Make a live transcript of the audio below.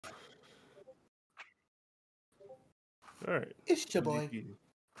All right. It's your boy.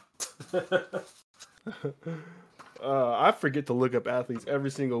 I forget to look up athletes every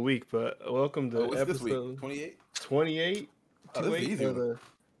single week, but welcome to what's this week? episode 28? 28? Oh, this is the 28 easy of one. the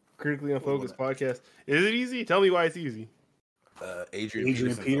Critically Unfocused podcast. Is it easy? Tell me why it's easy. Adrian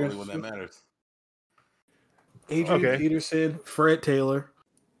Peterson's the only one that matters. Adrian Peterson, Fred Taylor.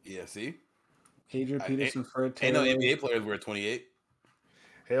 Yeah, see? Adrian Peterson, Fred Taylor. Ain't no NBA players wear 28.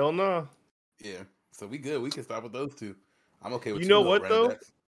 Hell no. Yeah, so we good. We can stop with those two. I'm okay with you know what though?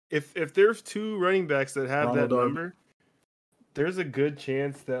 Backs. If there's two running backs that have Ronald that number, there's a good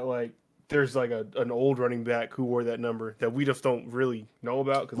chance that like there's like an old running back who wore that number that we just don't really know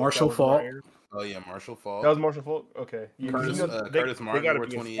about. Because Marshall Faulk. Oh yeah, Marshall Faulk. That was Marshall Faulk. Okay, Curtis Martin got to wore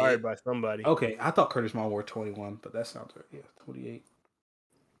be 28. inspired by somebody. Okay, I thought Curtis Martin wore 21, but that sounds right. Yeah, 28.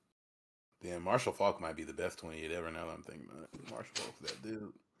 Damn, Marshall Faulk might be the best 28 ever. Now that I'm thinking about it, Marshall Faulk's that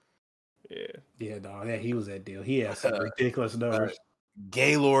dude. Yeah, dog. Yeah, he was that deal. He had some ridiculous numbers.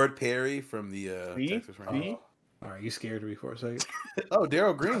 Gaylord Perry from the Texas Rangers. All right, you scared me for a second. Oh,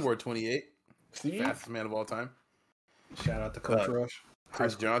 Darryl Green wore 28. See? Fastest man of all time. Shout out to Coach Rush.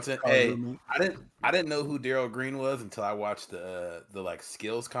 Chris Johnson. Hey, I didn't know who Darryl Green was until I watched the like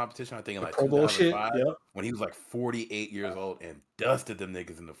skills competition. I think in like 2005 when he was like 48 years old and dusted them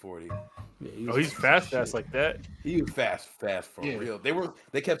niggas in the 40. Yeah, he's fast like that. He was fast for real.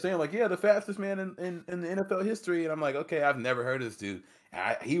 They kept saying like, yeah, the fastest man in the NFL history, and I'm like, okay, I've never heard of this dude.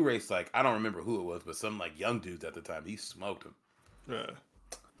 And he raced like I don't remember who it was, but some like young dudes at the time. He smoked him.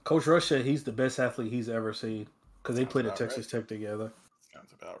 Coach Rush said he's the best athlete he's ever seen because they played at Texas Tech together.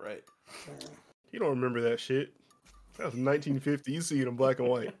 Sounds about right. You don't remember that shit. That was 1950. You see it in black and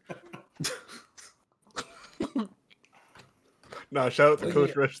white. Nah, shout out to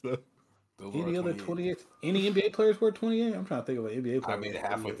Coach Rush though. Any other 28? Any NBA players wear 28? I'm trying to think of an NBA player. I made it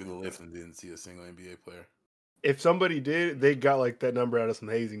halfway through the list and didn't see a single NBA player. If somebody did, they got like that number out of some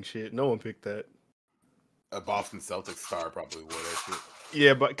hazing shit. No one picked that. A Boston Celtics star probably wore that shit.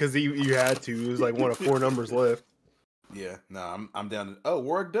 Yeah, but because you had to. It was like one of 4 numbers left. Yeah, I'm down to.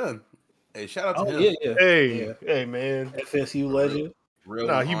 Warwick Dunn. Hey, shout out to him. Yeah. Hey, man. FSU legend. Real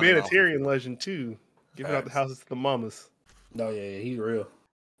humanitarian legend too. Giving out the houses to the mamas. No, yeah, he's real.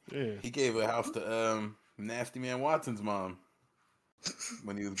 Yeah. He gave a house to Nasty Man Watson's mom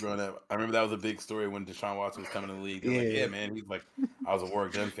when he was growing up. I remember that was a big story when Deshaun Watson was coming to the league. Like, yeah, man. He's like, I was a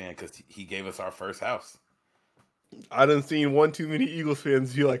Warwick Dunn fan because he gave us our first house. I done seen one too many Eagles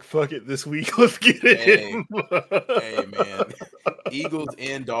fans be like, fuck it this week, let's get it. Hey, man. Eagles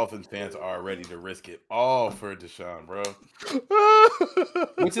and Dolphins fans are ready to risk it all for Deshaun, bro.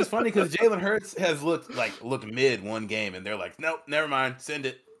 Which is funny because Jalen Hurts has looked mid one game, and they're like, nope, never mind, send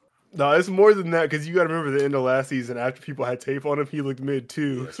it. No, it's more than that because you got to remember the end of last season. After people had tape on him, he looked mid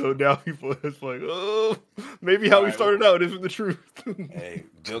too. Yeah. So now people are just like, oh, maybe how we started out isn't the truth. Hey,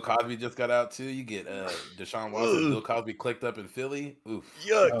 Bill Cosby just got out too. You get Deshaun Watson, Bill Cosby clicked up in Philly. Oof,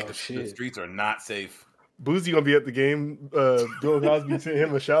 yuck! The streets are not safe. Boozy gonna be at the game. Bill Cosby sent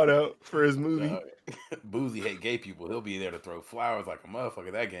him a shout out for his movie. Boozy hate gay people. He'll be there to throw flowers like a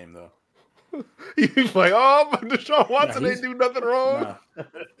motherfucker that game though. He's like, oh, but Deshaun Watson ain't do nothing wrong. Nah.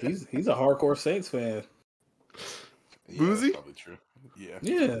 He's a hardcore Saints fan. Yeah, Boozy? That's probably true. Yeah.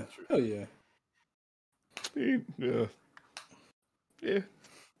 Yeah. Hell yeah. Yeah.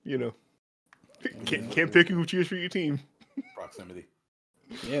 You know. Can't pick who cheers for your team. Proximity.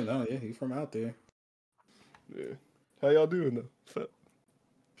 Yeah, no, yeah, he's from out there. Yeah. How y'all doing though? What's up?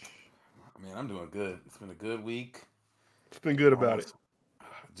 Man, I'm doing good. It's been a good week. It's been good about it.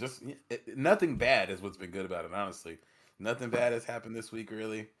 Just nothing bad is what's been good about it, honestly. Nothing bad has happened this week,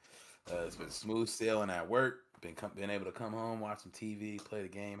 really. It's been smooth sailing at work. Been able to come home, watch some TV, play the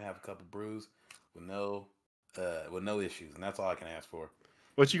game, have a couple brews with no issues, and that's all I can ask for.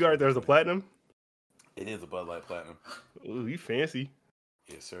 What you got right there is a platinum? It is a Bud Light Platinum. Ooh, you fancy.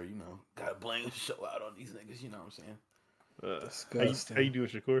 Yes, sir. You know, gotta bling the show out on these niggas. You know what I'm saying? How you doing,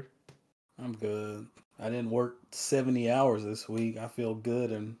 Shakur? I'm good. I didn't work 70 hours this week. I feel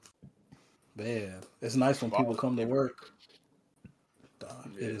good and bad. It's nice when people come to work.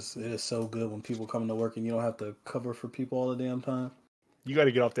 It is so good when people come to work and you don't have to cover for people all the damn time. You got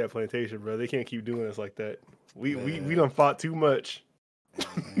to get off that plantation, bro. They can't keep doing us like that. We done fought too much.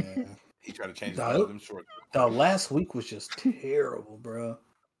 Yeah. He tried to change them short. Last week was just terrible, bro.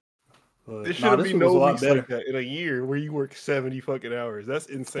 But, this shouldn't be no weeks like that in a year where you work 70 fucking hours. That's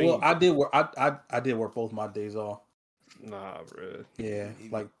insane. Well, I did work. I did work both my days off. Nah, bro. Yeah,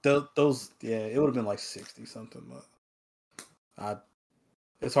 like those. Yeah, it would have been like 60 something, but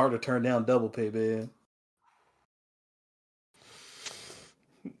it's hard to turn down double pay, man.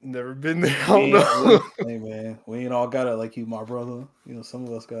 Never been there. I don't know. Hey man, we ain't all got it like you, my brother. You know, some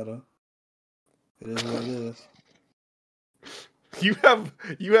of us gotta. It is what it is. You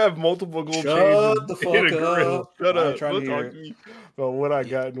have multiple gold Shut chains the in a fuck grill. up. Shut I ain't up. trying Don't to hear talk it. to me about what I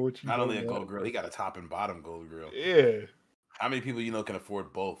got and what you Not only a don't gold got. grill, he got a top and bottom gold grill. Yeah. How many people you know can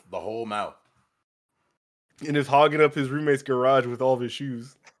afford both? The whole mouth. And is hogging up his roommate's garage with all of his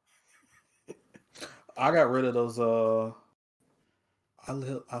shoes. I got rid of those. I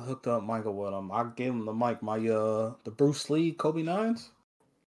hooked up Michael with them. I gave him the mic. My the Bruce Lee Kobe 9s.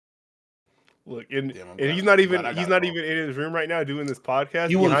 Look, and he's not even in his room right now doing this podcast.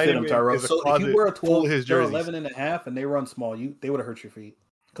 You wouldn't Behind fit him, Tyrell. is a So if you wear a full 12, of his they're jerseys. 11 and a half, and they run small. They would have hurt your feet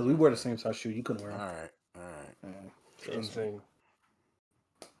because we wear the same size shoe. You couldn't wear them. All right. Yeah, Insane.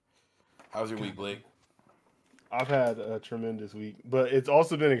 How's your week, Blake? I've had a tremendous week, but it's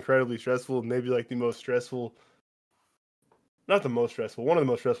also been incredibly stressful. Maybe like the most stressful, not the most stressful, one of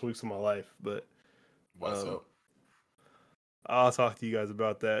the most stressful weeks of my life. But What's up? I'll talk to you guys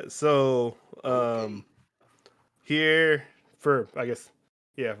about that. So, here for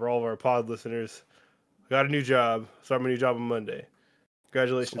for all of our pod listeners, I got a new job. Started my new job on Monday.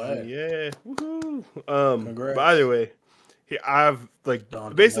 Congratulations to me. Yeah. Woohoo. Congrats. But either way, I've like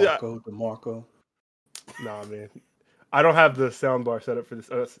Don basically DeMarco. Nah, man. I don't have the soundbar set up for this.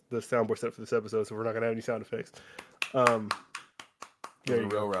 The soundboard set up for this episode, so we're not gonna have any sound effects. There you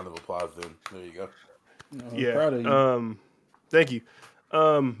go. Real round of applause, then. There you go. Yeah. Proud of you. Thank you.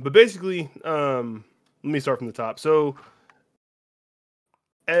 But basically, let me start from the top. So,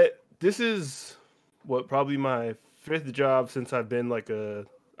 this is probably my 5th job since I've been like a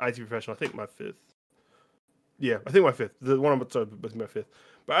IT professional. I think my 5th. Yeah, I think my 5th. The one I'm about to start with my 5th.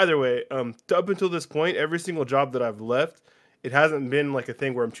 But either way, up until this point, every single job that I've left, it hasn't been like a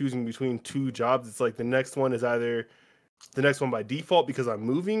thing where I'm choosing between 2 jobs. It's like the next one is either the next one by default because I'm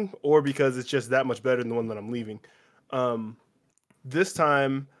moving or because it's just that much better than the one that I'm leaving. This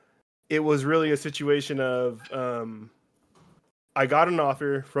time, it was really a situation of I got an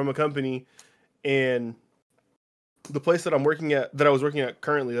offer from a company, and the place that I was working at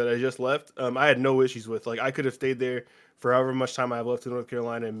currently that I just left, I had no issues with. Like, I could have stayed there for however much time I have left in North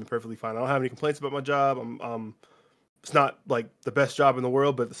Carolina and been perfectly fine. I don't have any complaints about my job. It's not like the best job in the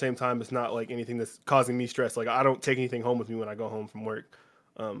world, but at the same time, it's not like anything that's causing me stress. Like, I don't take anything home with me when I go home from work,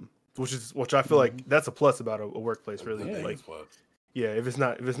 which I feel like that's a plus about a workplace, really. Yeah, if it's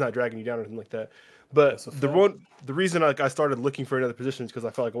not dragging you down or anything like that. But the reason I started looking for another position is because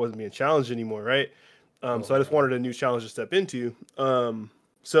I felt like I wasn't being challenged anymore, right? So I just wanted a new challenge to step into.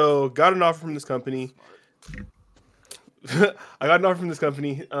 So got an offer from this company. I got an offer from this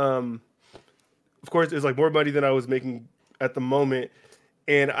company. Of course, it's like more money than I was making at the moment.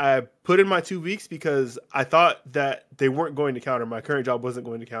 And I put in my 2 weeks because I thought that they weren't going to counter. My current job wasn't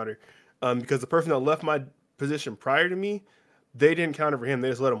going to counter. Because the person that left my position prior to me, they didn't counter for him. They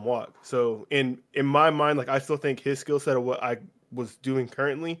just let him walk. So in my mind, like, I still think his skill set of what I was doing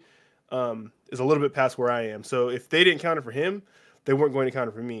currently is a little bit past where I am. So if they didn't counter for him, they weren't going to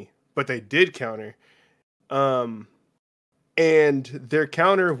counter for me. But they did counter. And their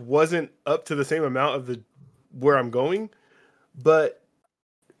counter wasn't up to the same amount of where I'm going. But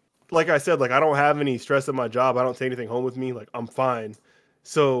like I said, like, I don't have any stress at my job. I don't take anything home with me. Like, I'm fine.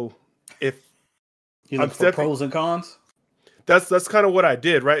 So if you look for pros and cons, that's kind of what I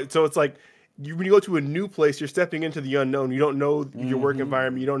did, right? So it's like when you go to a new place, you're stepping into the unknown. You don't know your work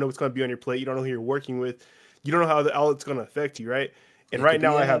environment. You don't know what's going to be on your plate. You don't know who you're working with. You don't know how it's going to affect you, right? And right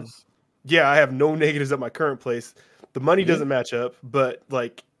now I have no negatives at my current place. The money doesn't match up, but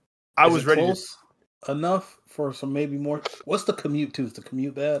like I was ready close enough for some maybe more. What's the commute to? Is the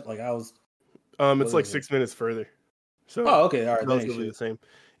commute bad? Like I was. It's like 6 minutes further. So okay, all right, relatively the same.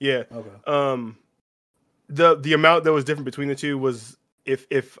 Yeah. Okay. The amount that was different between the two was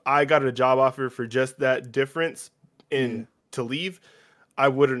if I got a job offer for just that difference to leave, I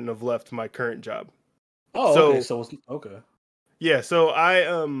wouldn't have left my current job. Oh, so, okay. So it's okay. Yeah. So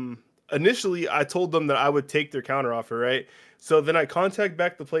I initially I told them that I would take their counter offer, right? So then I contact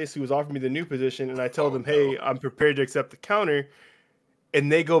back the place who was offering me the new position, and I tell them, hey, I'm prepared to accept the counter,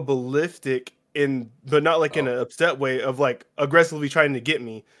 and they go ballistic but not like in an upset way of like aggressively trying to get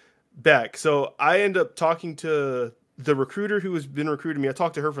me back. So I end up talking to the recruiter who has been recruiting me. I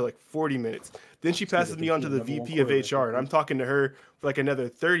talked to her for like 40 minutes. Then she passes me on to the VP of HR, and I'm talking to her for like another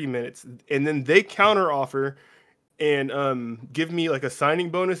 30 minutes. And then they counter offer and give me like a signing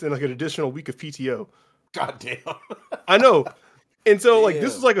bonus and like an additional week of PTO. God damn. I know. And so like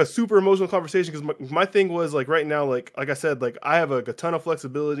this is like a super emotional conversation because my thing was like right now, like I said, like I have like a ton of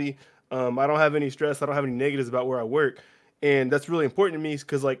flexibility. I don't have any stress. I don't have any negatives about where I work. And that's really important to me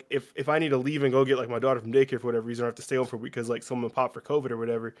because like if I need to leave and go get like my daughter from daycare for whatever reason, or I have to stay home for a week because like someone popped for COVID or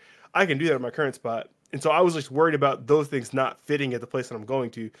whatever, I can do that at my current spot. And so I was just worried about those things not fitting at the place that I'm going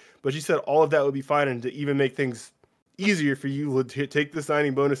to. But she said all of that would be fine, and to even make things easier for you to take the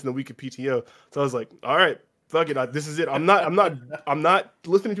signing bonus and the week of PTO. So I was like, all right, fuck it, this is it. I'm not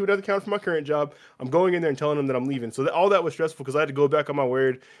listening to another counter for my current job. I'm going in there and telling them that I'm leaving. So all that was stressful because I had to go back on my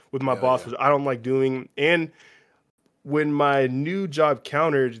word with my boss, which I don't like doing. And when my new job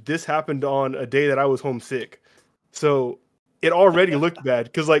countered, this happened on a day that I was homesick. So it already looked bad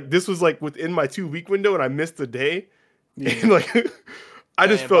because like this was like within my 2-week window and I missed a day. Yeah. And like I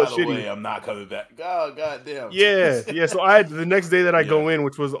just felt shitty. Way, I'm not coming back. Oh, goddamn. Yeah. So I had the next day that I go in,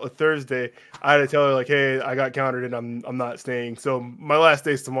 which was a Thursday, I had to tell her like, hey, I got countered and I'm not staying. So my last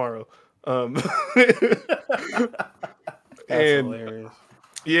day's tomorrow. That's hilarious.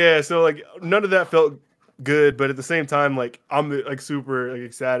 Yeah, so like none of that felt good, but at the same time, like I'm like super like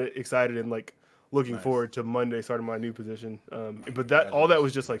excited and like looking forward to Monday starting my new position. But that all that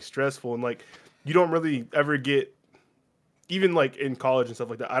was just like stressful and like you don't really ever get, even like in college and stuff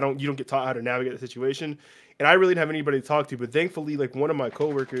like that, you don't get taught how to navigate the situation. And I really didn't have anybody to talk to, but thankfully like one of my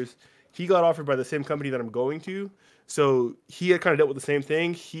coworkers, he got offered by the same company that I'm going to. So he had kind of dealt with the same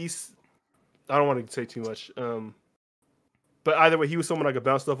thing. I don't want to say too much. But either way, he was someone I could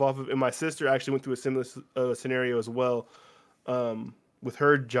bounce stuff off of. And my sister actually went through a similar scenario as well with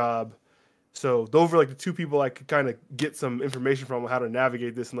her job. So those were like the two people I could kind of get some information from on how to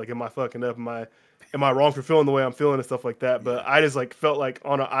navigate this and like, am I fucking up? Am I wrong for feeling the way I'm feeling and stuff like that? But I just like felt like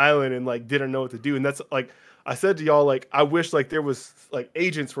on an island and like didn't know what to do. And that's like I said to y'all, like I wish like there was like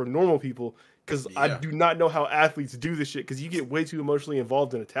agents for normal people because I do not know how athletes do this shit because you get way too emotionally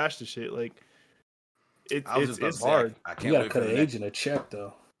involved and attached to shit. Like it's hard. You gotta cut an agent a check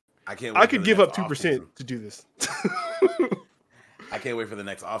though. I could give up 2% to do this. I can't wait for the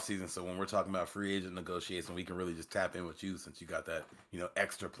next offseason. So when we're talking about free agent negotiation, we can really just tap in with you since you got that,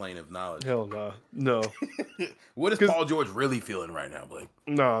 extra plane of knowledge. Hell no. What is Paul George really feeling right now, Blake?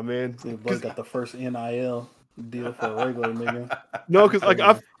 Nah, man. Blake got the first NIL deal for a regular nigga. No, because like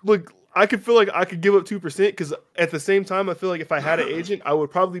I could feel like I could give up 2% because at the same time I feel like if I had an agent, I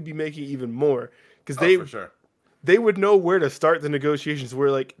would probably be making even more because for sure. They would know where to start the negotiations where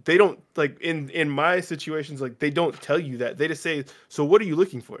like they don't like in my situations, like they don't tell you that. They just say, so what are you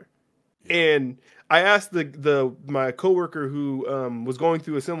looking for? Yeah. And I asked my coworker who was going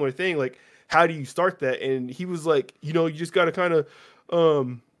through a similar thing, like, how do you start that? And he was like, you just gotta kind of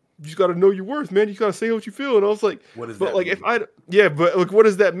you just gotta know your worth, man. You gotta say what you feel. And I was like, what does but that like mean? But like what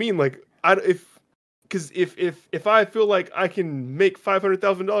does that mean? Like because if I feel like I can make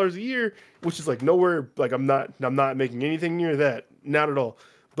 $500,000 a year, which is like nowhere, like I'm not making anything near that, not at all.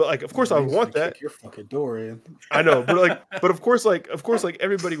 But like, of course, I would want that. Kick your fucking door in. I know, but of course,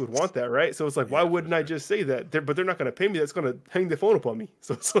 everybody would want that, right? So it's like, why wouldn't I just say that? But they're not going to pay me. That's going to hang the phone up on me.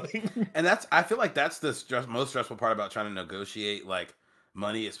 So it's like, and I feel like that's the most stressful part about trying to negotiate like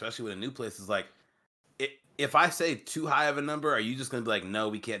money, especially with a new place. Is like, if I say too high of a number, are you just going to be like, no,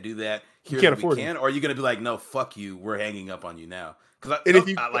 we can't do that? Here's what we can, or are you going to be like, no, fuck you, we're hanging up on you now? Because I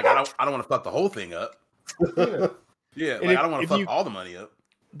don't want to fuck the whole thing up. Yeah, like I don't want to fuck all the money up.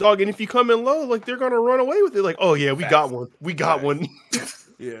 Dog, and if you come in low, like they're gonna run away with it. Like, oh yeah, we got one.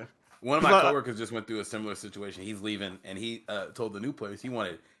 Yeah. One of my coworkers just went through a similar situation. He's leaving, and he told the new place he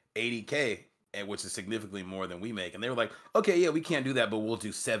wanted $80K, which is significantly more than we make. And they were like, okay, yeah, we can't do that, but we'll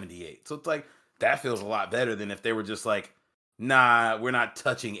do 78. So it's like that feels a lot better than if they were just like, nah, we're not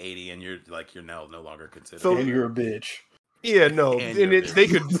touching 80, and you're no longer considered. So you're a bitch. Yeah, no, and they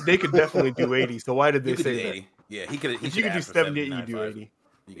could definitely do 80. So why did they say that? 80. Yeah, he could. If you could do 78, you do 80.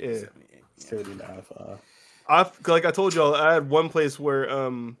 Yeah, 79.5. Like I told y'all, I had one place where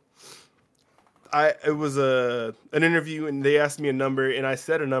it was an interview and they asked me a number and I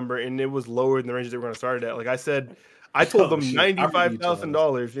said a number and it was lower than the range they were going to start at. Like I told them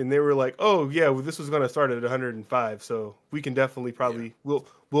 $95,000 and they were like, "Oh yeah, well, this was going to start at 105, so we can definitely probably we'll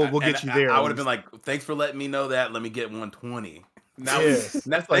get you there." I would have been like, "Thanks for letting me know that. Let me get 120." Now, that's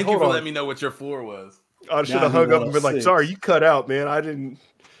thank you for letting me know what your floor was. I should have hung up and been like, "Sorry, you cut out, man. I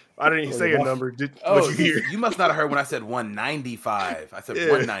didn't say a number. What you hear? You must not have heard when I said 195. I said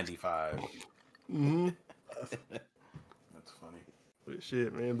 195. Mm-hmm. That's funny. But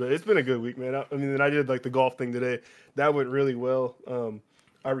shit, man. But it's been a good week, man. I mean, I did like the golf thing today. That went really well.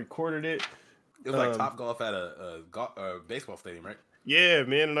 I recorded it. It was like Top Golf at a baseball stadium, right? Yeah,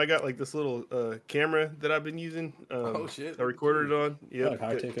 man. And I got like this little camera that I've been using. Oh shit! I recorded it on. Yeah, like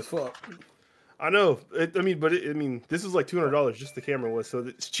high tech as fuck. I know. This is like $200 just the camera was, so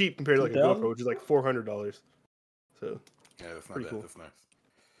it's cheap compared to like a GoPro, which is like $400. So Yeah, that's not Pretty bad. cool. That's nice.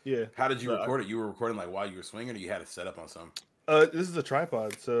 Yeah. How did you record it? You were recording like while you were swinging, or you had it set up on something? This is a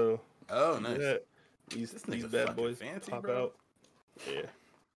tripod, so. Oh, nice. Yeah. This These nigga bad fucking boys fancy, pop bro. out. Yeah.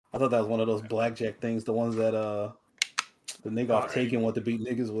 I thought that was one of those blackjack things, the ones that the nigga off Taken want to beat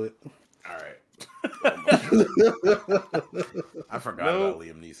niggas with. All right. I forgot about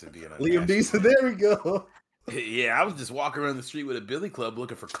Liam Neeson being a Liam Neeson. There we go. Yeah, I was just walking around the street with a billy club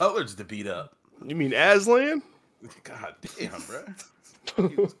looking for colors to beat up. You mean Aslan? God damn, bro.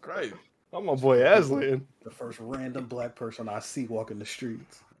 Jesus Christ. I'm my boy Aslan. The first random black person I see walking the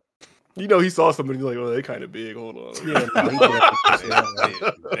streets. You know, he saw somebody like, oh, they kind of big. Hold on. Yeah, no,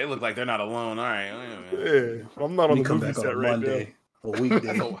 they look like they're not alone. All right. Yeah, I'm not on the movie set right Monday, now. A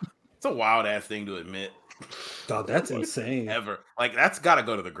weekday. It's a wild ass thing to admit. God, that's insane. Ever. Like, that's got to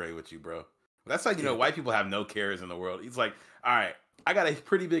go to the grave with you, bro. That's like, white people have no cares in the world. He's like, all right, I got a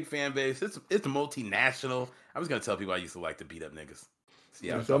pretty big fan base. It's multinational. I was going to tell people I used to like to beat up niggas.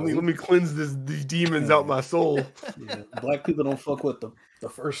 Let me cleanse these demons out my soul. Yeah, black people don't fuck with the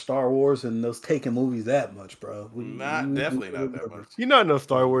first Star Wars and those Taken movies that much, bro. Definitely not that much. You're not enough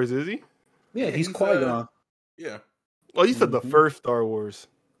Star Wars, is he? Yeah, he's Qui-Gon. Yeah. Oh, you said the first Star Wars.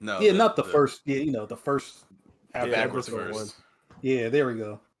 No. Yeah, not the first. Yeah, the first. Episode one. Yeah, there we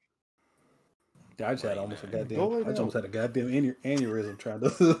go. I just had almost a goddamn aneurysm trying to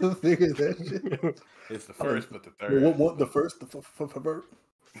figure that shit. It's the first, but the third. What the first?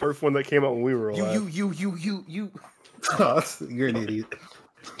 First one that came out when we were alive. You. You're an idiot.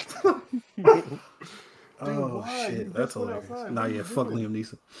 Shit, that's hilarious. Nah, yeah, fuck Liam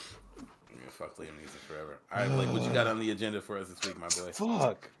Neeson. Yeah, fuck Liam Neeson forever. All right, Blake, what you got on the agenda for us this week, my boy?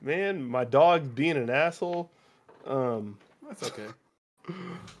 Fuck, man, my dog being an asshole. That's okay.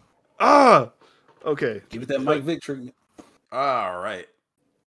 Okay. Give it that Mike Vick treatment. All right.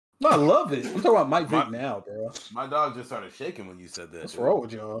 No, I love it. I'm talking about Mike Vick now, bro. My dog just started shaking when you said that. What's wrong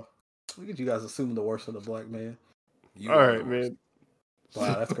with y'all? Look at you guys assuming the worst of the black man. All right, man.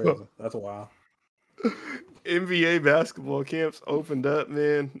 Wow, that's crazy. That's wild. NBA basketball camps opened up,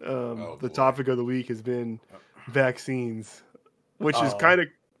 man. The topic of the week has been vaccines, which is kind of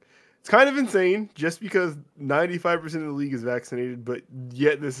insane just because 95% of the league is vaccinated, but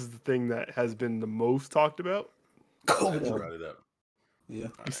yet this is the thing that has been the most talked about. I just brought it up. Yeah.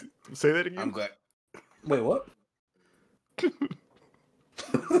 Right. Say that again? I'm glad. Wait, what?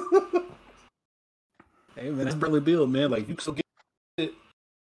 Hey, man, that's Bradley Beal, man. Like, you can still get it.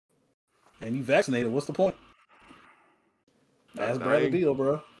 And you vaccinated. What's the point? That's Bradley Beal,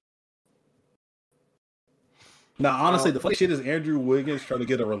 bro. Now, honestly, the funny shit is Andrew Wiggins trying to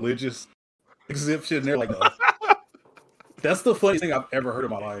get a religious exemption. And they're like, no. That's the funniest thing I've ever heard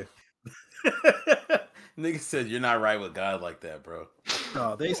in my life. Nigga said you're not right with God like that, bro.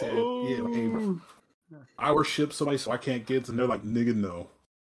 No, they said, hey, I worship somebody so I can't get it. And they're like, nigga, no.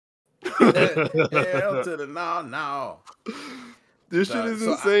 Hell to the no. This shit is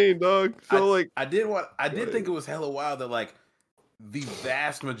insane, dog. So I did think it was hella wild that like the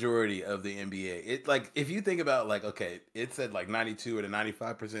vast majority of the NBA, it like if you think about like, okay, it said like 92 or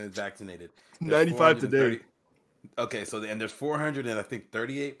 95% is vaccinated. 95 today. Okay, so and there's 400 and I think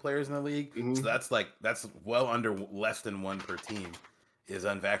 38 players in the league. Mm-hmm. So that's well under less than one per team is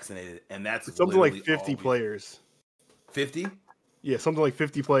unvaccinated, and that's something like 50 players. 50? Yeah, something like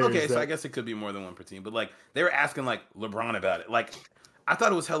 50 players. Okay, so I guess it could be more than one per team. But like they were asking like LeBron about it. Like I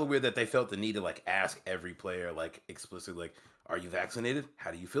thought it was hella weird that they felt the need to like ask every player like explicitly like, are you vaccinated? How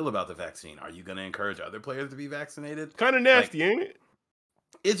do you feel about the vaccine? Are you going to encourage other players to be vaccinated? Kind of nasty, ain't it?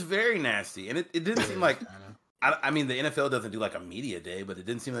 It's very nasty, and it didn't seem like. I mean, the NFL doesn't do like a media day, but it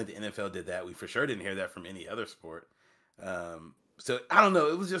didn't seem like the NFL did that. We for sure didn't hear that from any other sport. So I don't know.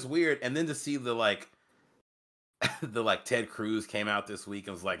 It was just weird. And then to see the like Ted Cruz came out this week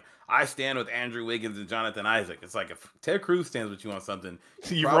and was like, I stand with Andrew Wiggins and Jonathan Isaac. It's like if Ted Cruz stands with you on something,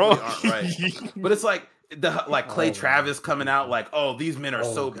 you probably aren't right. But it's like Clay Travis coming out like, oh, these men are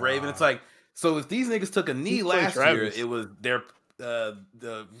so brave. And it's like, so if these niggas took a knee last year, it was their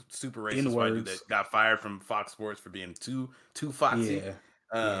the super racist white dude that got fired from Fox Sports for being too foxy.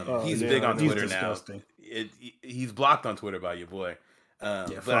 Yeah. He's big on Twitter now. He's blocked on Twitter by your boy.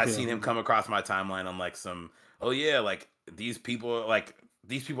 But I seen him come across my timeline on like some, like these people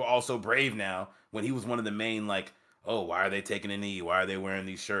are also brave now, when he was one of the main like, oh, why are they taking a knee? Why are they wearing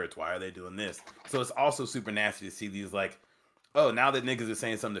these shirts? Why are they doing this? So it's also super nasty to see these like, oh, now that niggas are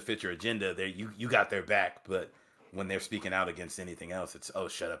saying something to fit your agenda, you got their back, but when they're speaking out against anything else, it's, oh,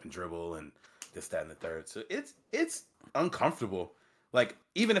 shut up and dribble and this, that, and the third. So it's uncomfortable. Like,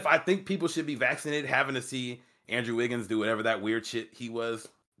 even if I think people should be vaccinated, having to see Andrew Wiggins do whatever that weird shit he was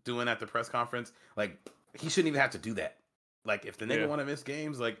doing at the press conference, like, he shouldn't even have to do that. Like if the nigga want to miss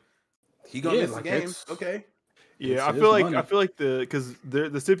games, like he gonna miss the like game. Okay. Yeah, I feel like because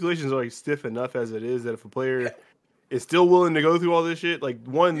the stipulations are like stiff enough as it is that if a player is still willing to go through all this shit, like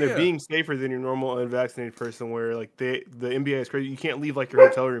one, they're being safer than your normal unvaccinated person. Where like the NBA is crazy, you can't leave like your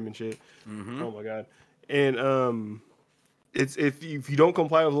hotel room and shit. Mm-hmm. Oh my god, and it's if you don't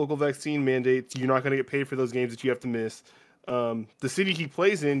comply with local vaccine mandates, you're not going to get paid for those games that you have to miss. The city he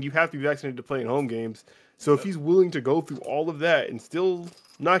plays in, you have to be vaccinated to play in home games. So if he's willing to go through all of that and still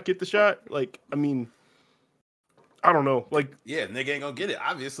not get the shot, like, I mean, I don't know. Like, yeah, nigga ain't gonna get it,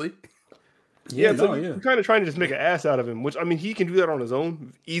 obviously. Yeah, you're kind of trying to just make an ass out of him, which, I mean, he can do that on his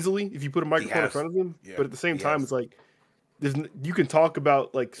own easily if you put a microphone in front of him. Yeah, but at the same time, it's like, you can talk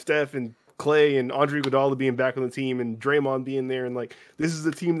about, like, Steph and Clay and Andre Iguodala being back on the team and Draymond being there, and, like, this is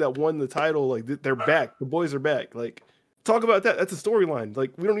the team that won the title. Like, they're back. The boys are back. Like, talk about that. That's a storyline.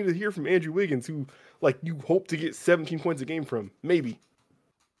 Like, we don't need to hear from Andrew Wiggins, who, like, you hope to get 17 points a game from. Maybe.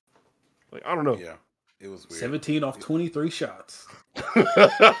 Like, I don't know. Yeah, it was weird. 17 off 23 shots.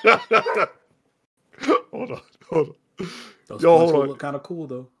 Hold on. Those hold on. Look kind of cool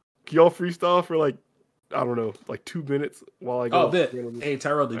though. Can y'all freestyle for like, I don't know, like 2 minutes while I go? Oh, bet. Hey,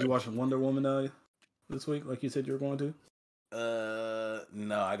 Tyrell, did you watch Wonder Woman this week, like you said you were going to?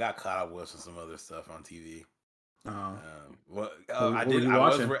 No, I got caught up watching some other stuff on TV. What were you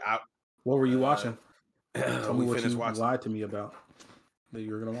watching? What were you watching? Tell me what you lied to me about that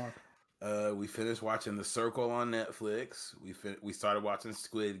you were gonna watch. We finished watching The Circle on Netflix. We started watching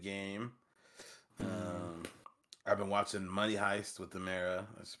Squid Game. I've been watching Money Heist with Amara.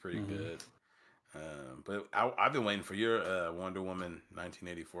 That's pretty good. But I've been waiting for your Wonder Woman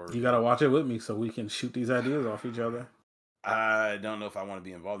 1984. You gotta watch it with me so we can shoot these ideas off each other. I don't know if I want to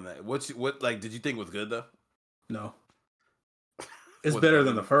be involved in that. What did you think was good though? No. It's better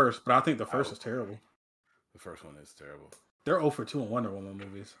than the first, but I think the first is terrible. The first one is terrible. They're 0 for 2 in Wonder Woman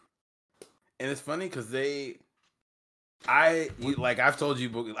movies. And it's funny because I've told you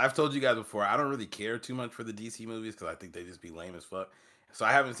guys before, I don't really care too much for the DC movies because I think they just be lame as fuck. So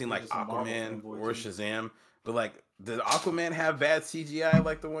I haven't seen like Aquaman or Shazam, but like, did Aquaman have bad CGI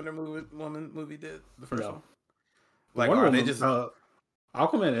like the Wonder Woman movie did? The first one? Like, Wonder Woman, they just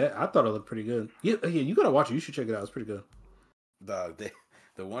Aquaman? I thought it looked pretty good. Yeah, you gotta watch it. You should check it out. It's pretty good.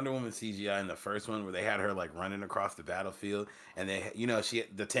 The Wonder Woman CGI in the first one where they had her like running across the battlefield and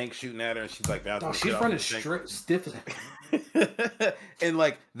the tank shooting at her and she's like bouncing. Oh, she's running straight stiff. And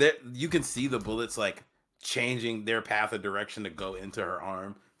like you can see the bullets like changing their path of direction to go into her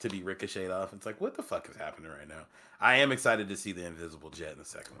arm to be ricocheted off. It's like, what the fuck is happening right now? I am excited to see the invisible jet in the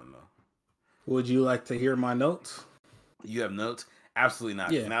second one though. Would you like to hear my notes? You have notes? Absolutely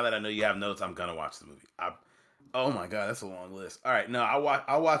not. Yeah. Now that I know you have notes, I'm gonna watch the movie. Oh my god, that's a long list. All right, no,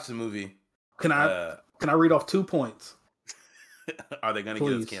 I'll watch the movie. Can I read off 2 points? Are they gonna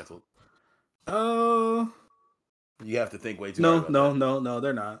get us canceled? You have to think way too hard. No,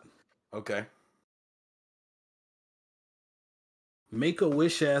 they're not. Okay. Make a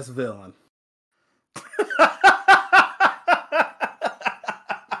wish ass villain.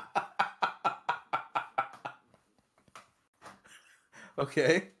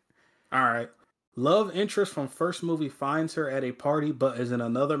 Okay. All right. Love interest from first movie finds her at a party but is in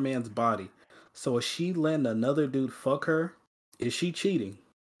another man's body. So is she letting another dude fuck her? Is she cheating?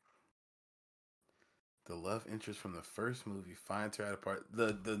 The love interest from the first movie finds her at a party.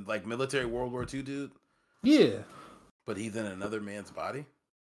 The like military World War II dude? Yeah. But he's in another man's body?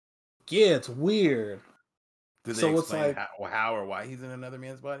 Yeah, it's weird. Did they explain how or why he's in another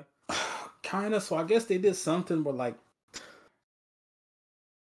man's body? Kind of. So I guess they did something where like,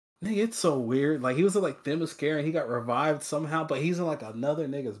 nigga, it's so weird. Like, he was like Themyscira and he got revived somehow, but he's in like another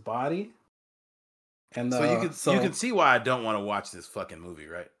nigga's body. And so you can see why I don't want to watch this fucking movie,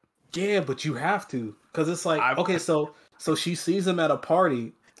 right? Yeah, but you have to, because it's like, okay, so she sees him at a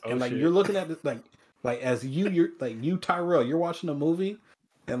party, and like, you're looking at this, like as you're like you Tyrell, you're watching a movie,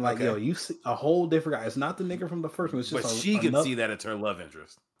 and like, yo, you see a whole different guy. It's not the nigga from the first one. It's just but she can see that it's her love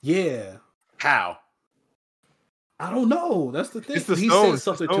interest. Yeah. How? I don't know. That's the thing. He says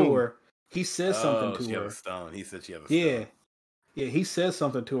something to her. He says something to her. She has a stone. He said she has a stone. Yeah. He says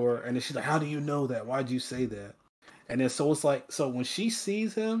something to her, and then she's like, "How do you know that? Why'd you say that?" And then so it's like, so when she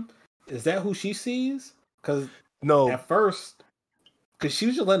sees him, is that who she sees? Because no, at first, because she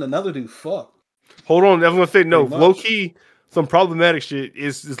was just letting another dude fuck. Hold on, everyone say no. Low key, some problematic shit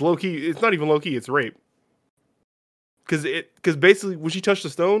is low key. It's not even low key. It's rape. Because basically when she touched the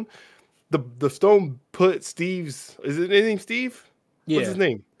stone, the stone put Steve's, is it his name Steve? Yeah. What's his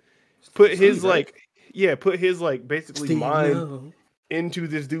name? Put his basically Steve, mind into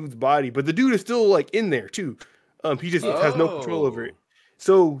this dude's body, but the dude is still like in there too. He just has no control over it.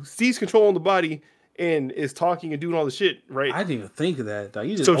 So Steve's controlling the body and is talking and doing all the shit, right? I didn't even think of that. Dog.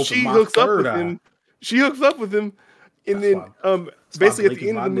 You just So opened she my hooks up third with eye. him. She hooks up with him, and That's then basically at the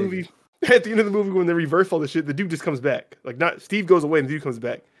end of the nigga. movie, when they reverse all the shit, the dude just comes back. Like not Steve goes away and the dude comes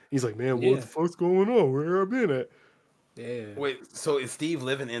back. He's like, man, what the fuck's going on? Where I been at? Yeah. Wait, so is Steve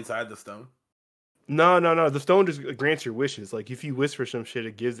living inside the stone? No. The stone just grants your wishes. Like if you wish for some shit,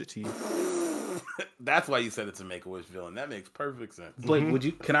 it gives it to you. That's why you said it's a Make-A-Wish villain. That makes perfect sense. Blake, would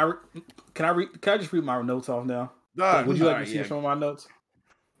you? Can I just read my notes off now? Blake, would you like to see some of my notes?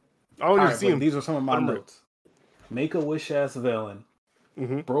 I want to see them. These are some of my notes. Make-A-Wish ass villain.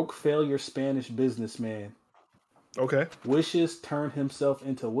 Broke failure Spanish businessman. Okay. Wishes turned himself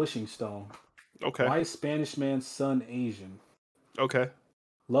into wishing stone. Okay. White Spanish man's son Asian. Okay.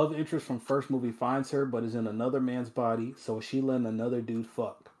 Love interest from first movie finds her, but is in another man's body, so is she letting another dude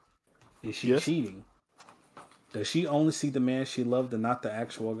fuck? Is she cheating? Does she only see the man she loved and not the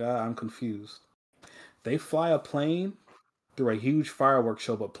actual guy? I'm confused. They fly a plane through a huge fireworks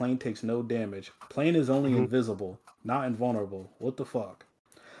show, but plane takes no damage. Plane is only invisible, not invulnerable. What the fuck?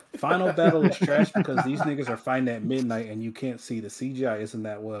 Final battle is trash because these niggas are fighting at midnight and you can't see. The CGI isn't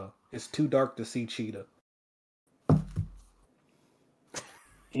that well. It's too dark to see Cheetah.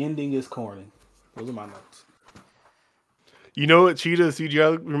 Ending is corny. Those are my notes. You know what Cheetah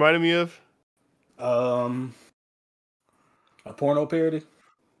CGI reminded me of? A porno parody?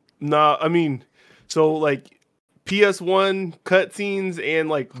 Nah, I mean, so like PS1 cutscenes and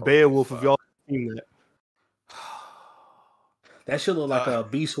like Beowulf, if y'all seen that. That should look like a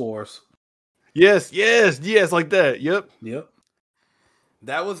Beast Wars. Yes, like that. Yep.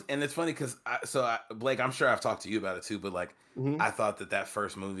 That was, and it's funny because Blake, I'm sure I've talked to you about it too, but like I thought that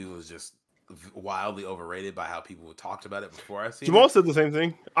first movie was just wildly overrated by how people talked about it before I seen Jamal it. said the same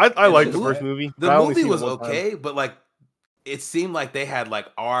thing. I liked the first movie. The movie was okay, but like it seemed like they had like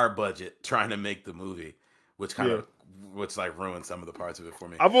our budget trying to make the movie, which like ruined some of the parts of it for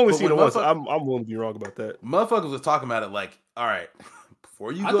me. I've only seen it once. I'm willing to be wrong about that. Motherfuckers was talking about it like, all right,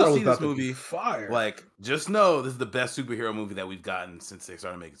 before you go see this movie, like just know this is the best superhero movie that we've gotten since they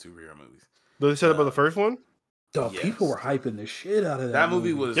started making superhero movies. Did they set up about the first one? Dog, people were hyping the shit out of that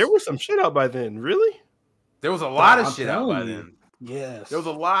movie. There was some shit out by then. Really? There was a lot of shit out by then. Yes. There was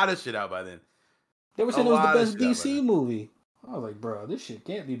a lot of shit out by then. They were saying it was the best DC movie. I was like, bro, this shit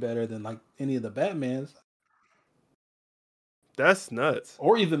can't be better than like any of the Batmans. That's nuts.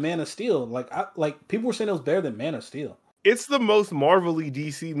 Or even Man of Steel. Like people were saying it was better than Man of Steel. It's the most Marvel-y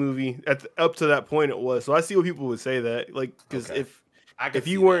DC movie up to that point. It was. So I see what people would say that, like, because if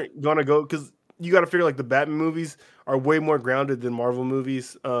you weren't gonna go, because you got to figure like the Batman movies are way more grounded than Marvel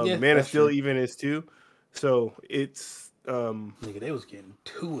movies. Man of Steel even is too. So it's nigga, they was getting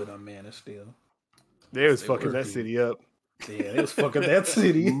to it on Man of Steel. They was fucking that city up. Yeah, they was fucking that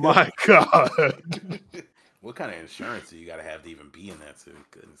city. My God. What kind of insurance do you got to have to even be in that city?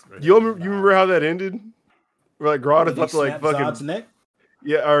 Goodness gracious. You remember how that ended? Where like Grodd is about to like fucking Zod's neck?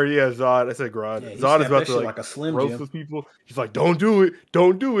 Zod. I said Grodd. Yeah, Zod is about to like a Slim roast Jim with people. He's like, don't do it.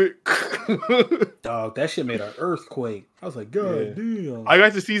 Dog, that shit made an earthquake. I was like, God damn. I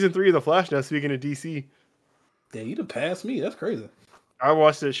got to season 3 of The Flash now, speaking of DC. Damn, you done passed me. That's crazy. I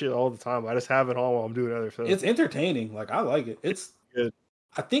watch that shit all the time. I just have it on while I'm doing other stuff. It's entertaining. Like, I like it. It's good.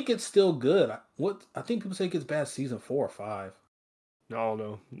 I think it's still good. I think people say it gets bad season 4 or 5.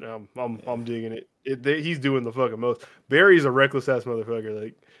 No. I'm digging it. He's doing the fucking most. Barry's a reckless ass motherfucker.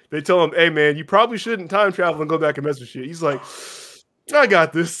 Like they tell him, "Hey man, you probably shouldn't time travel and go back and mess with shit." He's like, "I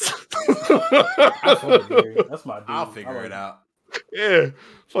got this." That's my dude. I'll figure it out. Yeah,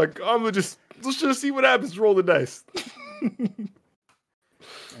 it's like let's just see what happens. Roll the dice. Hey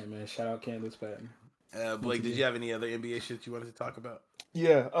man, shout out Candace Patton. Blake, did you have any other NBA shit you wanted to talk about?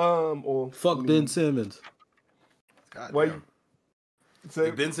 Yeah. Fuck Ben Simmons. God why? damn.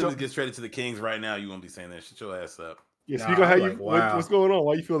 If Ben Simmons gets traded to the Kings right now, you won't be saying that. Shut your ass up. Yeah, speak on how you. Wow. What's going on?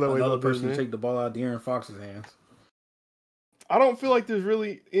 Why you feel that way? Another person to take the ball out of De'Aaron Fox's hands. I don't feel like there's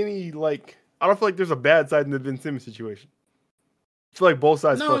really any like. I don't feel like there's a bad side in the Ben Simmons situation. I feel like both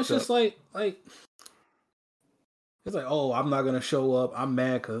sides. No, it's just like it's like, oh, I'm not gonna show up. I'm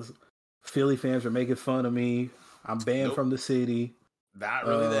mad because Philly fans are making fun of me. I'm banned from the city. Not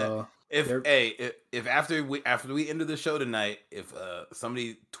really that. If after we ended the show tonight, if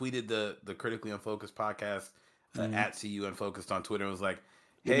somebody tweeted the Critically Unfocused podcast at CU Unfocused on Twitter and was like,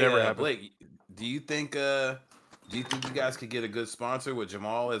 "Hey, Blake, do you think you guys could get a good sponsor with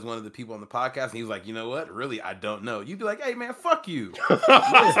Jamal as one of the people on the podcast?" And he was like, "You know what? Really, I don't know." You'd be like, "Hey, man, fuck you." That's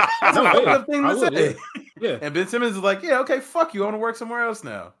a fucked up thing to say. Yeah. And Ben Simmons is like, "Yeah, okay, fuck you. I want to work somewhere else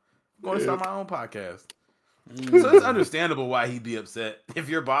now. I'm going to start my own podcast." So it's understandable why he'd be upset if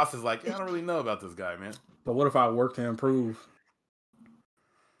your boss is like, yeah, I don't really know about this guy, man. But what if I work to improve?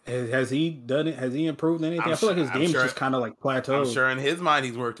 Has he done it? Has he improved anything? I feel like his game is just kind of like plateaued. I'm sure in his mind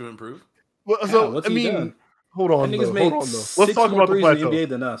he's worked to improve. Well, so what's I he mean, done? hold on, That nigga's though. made Hold on, though. Let's 6 talk more about the threes in the plateau. NBA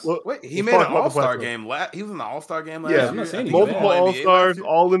than us. Wait, he Let's made talk an about the All-Star plateau. game. He was in the All-Star game last Yeah, year. I'm not saying he's multiple bad. All-Stars,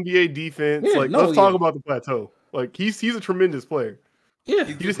 All NBA defense. Yeah, like, no, let's talk about the plateau. Like, he's a tremendous player. Yeah,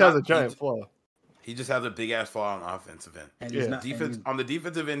 He just has a giant flaw. He just has a big ass flaw on the offensive end. And Yeah. he's not On the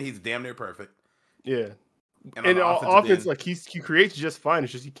defensive end, he's damn near perfect. Yeah. And And on on the offense, end, like he creates just fine.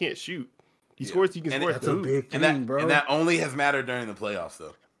 It's just he can't shoot. He scores. He can And score. that's a big thing, and bro. that only has mattered during the playoffs,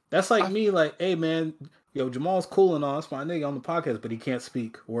 though. That's like me, like, hey man, yo, Jamal's cool and all, that's my nigga on the podcast, but he can't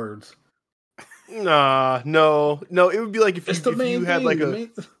speak words. Nah, no. It would be like if you had like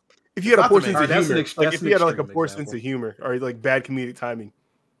if you had a poor sense of humor, like if you had like a poor sense of humor or like bad comedic timing.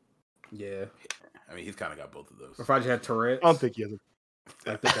 Yeah, I mean, he's kind of got both of those. or if I just had Tourette's, I don't think he has.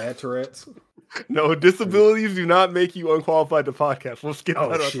 like the bad Tourette's. No, disabilities do not make you unqualified to podcast. We'll skip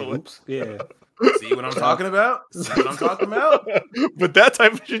that out shit, the way. oops. Yeah, See what I'm talking about? But that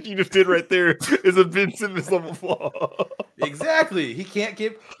type of shit you just did right there is a Ben Simmons level flaw. Exactly. He can't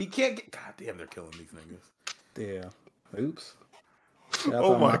get. God damn, they're killing these niggas. yeah. Oops.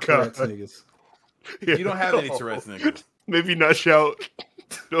 Oh my god. Niggas. Yeah. You don't have any Tourette's niggas. Maybe not shout.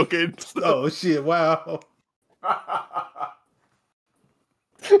 Okay. Oh shit! Wow.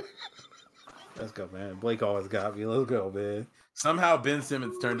 Let's go, man. Blake always got me. Let's go, man. Somehow Ben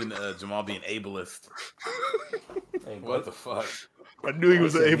Simmons turned into Jamal being ableist. Hey, What the fuck? I knew he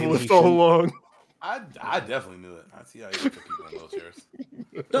was an ableist all along. I definitely knew it. I see how you look at people in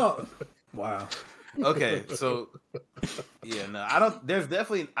wheelchairs. No. Wow. Okay, so yeah, no, I don't. There's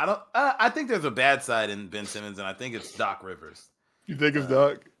definitely I don't. I think there's a bad side in Ben Simmons, and I think it's Doc Rivers. You think it's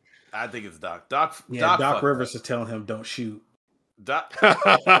Doc? I think it's Doc. Yeah, Doc Rivers up. is telling him don't shoot. Doc.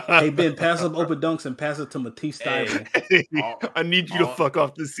 Hey Ben, pass up open dunks and pass it to Matisse Thybulle. I need you to fuck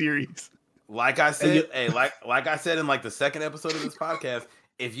off this series. Like I said, like I said in like the second episode of this podcast,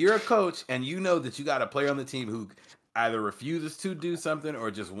 if you're a coach and you know that you got a player on the team who either refuses to do something or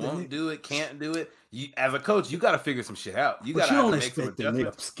just won't do it, can't do it, you as a coach, you got to figure some shit out. You got to don't make some expect the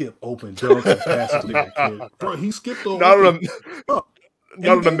adjustments. nigga skip open dunks and pass it to the kid. Bro, he skipped the Not open.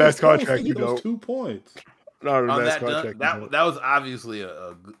 on a max contract, you don't. 2 points. Not on a On max that contract. dunk, that was obviously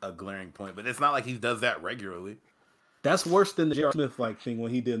a glaring point, but it's not like he does that regularly. That's worse than the J.R. Smith like thing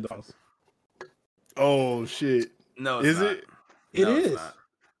when he did the finals. Oh shit! No, it's is not. it? It No, is. It's not.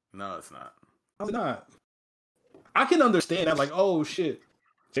 No, it's not. How's it not? I can understand that, like, oh shit,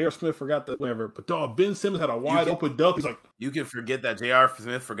 J.R. Smith forgot the whatever, but dog, Ben Simmons had a wide open dunk. He's like, You can forget that J.R.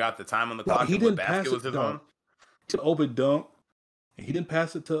 Smith forgot the time on the clock. he and what didn't pass basket was it his own. to open dunk. And he didn't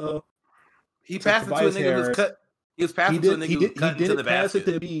pass it to. He passed it to a Tobias nigga Harris. who's cut. He was passing to a nigga who was cutting to the pass basket.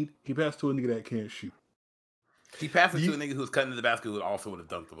 it to Embiid. He passed to a nigga that can't shoot. He passed it to a nigga who was cutting to the basket who also would have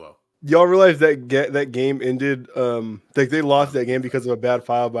dunked the ball. Y'all realize that that game ended? Like they lost that game because of a bad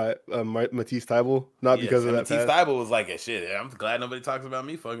foul by Matisse Thybulle, not because of that. Matisse Thybulle was like, "Shit, I'm glad nobody talks about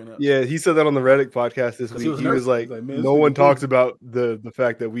me fucking up." Yeah, he said that on the Reddit podcast this week. He was like, man, no one talks about the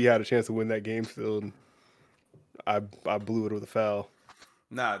fact that we had a chance to win that game still, and I blew it with a foul.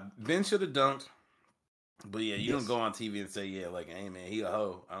 Nah, Ben should have dunked. But yeah, you don't go on TV and say, yeah, like, hey man, he a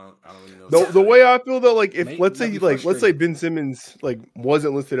hoe. I don't really know. The way I feel though, like if let's say Ben Simmons like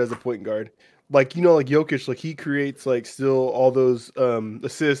wasn't listed as a point guard, like you know, like Jokic, like he creates like still all those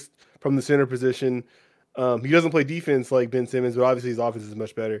assists from the center position. He doesn't play defense like Ben Simmons, but obviously his offense is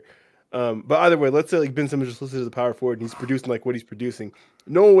much better. But either way, let's say like Ben Simmons just listed as a power forward and he's producing like what he's producing.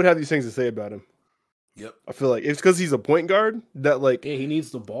 No one would have these things to say about him. Yep. I feel like it's because he's a point guard that like he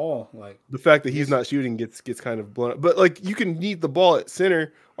needs the ball. Like the fact that he's not shooting gets kind of blown up. But like you can need the ball at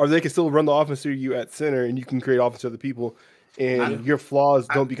center, or they can still run the offense through you at center, and you can create offense to other people. And your flaws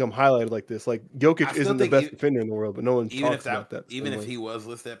don't become highlighted like this. Like Jokic isn't the best defender in the world, but no one talks about that. Even if he was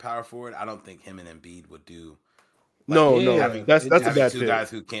listed at power forward, I don't think him and Embiid would do. Like, that's a bad two fit. Guys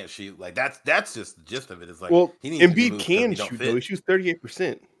who can't shoot, like that's just the gist of it. It's like Embiid can shoot though. He shoots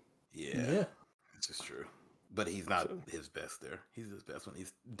 38%. Yeah, it's just true. But he's not his best there. He's his best when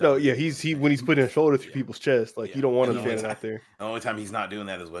he's when he's putting a shoulder through people's chest. Like you don't want him standing out there. The only time he's not doing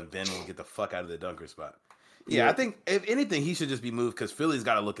that is when Ben will get the fuck out of the dunker spot. Yeah, I think if anything, he should just be moved because Philly's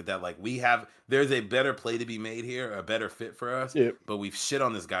got to look at that. Like there's a better play to be made here, a better fit for us. Yep. But we've shit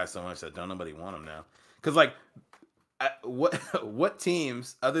on this guy so much that don't nobody want him now. Because like, what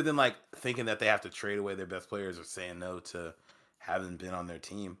teams other than like thinking that they have to trade away their best players or saying no to having been on their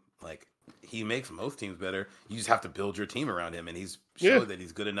team, like. He makes most teams better. You just have to build your team around him, and he's showed that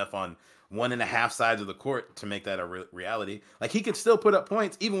he's good enough on 1.5 sides of the court to make that a reality. Like, he could still put up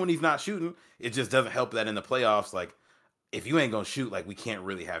points even when he's not shooting. It just doesn't help that in the playoffs, like, if you ain't gonna shoot, like, we can't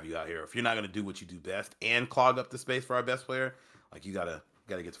really have you out here. If you're not gonna do what you do best and clog up the space for our best player, like, you gotta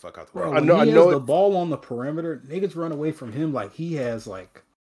get the fuck out the way. Bro, when he has the ball on the perimeter, niggas run away from him like he has, like,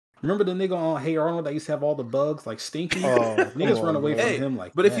 remember the nigga on Hey Arnold that used to have all the bugs, like Stinky? Niggas run away from him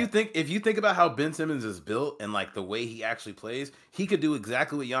like but that. if you think about how Ben Simmons is built and like the way he actually plays, he could do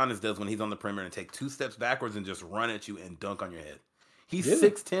exactly what Giannis does when he's on the perimeter and take 2 steps backwards and just run at you and dunk on your head. He's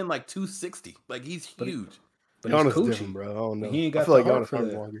 6'10", like 260. Like, he's huge. But Giannis is different, bro. I don't know. He ain't got I feel like heart Giannis for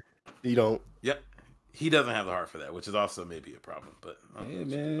that. longer. You don't. Yep. He doesn't have the heart for that, which is also maybe a problem. But yeah,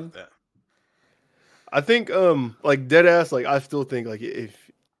 man. I think, like, dead ass, like, I still think, like,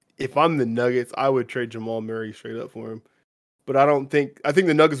 if I'm the Nuggets, I would trade Jamal Murray straight up for him. But I think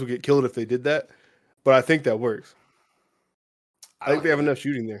the Nuggets would get killed if they did that. But I think that works. I think they have enough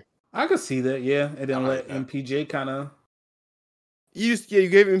shooting there. I could see that, yeah. And then let MPJ kind of. You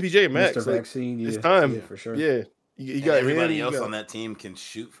gave MPJ a max. Mr. Vaccine, yeah. It's time. Yeah, for sure. Yeah. You got everybody else on that team can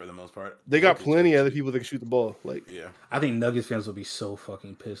shoot for the most part. They got plenty of other people that can shoot the ball. Like, yeah. I think Nuggets fans would be so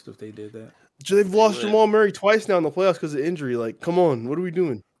fucking pissed if they did that. They've lost Jamal Murray twice now in the playoffs because of injury. Like, come on, what are we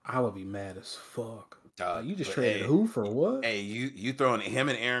doing? I would be mad as fuck. Like, you just traded who for what? Hey, you throwing him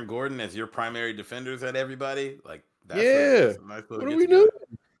and Aaron Gordon as your primary defenders at everybody? Like, that's a nice what are we doing?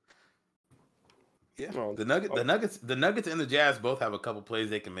 Yeah, the Nuggets and the Jazz both have a couple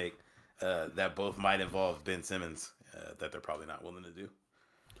plays they can make that both might involve Ben Simmons that they're probably not willing to do.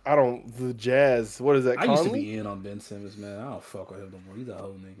 The Jazz. What is that? I used to be in on Ben Simmons, man. I don't fuck with him no more. He's a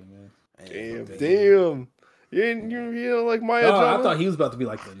whole nigga, man. Damn. You don't like Maya? I thought he was about to be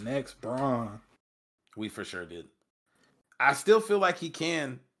like the next Bron. We for sure did. I still feel like he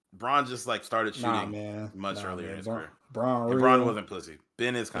can. Bron just like started shooting much earlier in his career. Bron wasn't pussy.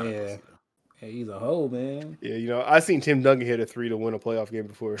 Ben is kind of pussy though. Hey, he's a hoe, man. Yeah, I seen Tim Duncan hit a 3 to win a playoff game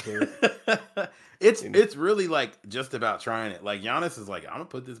before. So. It's really like just about trying it. Like, Giannis is like, I'm gonna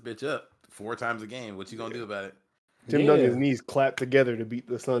put this bitch up 4 times a game. What you gonna do about it? Tim Duncan's knees clapped together to beat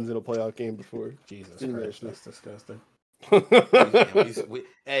the Suns in a playoff game before. Jesus Christ, that's disgusting.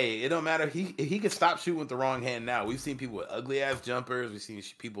 Hey, it don't matter. He can stop shooting with the wrong hand now. We've seen people with ugly ass jumpers. We've seen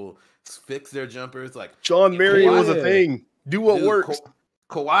people fix their jumpers. Like, Sean Marion was a thing. Do what works.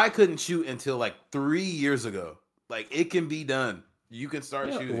 Kawhi couldn't shoot until like 3 years ago. Like, it can be done. You can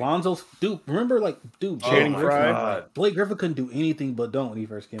start shooting. Lonzo's remember, Channing Frye. Blake Griffin couldn't do anything but dunk when he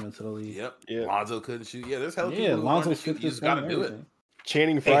first came into the league. Yep. Yeah. Lonzo couldn't shoot. Yeah, there's hell people who Lonzo's shoot. You just gotta do it.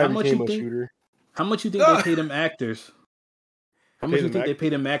 Channing Frye became a shooter. How much you think they paid him actors? How much you think they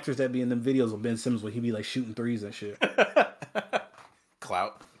paid him actors that be in them videos of Ben Simmons where he be like shooting threes and shit?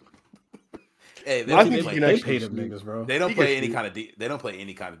 Clout. Hey, they paid them niggas, bro. They don't play any kind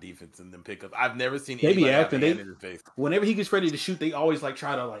of defense in them pickups. I've never seen they anybody be acting. in his face. Whenever he gets ready to shoot, they always like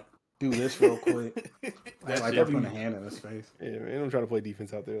try to like do this real quick. They're putting a hand in his face. Yeah, man, they don't try to play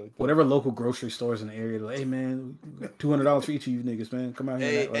defense out there. Like whatever local grocery stores in the area, like, hey man, we got $200 for each of you niggas, man. Come out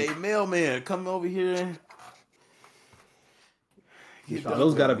here. Hey, mailman, come over here.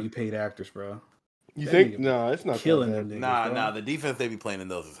 Those gotta be paid actors, bro. You think? No, it's not killing them. Nah. The defense they be playing in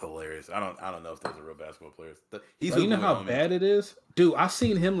those is hilarious. I don't know if those are real basketball players. You know how bad it is, dude. I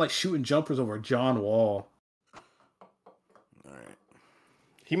seen him like shooting jumpers over John Wall. All right,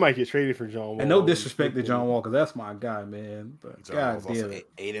 he might get traded for John Wall. And no disrespect to John Wall, because that's my guy, man. But God damn it,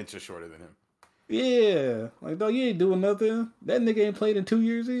 8 inches shorter than him. Yeah, like though you ain't doing nothing. That nigga ain't played in 2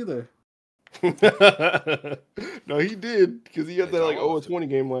 years either. No, he did because he got that like 0-20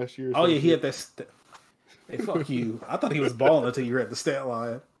 game last year. Oh yeah, he had that. Hey, fuck you! I thought he was balling until you were at the stat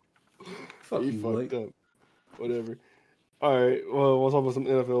line. Fuck you, Blake. Up. Whatever. All right. Well, let's talk about some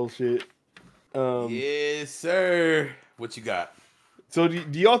NFL shit. Yes, sir. What you got? So,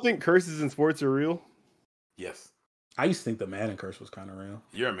 do y'all think curses in sports are real? Yes. I used to think the Madden curse was kind of real.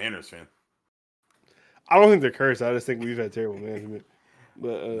 You're a Manners fan. I don't think they're cursed. I just think we've had terrible management.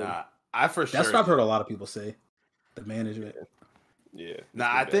 But nah, I for sure. That's what I've heard a lot of people say. The management. Yeah. Nah,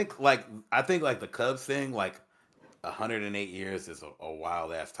 I think like the Cubs thing, like 108 years is a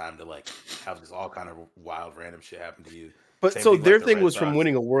wild ass time to like have just all kind of wild random shit happen to you. But Same so thing their like the thing Red was from Sox.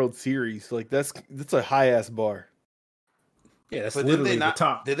 winning a World Series. Like that's a high ass bar. Yeah, that's But literally the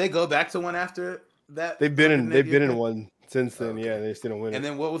top. Did they go back to one after that? They've been in one since then. Okay. Yeah, they just didn't win. And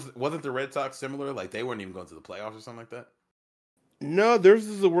then wasn't the Red Sox similar? Like they weren't even going to the playoffs or something like that. No, theirs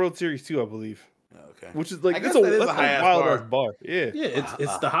is a World Series too, I believe. Okay, which is like that's a high wild bar. ass bar. Yeah, yeah,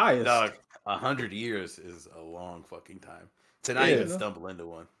 it's the highest. Dog, 100 years is a long fucking time to not even stumble into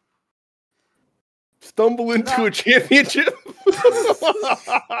one. stumble into a championship.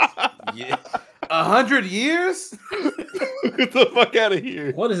 Yeah, 100 years. Get the fuck out of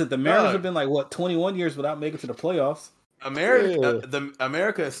here. What is it? The Mariners have been like 21 years without making to the playoffs.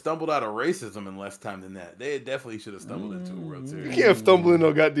 America has stumbled out of racism in less time than that. They definitely should have stumbled into a World Series. You can't stumble into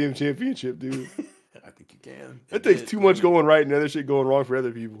no goddamn championship, dude. I think you can. It takes too much going right and other shit going wrong for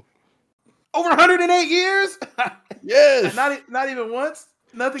other people. Over 108 years? Yes. Not even once?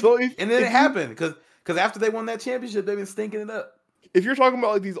 Nothing. So and then it happened because after they won that championship, they've been stinking it up. If you're talking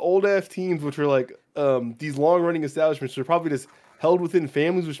about like these old ass teams, which are like these long running establishments, they're probably just held within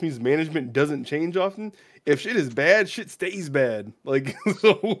families, which means management doesn't change often. If shit is bad, shit stays bad. Like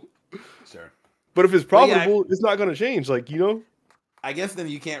so. Sure. But if it's profitable, it's not going to change. Like I guess then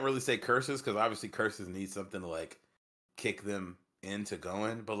you can't really say curses because obviously curses need something to like kick them into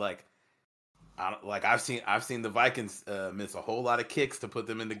going. But like, I've seen the Vikings miss a whole lot of kicks to put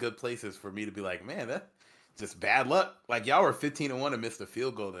them into good places for me to be like, man, that just bad luck. Like y'all were 15-1 and missed a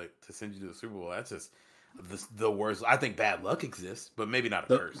field goal to send you to the Super Bowl. That's just the worst. I think bad luck exists, but maybe not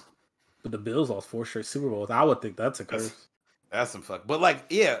a curse. But the Bills lost 4 straight Super Bowls. I would think that's a curse. That's some fuck. But like,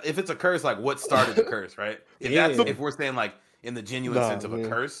 yeah, if it's a curse, like what started the curse, right? If we're saying like in the genuine sense of a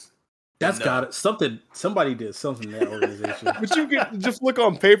curse, that's got it. Somebody did something in that organization. But you can just look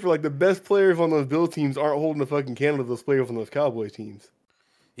on paper, like the best players on those Bill teams aren't holding a fucking candle to those players on those Cowboys teams.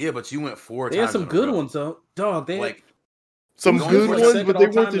 Yeah, but you went 4 times. They had some good ones though. Dog, they like some good ones, but they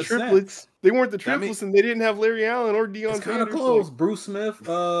weren't the triplets. They weren't the triplets, and they didn't have Larry Allen or Deion Sanders. It's kind of close. Like, Bruce Smith,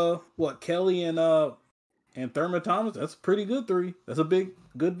 Kelly and Thurman Thomas. That's a pretty good 3. That's a big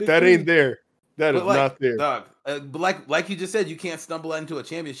That three. ain't there. That is not there, dog. But like you just said, you can't stumble into a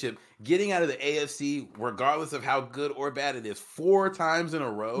championship. Getting out of the AFC, regardless of how good or bad it is, 4 times in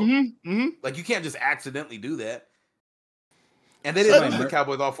a row. Mm-hmm. Like you can't just accidentally do that. And they didn't lose the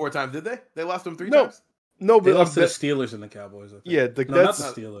Cowboys all 4 times, did they? They lost them 3 times. No, but they lost to the Steelers and the Cowboys. I think. Yeah, not the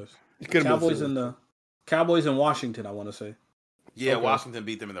Steelers. Cowboys in Washington. I want to say. Yeah, okay. Washington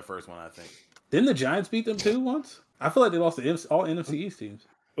beat them in the first one, I think. Didn't the Giants beat them too once? I feel like they lost to all NFC East teams.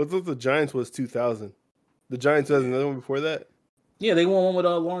 I thought the Giants was 2000. The Giants had another one before that. Yeah, they won one with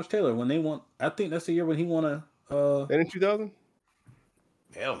Lawrence Taylor when they won. I think that's the year when he won a. And in 2000?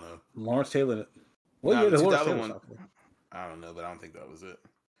 Hell no. Lawrence Taylor. What year did Lawrence Taylor stop for? I don't know, but I don't think that was it.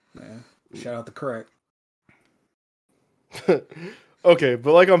 Man, shout out to Crack. Okay,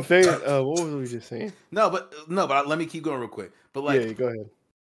 but like I'm saying, what was we just saying? No, but let me keep going real quick. But like, yeah, go ahead.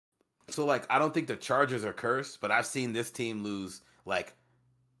 So like, I don't think the Chargers are cursed, but I've seen this team lose. Like,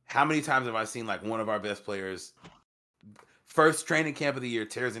 how many times have I seen like one of our best players, first training camp of the year,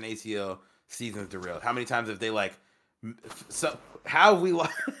 tears an ACL, season's derailed? How many times have they like? So how have we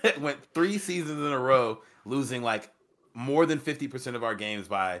went 3 seasons in a row losing like more than 50% of our games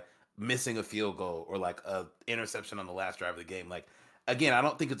by missing a field goal or like a interception on the last drive of the game? Like, again, I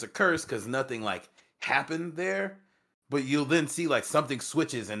don't think it's a curse because nothing like happened there, but you'll then see like something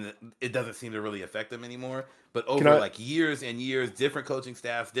switches and it doesn't seem to really affect them anymore. But over like years and years, different coaching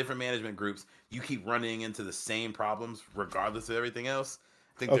staffs, different management groups, you keep running into the same problems regardless of everything else.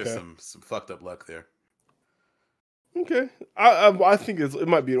 I think there's some fucked up luck there. Okay. I think it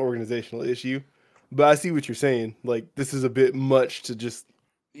might be an organizational issue, but I see what you're saying. Like, this is a bit much to just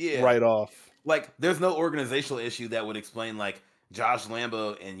write off. Like, there's no organizational issue that would explain, like, Josh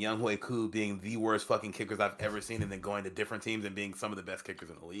Lambo and Younghoe Koo being the worst fucking kickers I've ever seen and then going to different teams and being some of the best kickers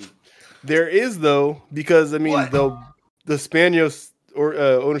in the league. There is, though, because, I mean, the Spanos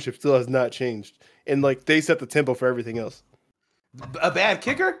ownership still has not changed. And, like, they set the tempo for everything else. A bad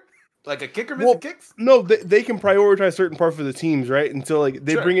kicker? Like a kicker missing kicks? No, they can prioritize certain parts for the teams, right? Until like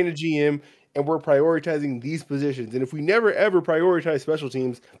they bring in a GM and we're prioritizing these positions. And if we never ever prioritize special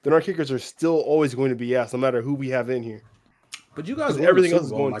teams, then our kickers are still always going to be ass, no matter who we have in here. But you guys won everything else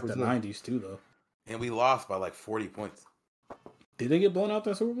is going like the 90s too, though. And we lost by like 40 points. Did they get blown out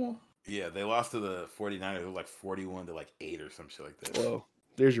that Super Bowl? Yeah, they lost to the 49ers. It was like 41 to like 8 or some shit like that. Well,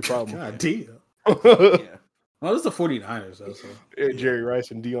 there's your problem. God damn. Yeah. Well, it's the 49ers, though. So. Jerry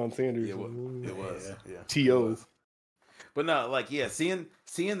Rice and Deion Sanders. It was. T.O.s. But no, like, yeah, seeing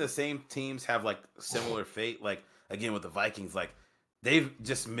the same teams have, like, similar fate, like, again, with the Vikings, like, they've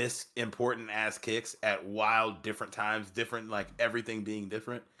just missed important-ass kicks at wild, different times, different, like, everything being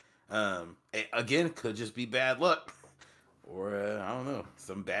different. Again, could just be bad luck. Or, I don't know,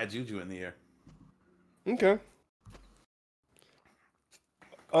 some bad juju in the air. Okay.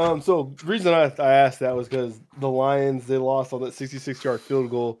 So the reason I asked that was because the Lions, they lost on that 66-yard field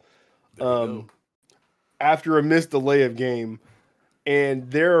goal after a missed delay of game. And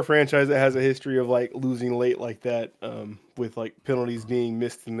they're a franchise that has a history of like losing late like that with like penalties being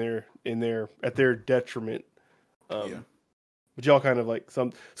missed in their at their detriment. Yeah. But y'all kind of like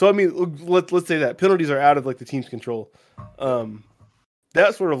some. So I mean, let's say that penalties are out of like the team's control.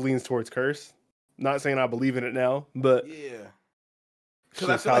 That sort of leans towards curse. Not saying I believe in it now, but yeah.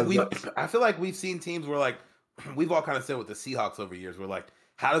 Because I feel like we've seen teams where like we've all kind of said with the Seahawks over years, where like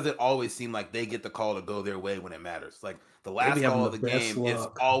how does it always seem like they get the call to go their way when it matters? Like the last call of the game, it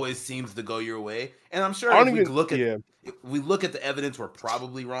always seems to go your way. And I'm sure if we look at the evidence, we're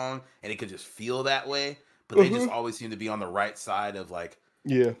probably wrong, and it could just feel that way. But they just always seem to be on the right side of like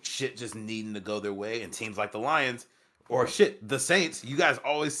shit just needing to go their way. And teams like the Lions or the Saints, you guys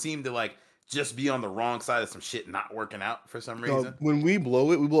always seem to like just be on the wrong side of some shit not working out for some reason. When we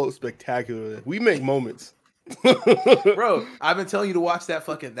blow it spectacularly. We make moments. Bro, I've been telling you to watch that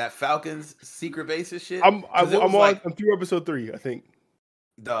Falcons secret bases shit. I'm through episode 3, I think.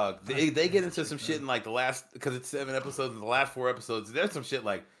 Dog, they get into some shit in like the last, because it's 7 episodes, in the last 4 episodes, there's some shit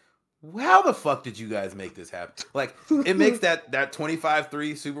like, how the fuck did you guys make this happen? Like, it makes that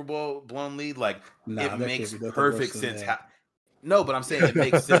 25-3 Super Bowl blown lead, like, it makes perfect sense. No, but I'm saying it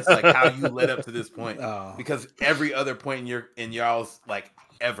makes sense, like, how you led up to this point. Because every other point in y'all's, like,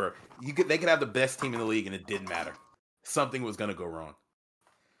 ever, they could have the best team in the league and it didn't matter. Something was going to go wrong.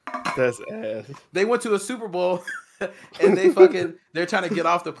 That's ass. They went to a Super Bowl and they're trying to get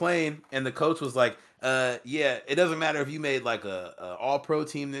off the plane, and the coach was like, it doesn't matter if you made like a all-pro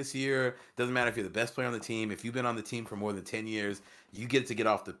team this year. Doesn't matter if you're the best player on the team. If you've been on the team for more than 10 years, you get to get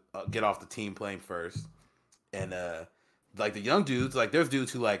off the team playing first. And like the young dudes, like there's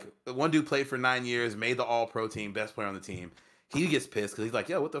dudes who like, one dude played for 9 years, made the all-pro team, best player on the team. He gets pissed because he's like,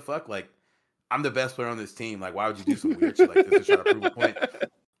 yo, what the fuck? Like, I'm the best player on this team. Like, why would you do some weird shit like this to try to prove a point?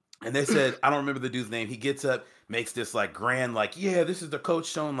 And they said, I don't remember the dude's name. He gets up, makes this like grand, like, yeah, this is the coach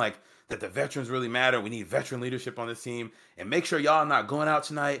showing like that the veterans really matter. We need veteran leadership on this team. And make sure y'all not going out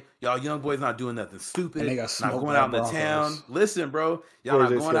tonight. Y'all young boys not doing nothing stupid. Not going out in the town. Listen, bro. Y'all not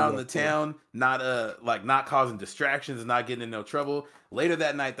going out in the town. Not causing distractions and not getting in no trouble. Later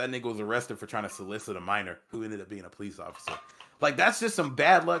that night, that nigga was arrested for trying to solicit a minor who ended up being a police officer. Like, that's just some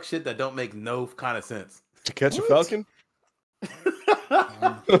bad luck shit that don't make no kind of sense. To catch a falcon?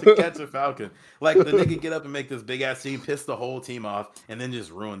 To catch a falcon. Like, the nigga get up and make this big ass scene, piss the whole team off, and then just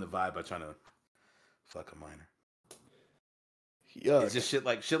ruin the vibe by trying to fuck a minor. Yuck. It's just shit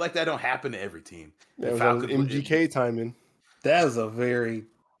like that don't happen to every team. That was MGK timing. That is a very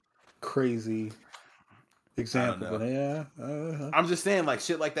crazy example. But yeah, I'm just saying, like,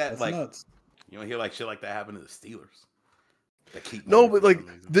 shit like that. That's like nuts. You don't hear like shit like that happen to the Steelers. But like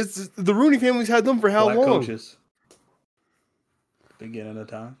the Rooney family's had them for how long? Coaches. Beginning of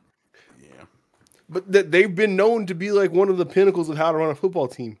time. Yeah. But they've been known to be like one of the pinnacles of how to run a football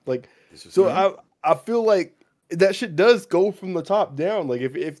team. Like, so I feel like that shit does go from the top down. Like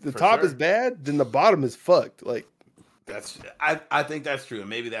if the top is bad, then the bottom is fucked. Like I think that's true, and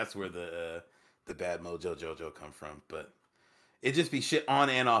maybe that's where the bad mojo JoJo come from. But it just be shit on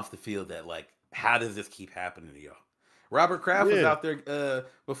and off the field that like, how does this keep happening to y'all? Robert Kraft was out there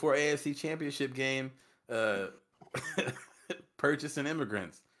before AFC Championship game purchasing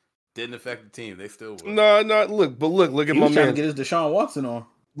immigrants. Didn't affect the team. They still won. No. Look at my man. Trying to get his Deshaun Watson on.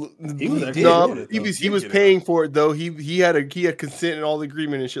 He was paying for it though. He had consent and all the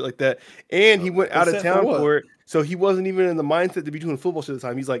agreement and shit like that. And he went out of town for it. So he wasn't even in the mindset to be doing football shit at the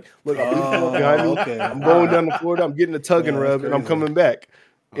time. He's like, look, I'm behind me. Okay. I'm going down to Florida. I'm getting a tug and rub, and I'm coming back.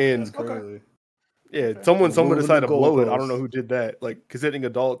 And that's crazy. Yeah, someone decided to blow it. I don't know who did that. Like, consenting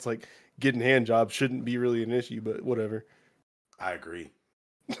adults, like getting hand jobs shouldn't be really an issue, but whatever. I agree.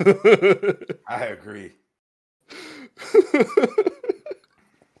 I agree.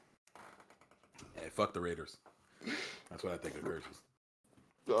 Hey, fuck the Raiders. That's what I think of Curses.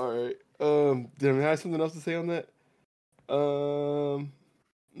 All right. Did I have something else to say on that? No,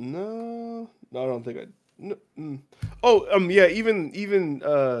 I don't think I. No, yeah. Even did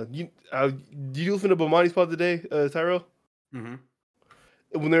you listen to Bomani's pod today, Tyrell? Mm-hmm.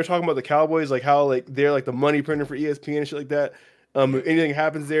 When they were talking about the Cowboys, like how like they're like the money printer for ESPN and shit like that. If anything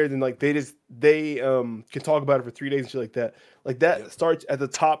happens there, then like they can talk about it for 3 days and shit like that. Like that starts at the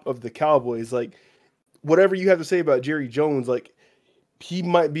top of the Cowboys. Like whatever you have to say about Jerry Jones, like he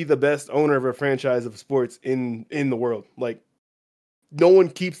might be the best owner of a franchise of sports in the world. Like no one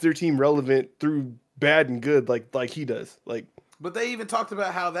keeps their team relevant through bad and good like he does. Like, but they even talked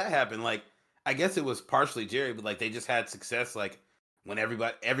about how that happened. Like, I guess it was partially Jerry, but like they just had success. Like when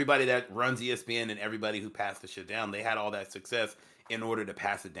everybody that runs ESPN and everybody who passed the shit down, they had all that success in order to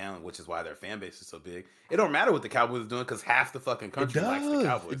pass it down, which is why their fan base is so big. It don't matter what the Cowboys are doing because half the fucking country likes the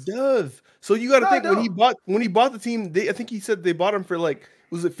Cowboys. It does. So you got to think when he bought the team, I think he said they bought him for like,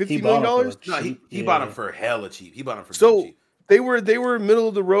 was it $50 million? No, he bought him for hella cheap. He bought him for cheap. They were middle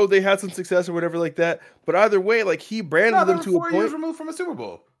of the road. They had some success or whatever like that. But either way, like he branded them to a point. 4 years removed from a Super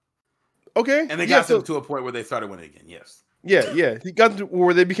Bowl. Okay, and they got them to a point where they started winning again. Yes. Yeah. He got to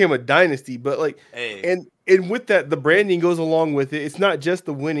where they became a dynasty. But like, and with that, the branding goes along with it. It's not just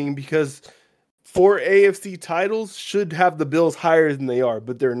the winning because 4 AFC titles should have the Bills higher than they are,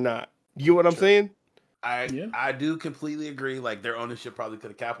 but they're not. You know what I'm saying? I do completely agree. Like their ownership probably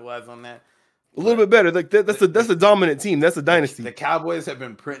could have capitalized on that. A little bit better. Like that's a dominant team. That's a dynasty. The Cowboys have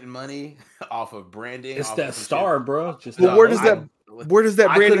been printing money off of branding. It's that star, bro. Where does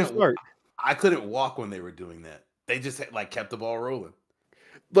that branding start? I couldn't walk when they were doing that. They just like kept the ball rolling.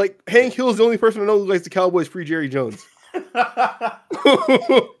 Like Hank Hill's the only person I know who likes the Cowboys pre Jerry Jones.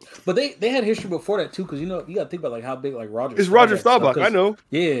 But they had history before that too, because you got to think about like how big like Roger. It's Roger Staubach. I know.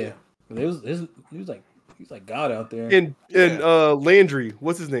 Yeah, he was like God out there. And Landry,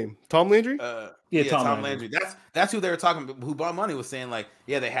 what's his name? Tom Landry? Tom Landry. That's who they were talking about. Who bought money was saying like,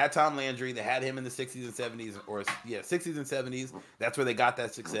 yeah, they had Tom Landry. They had him in the 60s and 70s, 60s and 70s. That's where they got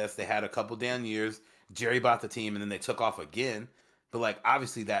that success. They had a couple down years. Jerry bought the team, and then they took off again. But like,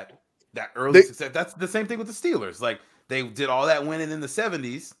 obviously that early success. That's the same thing with the Steelers. Like they did all that winning in the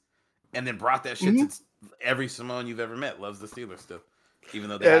 70s, and then brought that shit to every Samoan you've ever met loves the Steelers still. Even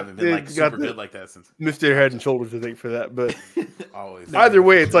though they haven't been like super good like that since. Missed their head and shoulders, I think, for that. But always. Either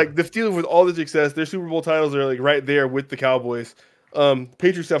way, it's like the Steelers with all the success, their Super Bowl titles are like right there with the Cowboys.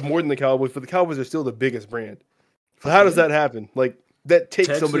 Patriots have more than the Cowboys, but the Cowboys are still the biggest brand. So how does that happen? Like that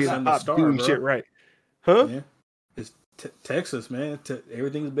takes somebody on the top doing shit right, huh? Yeah. It's Texas, man.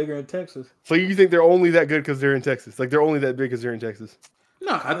 Everything's bigger in Texas. So you think they're only that good because they're in Texas? Like they're only that big because they're in Texas?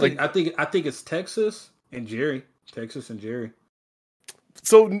 No, I think it's Texas and Jerry. Texas and Jerry.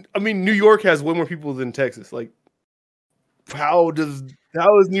 So I mean, New York has way more people than Texas. Like, how is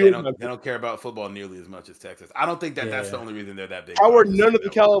New York? They don't care about football nearly as much as Texas. I don't think that's the only reason they're that big. How are none of the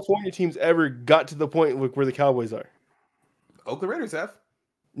California teams ever got to the point where the Cowboys are? Oakland Raiders have.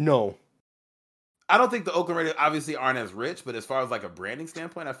 No. I don't think the Oakland Raiders obviously aren't as rich, but as far as like a branding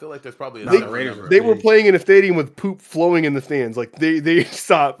standpoint, I feel like there's probably they were playing in a stadium with poop flowing in the stands. Like they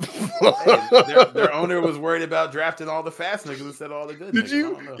stopped. their owner was worried about drafting all the fast niggas instead of all the good. Did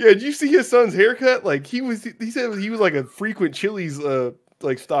you? Yeah, did you see his son's haircut? Like he said he was like a frequent Chili's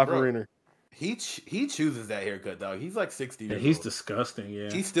like stopper inner. He chooses that haircut, dog. He's like 60 years old. He's disgusting.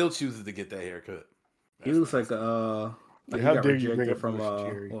 Yeah, he still chooses to get that haircut. He looks like how dare you bring it from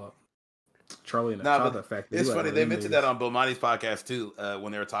Charlie and the Chocolate Factory. It's funny. They mentioned that on Bomani's podcast too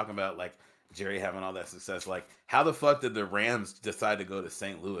when they were talking about like Jerry having all that success. Like, how the fuck did the Rams decide to go to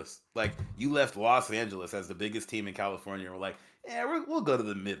St. Louis? Like, you left Los Angeles as the biggest team in California, and we're like, yeah, we'll go to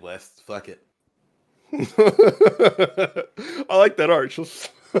the Midwest. Fuck it. I like that arch.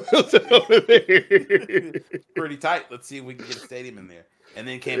 Pretty tight. Let's see if we can get a stadium in there. And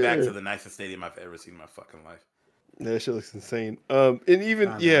then came back to the nicest stadium I've ever seen in my fucking life. Yeah, that shit looks insane. And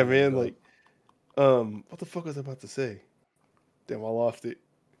even man, like, what the fuck was I about to say? Damn, I lost it.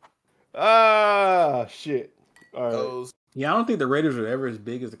 Ah, shit. All right. Yeah, I don't think the Raiders are ever as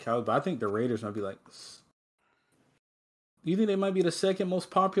big as the Cowboys, but I think the Raiders might be like. Do you think they might be the second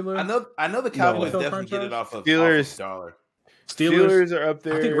most popular? I know the Cowboys definitely get it off of dollar. Steelers are up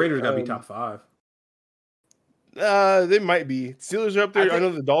there. I think Raiders gotta be top 5. They might be. Steelers are up there. I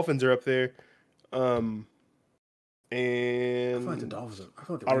know the Dolphins are up there. And I feel like the Dolphins. I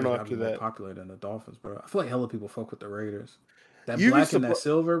feel like the Raiders gotta be more popular than the Dolphins, bro. I feel like hella people fuck with the Raiders. That black and that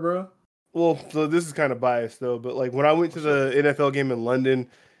silver, bro. Well, so this is kind of biased though, but like when I went to the NFL game in London,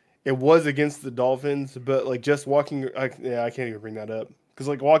 it was against the Dolphins, but like just walking, I can't even bring that up because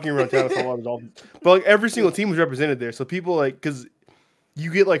like walking around town, I saw a lot of Dolphins. But like every single team was represented there, so people like because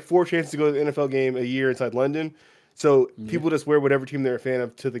you get like 4 chances to go to the NFL game a year inside London, so people just wear whatever team they're a fan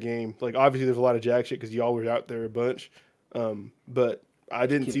of to the game. Like obviously there's a lot of jack shit because y'all were out there a bunch, but I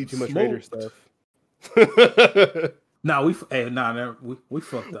didn't see too much Raider stuff. we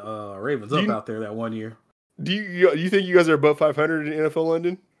fucked the Ravens up out there that one year. Do you think you guys are above 500 in NFL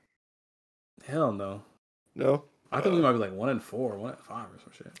London? Hell no. No? I think we might be like 1-4, 1-5 or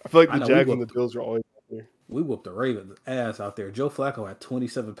some shit. I feel like the Jags and the Bills are always out there. We whooped the Ravens ass out there. Joe Flacco had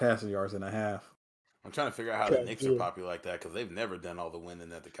 27 passing yards and a half. I'm trying to figure out how the Knicks are popular like that because they've never done all the winning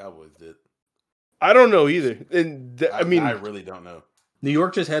that the Cowboys did. I don't know either. And I really don't know. New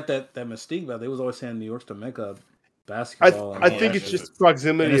York just had that mystique, but they was always saying New York's the mecca basketball. I think it's just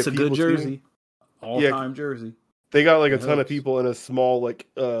proximity. And it's a good jersey, all-time jersey. They got like a That ton of helps. people in a small like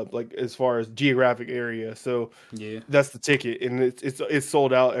as far as geographic area. So Yeah. that's the ticket, and it's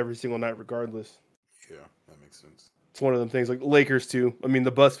sold out every single night regardless. Yeah, that makes sense. It's one of them things like Lakers too. I mean,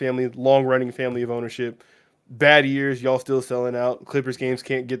 the Buss family, long running family of ownership. Bad years, y'all still selling out. Clippers games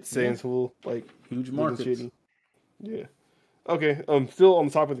can't get the same full like Huge looking markets. shitty. Yeah. Okay. Still on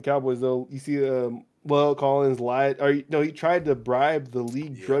the top of the Cowboys though. You see, Collins lied. He tried to bribe the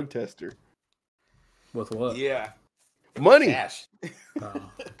league drug tester. With what? Yeah, Money, cash.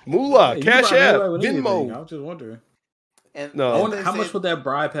 moolah, You cash can bribe app, anybody with anything. I Venmo. was just wondering. And No. I and wonder they how say much would that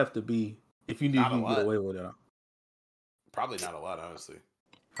bribe have to be if you knew you Not a could get lot. away with it? Probably not a lot, honestly.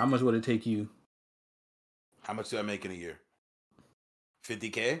 How much would it take you? How much do I make in a year?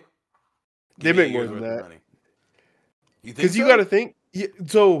 $50K? They make more than that. You think Because you so? got to think. Yeah,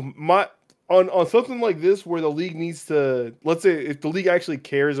 so on something like this where the league needs to, let's say if the league actually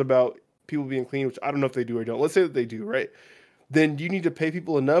cares about people being clean, which I don't know if they do or don't. Let's say that they do, right? Then you need to pay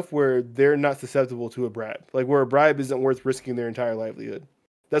people enough where they're not susceptible to a bribe, like where a bribe isn't worth risking their entire livelihood.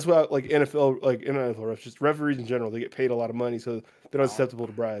 That's why, like NFL, refs, just referees in general, they get paid a lot of money, so they're not susceptible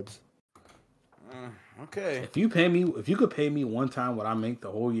to bribes. Okay. If you could pay me one time what I make the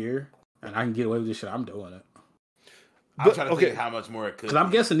whole year, and I can get away with this shit, I'm doing it. I'm trying to think how much more it could. Because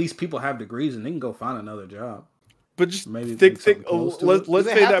I'm guessing these people have degrees and they can go find another job. But just Maybe think. something close to it. Let's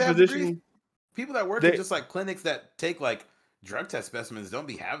Do they say have that to have position. degrees? People that work in just like clinics that take like drug test specimens don't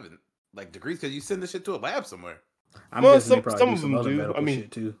be having like degrees because you send the shit to a lab somewhere. I'm Well, guessing they probably some do of some them other do. medical I mean,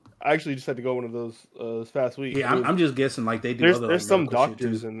 shit too. I actually just had to go one of those this past week. Yeah, I mean, I'm just guessing like they do. there's some medical shit,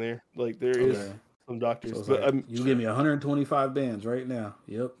 doctors too. in there. Like there is Okay. some doctors, So it's but like, you give me 125 bands right now.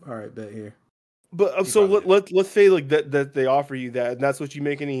 Yep. All right, bet here. But so let's say like that they offer you that, and that's what you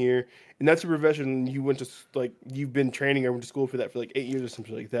make in a year, and that's a profession you went to, like you've been training or went to school for that for like 8 years or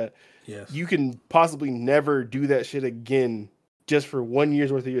something like that. Yes. You can possibly never do that shit again just for 1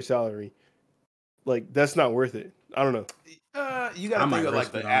 year's worth of your salary. Like that's not worth it. I don't know. You got to think of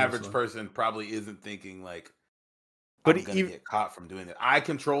like the average honestly. person probably isn't thinking like, But I'm gonna get caught from doing that. I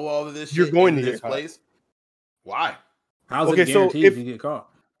control all of this shit. You're going in to this get caught. place. Why? How's Okay, it so guaranteed if you get caught?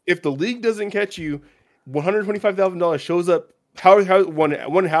 If the league doesn't catch you, $125,000 shows up. How's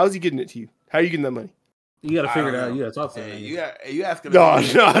he getting it to you? How are you getting that money? You got to I figure it don't out. know. You got to talk to Hey, them. you asking?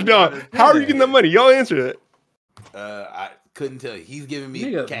 No. How are you getting that money? Y'all answer that. I couldn't tell you. He's giving me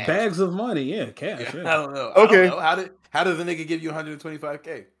Nigga, cash. bags of money. Yeah, cash. Yeah, Yeah. I don't know. Okay. I don't know. How does a nigga give you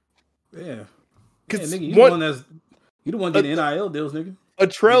 125K? Yeah, Because nigga, you the one getting NIL deals, nigga. a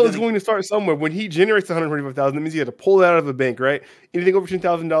trail is going to start somewhere. When he generates 125,000, that means he had to pull it out of the bank, right? Anything over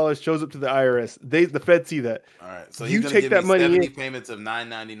 $10,000 shows up to the IRS. The Fed see that. All right, so You he's gonna take give that me money 70 in. payments of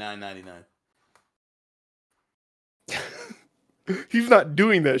 $999.99. He's not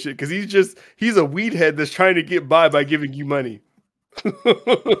doing that shit because he's a weed head that's trying to get by giving you money.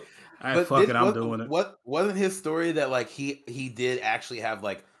 Fuck it, I'm doing it. What wasn't his story that like he did actually have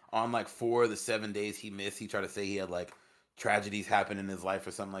like on like 4 of the 7 days he missed, he tried to say he had like tragedies happen in his life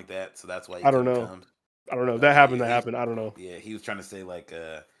or something like that, so that's why he I don't know. come. I don't know. That happened. I don't know. Yeah, he was trying to say like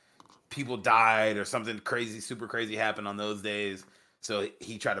people died or something crazy, super crazy happened on those days. So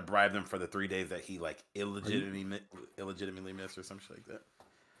he tried to bribe them for the 3 days that he like illegitimately missed or something like that.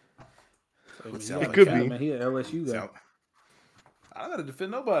 It could be. Man, he an LSU guy. I don't gotta defend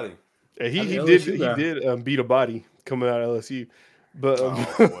nobody. Yeah, he did beat a body coming out of LSU, but I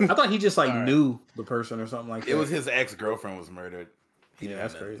thought he just like knew the person or something like that. It was his ex-girlfriend was murdered. Yeah,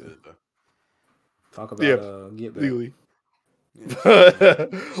 that's crazy. Talk about get back. Legally.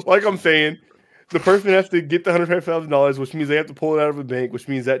 Like I'm saying, the person has to get the $105,000, which means they have to pull it out of a bank, which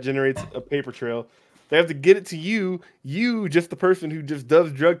means that generates a paper trail. They have to get it to you. You, just the person who just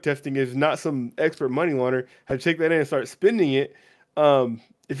does drug testing, is not some expert money launderer, have to take that in and start spending it.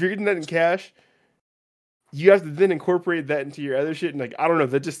 If you're getting that in cash, you have to then incorporate that into your other shit. And like, I don't know,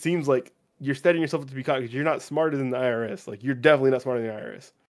 that just seems like you're setting yourself up to be caught because you're not smarter than the IRS. Like, you're definitely not smarter than the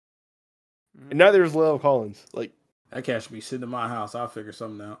IRS. And neither is Lyle Collins. Like, that cash should be sitting in my house. I'll figure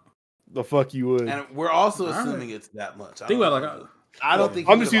something out. The fuck you would. And we're also assuming it's that much. Think about it, I don't think.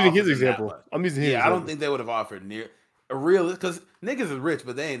 I'm just using his example. I'm using his. Yeah, I don't think they would have offered near a real, because niggas is rich,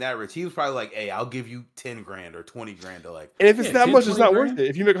 but they ain't that rich. He was probably like, "Hey, I'll give you $10,000 or $20,000 to like." And if it's that much, it's not worth it.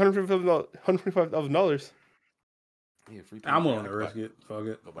 If you make $125,000, I'm willing to risk it. Fuck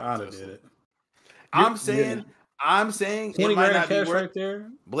it. I'd have did it. I'm saying it might not be worth right there.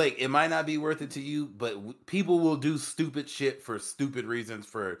 Blake, it might not be worth it to you, but people will do stupid shit for stupid reasons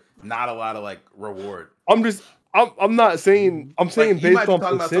for not a lot of like reward. I'm not saying. I'm saying like, based on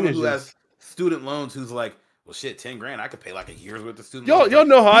percentages. about someone who has student loans who's like, well, shit, $10,000. I could pay like a year's worth of student Y'all loans.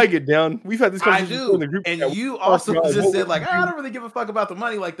 know how I get down. We've had this I conversation do, in the group. and chat. you also just said like, I don't really give a fuck about the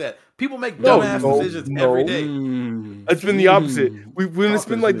money like that. People make dumbass decisions every day. It's been the opposite. When it's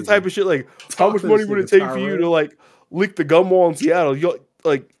been like the type of shit like, how much money would it take for you to like lick the gum wall in Seattle? Y'all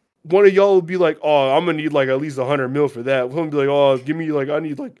like one of y'all would be like, oh, I'm gonna need like at least $100 million for that. One would be like, oh, give me like I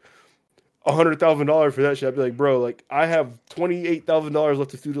need like $100,000 for that shit. I'd be like, bro, like I have $28,000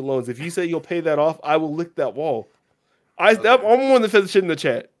 left of student loans. If you say you'll pay that off, I will lick that wall. I'm one that said the shit in the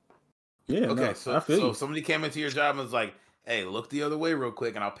chat. Yeah. Okay, No, so if somebody came into your job and was like, hey, look the other way real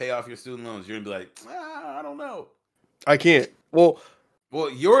quick and I'll pay off your student loans, you're gonna be like, I don't know. I can't. Well,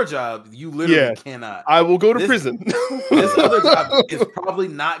 your job, you literally cannot. I will go to prison. This other job is probably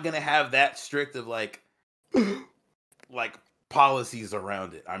not gonna have that strict of like policies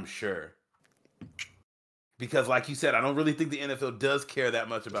around it, I'm sure. Because like you said, I don't really think the NFL does care that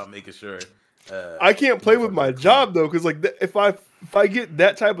much about making sure. I can't play with my job though, because like if I get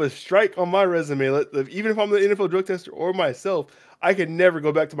that type of strike on my resume, even if I'm the NFL drug tester or myself, I can never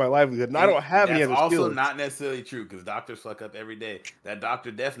go back to my livelihood, and I don't have any other skills. That's also not necessarily true because doctors fuck up every day. That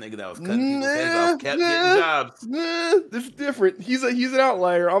Dr. Death nigga that was cutting people's heads off kept getting jobs. It's different. He's an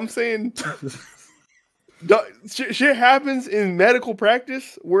outlier. I'm saying shit happens in medical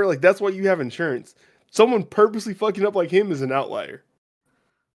practice where like that's why you have insurance. Someone purposely fucking up like him is an outlier.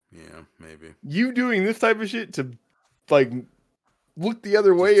 Yeah, maybe. You doing this type of shit to like look the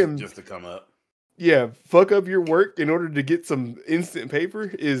other way and just to come up. Yeah, fuck up your work in order to get some instant paper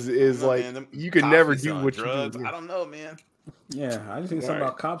is like man, you could never do what drugs. You do. I don't know, man. Yeah, I just think something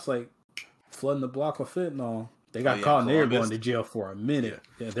about cops like flooding the block with fentanyl. They got caught and they're going to jail for a minute.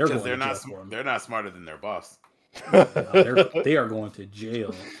 Yeah, they're going to jail for a minute. They're not smarter than their boss. They are going to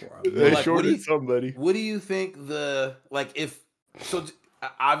jail for a minute. They shorted somebody. What do you think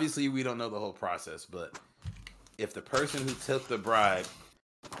obviously we don't know the whole process, but if the person who took the bribe,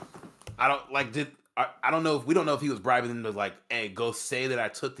 I don't know if he was bribing them to like, hey, go say that I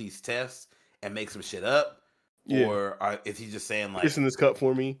took these tests and make some shit up, or if he's just saying like, piss in this cup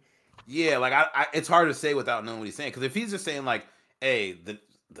for me. Yeah, like it's hard to say without knowing what he's saying, because if he's just saying like, hey,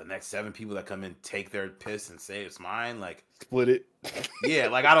 the next 7 people that come in take their piss and say it's mine, like split it. Yeah,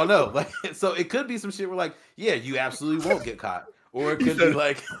 like I don't know, like so it could be some shit where like, yeah, you absolutely won't get caught, or it could be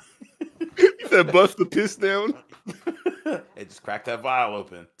like, you said bust the piss down. Hey, just crack that vial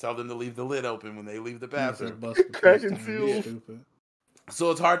open. Tell them to leave the lid open when they leave the bathroom. Crack and seal.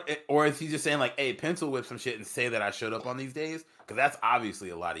 So it's hard, or is he just saying like, hey, pencil whip some shit and say that I showed up on these days? Because that's obviously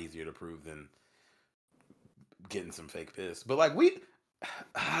a lot easier to prove than getting some fake piss. But like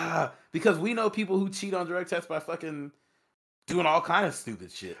because we know people who cheat on drug tests by fucking doing all kind of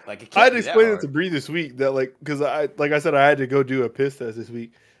stupid shit. Like I'd explain it to Bree this week that like, because I said I had to go do a piss test this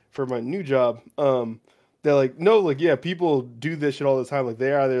week for my new job. They're like, no, like, yeah, people do this shit all the time. Like,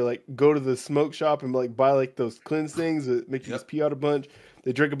 they either like go to the smoke shop and like buy like those cleanse things that make you just pee out a bunch.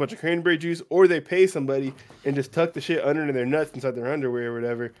 They drink a bunch of cranberry juice, or they pay somebody and just tuck the shit under their nuts inside their underwear or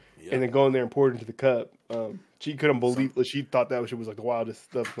whatever, and then go in there and pour it into the cup. She couldn't believe it. She thought that shit was like the wildest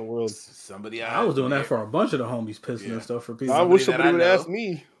stuff in the world. I was doing that for a bunch of the homies pissing and stuff for people. I wish somebody would ask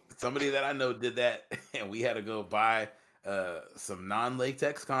me. Somebody that I know did that, and we had to go buy some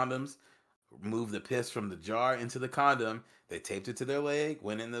non-latex condoms. Move the piss from the jar into the condom. They taped it to their leg,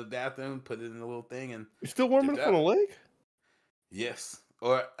 went in the bathroom, put it in the little thing, and it's still warm enough on the leg? Yes.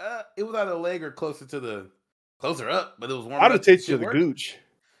 Or it was either the leg or closer up, but it was warm. I'd have taped you to the gooch.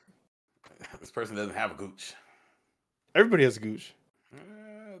 This person doesn't have a gooch. Everybody has a gooch.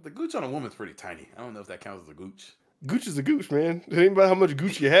 The gooch on a woman's pretty tiny. I don't know if that counts as a gooch. Gooch is a gooch, man. It ain't about how much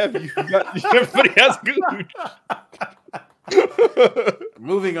gooch you have. Everybody has gooch.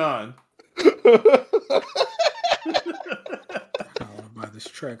 Moving on. I want to buy this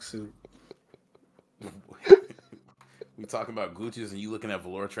tracksuit. We talking about Gucci's and you looking at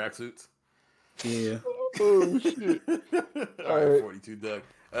velour tracksuits? Yeah. Oh shit! All right, 42 Doug.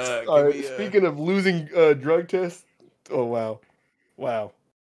 All right. Speaking of losing drug tests, oh wow.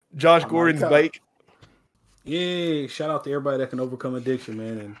 Josh Gordon's bike. Yeah, shout out to everybody that can overcome addiction,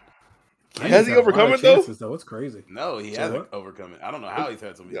 man. And has he overcome it though? It's crazy. No, he hasn't overcome it. I don't know how he's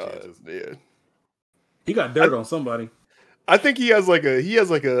had so many chances. Man. He got dirt on somebody. I think he has like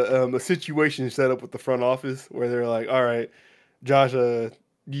a situation set up with the front office where they're like, all right, Josh,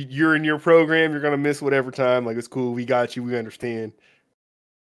 you're in your program, you're gonna miss whatever time. Like, it's cool, we got you, we understand.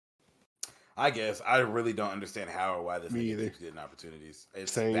 I guess I really don't understand how or why this nigga keeps getting opportunities.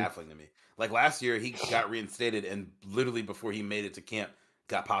 It's baffling to me. Like last year, he got reinstated, and literally before he made it to camp,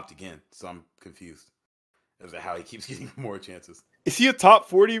 got popped again. So I'm confused as to how he keeps getting more chances. Is he a top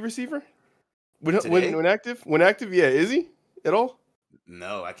 40 receiver? Today? When active, yeah, is he at all?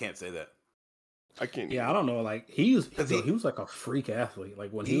 No, I can't say that. I can't. Yeah, I don't know. Like he was like a freak athlete.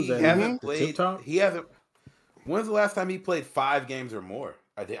 Like when he was at the tip top. He hasn't. When's the last time he played 5 games or more?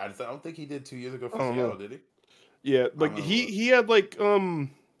 I don't think he did 2 years ago for Seattle, did he? Yeah, like he had like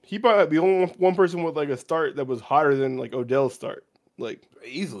he probably the only one person with like a start that was hotter than like Odell's start. Like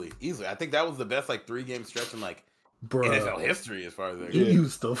easily. I think that was the best like 3-game stretch in like Bruh, NFL history as far as that he goes.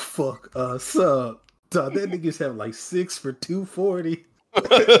 used to fuck us up. Dog, that niggas have like 6 for 240,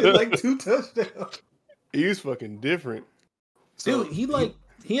 like 2 touchdowns. He was fucking different. Dude, he had like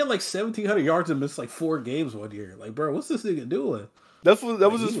 1,700 yards and missed like 4 games one year. Like, bro, what's this nigga doing? That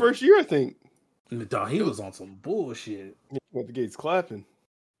was his first year, I think. Dog, he was on some bullshit. He went the gates clapping.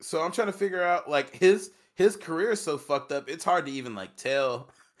 So I'm trying to figure out like his career is so fucked up. It's hard to even like tell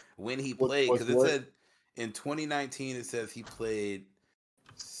when he played because it said in 2019 it says he played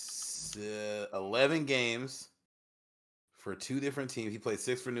 11 games for 2 different teams. He played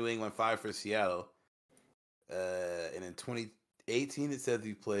 6 for New England, 5 for Seattle. And in 2018 it says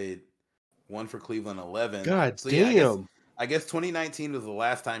he played 1 for Cleveland, 11. God so, damn. Yeah, I guess 2019 was the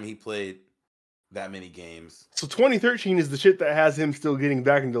last time he played that many games. So 2013 is the shit that has him still getting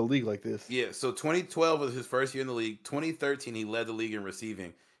back into the league like this. Yeah, so 2012 was his first year in the league. 2013 he led the league in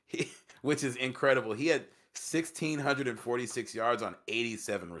receiving, which is incredible. He had 1,646 yards on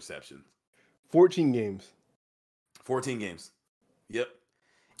 87 receptions. 14 games. 14 games. Yep.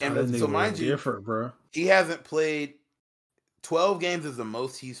 And so mind you, different, bro. He hasn't played 12 games is the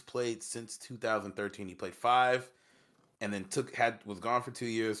most he's played since 2013. He played 5 and then was gone for 2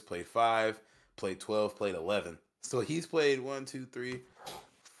 years, played 5, played 12, played 11. So he's played 1, 2, 3,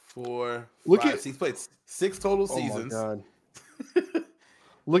 4, 5. He's played 6 total seasons. Oh my God.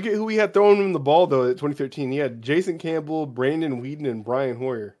 Look at who he had throwing him the ball though at 2013. He had Jason Campbell, Brandon Whedon, and Brian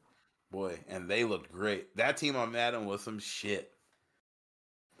Hoyer. Boy, and they looked great. That team on Madden was some shit.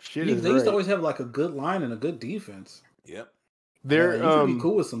 They used to always have like a good line and a good defense. Yep. You could be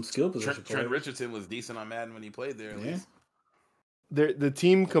cool with some skill position. Trent Richardson was decent on Madden when he played there. At least. The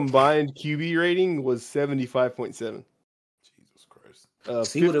team combined QB rating was 75.7. Jesus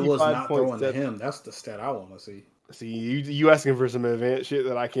Christ. See what it was not throwing to him. That's the stat I want to see. See, you asking for some advanced shit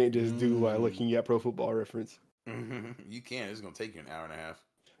that I can't just do by looking at Pro Football Reference. You can. It's going to take you an hour and a half.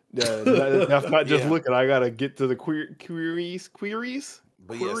 That's not just looking. I got to get to the queries.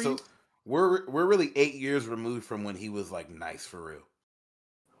 But yeah, so we're really 8 years removed from when he was like nice for real.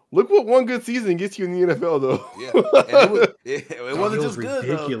 Look what one good season gets you in the NFL, though. Yeah, and it wasn't just good.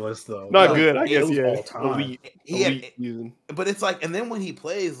 Ridiculous though. Not good, I guess. Yeah, elite season. But it's like, and then when he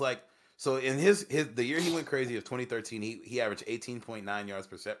plays, like, so in the year he went crazy of 2013, he averaged 18.9 yards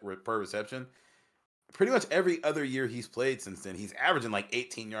per reception. Pretty much every other year he's played since then, he's averaging like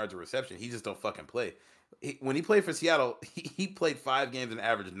 18 yards a reception. He just don't fucking play. When he played for Seattle, he played 5 games and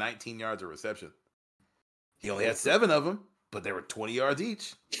averaged 19 yards a reception. He only had 7 of them, but they were 20 yards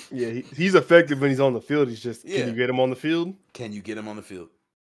each. Yeah, he's effective when he's on the field. He's just, can you get him on the field? Can you get him on the field?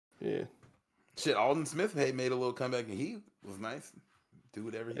 Yeah. Shit, Alden Smith made a little comeback, and he was nice. Do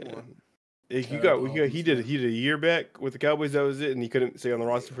whatever he wanted. He did a year back with the Cowboys. That was it, and he couldn't stay on the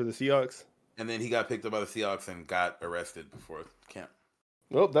roster for the Seahawks. And then he got picked up by the Seahawks and got arrested before camp.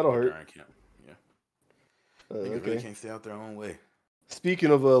 Well, that'll hurt. Camp. Really can't stay out their own way.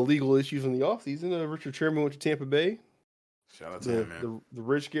 Speaking of legal issues in the offseason, Richard Sherman went to Tampa Bay. Shout out to him, man. The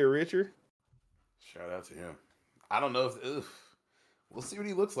rich get richer. Shout out to him. I don't know if we'll see what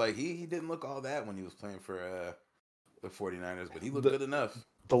he looks like. He didn't look all that when he was playing for the 49ers, but he looked good enough.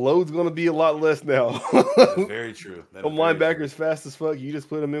 The load's going to be a lot less now. That's very true. Linebackers fast as fuck. You just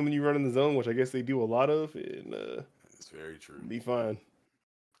put them in when you run in the zone, which I guess they do a lot of, and it's very true. Be fine.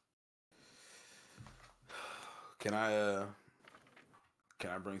 Can I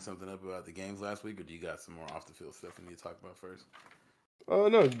bring something up about the games last week, or do you got some more off the field stuff we need to talk about first? Oh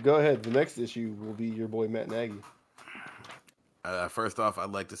no, go ahead. The next issue will be your boy Matt Nagy. First off, I'd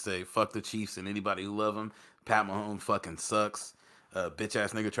like to say fuck the Chiefs and anybody who love them. Pat Mahomes fucking sucks. Bitch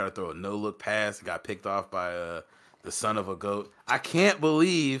ass nigga tried to throw a no look pass and got picked off by the son of a goat. I can't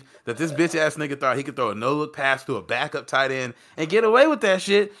believe that this bitch ass nigga thought he could throw a no look pass to a backup tight end and get away with that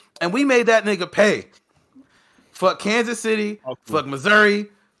shit, and we made that nigga pay. Fuck Kansas City. Fuck Missouri.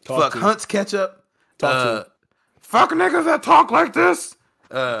 Fuck Hunt's ketchup. Fuck niggas that talk like this.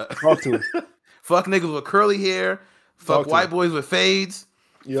 Talk to him. Fuck niggas with curly hair. Fuck white boys with fades.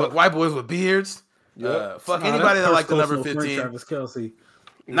 Yep. Fuck white boys with beards. Yep. Fuck anybody that like the number 15. Travis Kelce.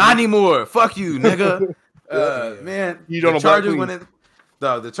 Not anymore. Fuck you, nigga. Man,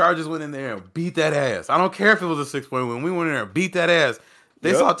 the Chargers went in there and beat that ass. I don't care if it was a 6-point win. We went in there and beat that ass.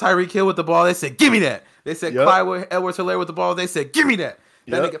 They saw Tyreek Hill with the ball. They said, "Give me that." They said, "Clyde Edwards-Helaire with the ball." They said, "Give me that."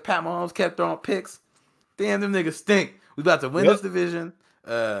 That nigga Pat Mahomes kept throwing picks. Damn, them niggas stink. We about to win this division.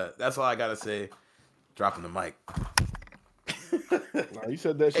 That's all I gotta say. Dropping the mic. You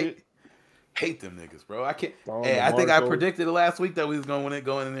said that shit. Hate them niggas, bro. I can't. I think I predicted it last week that we was going to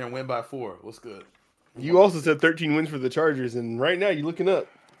go in there and win by 4. What's good? You also said 13 wins for the Chargers, and right now you're looking up.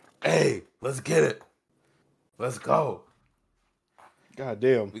 Hey, let's get it. Let's go. God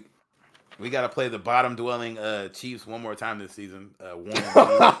damn. We got to play the bottom-dwelling Chiefs one more time this season. This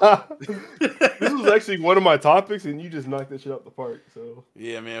was actually one of my topics, and you just knocked that shit out the park. So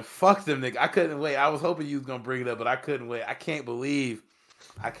yeah, man. Fuck them niggas. I couldn't wait. I was hoping you was going to bring it up, but I couldn't wait. I can't believe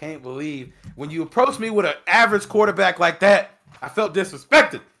when you approach me with an average quarterback like that, I felt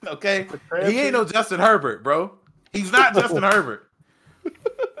disrespected, okay? He ain't no Justin Herbert, bro. He's not Justin Herbert.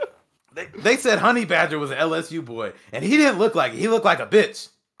 They said Honey Badger was an LSU boy, and he didn't look like it. He looked like a bitch.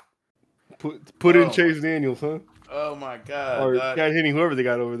 Put in Chase Daniels, huh? Oh, my God. Or Chad Henne, whoever they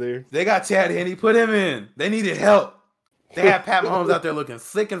got over there. They got Chad Henne. Put him in. They needed help. They had Pat Mahomes out there looking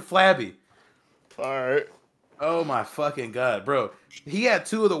slick and flabby. All right. Oh, my fucking God, bro. He had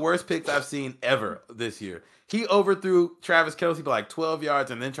 2 of the worst picks I've seen ever this year. He overthrew Travis Kelce by like 12 yards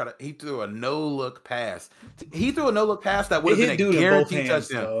and then he threw a no-look pass. He threw a no-look pass that would have been a guaranteed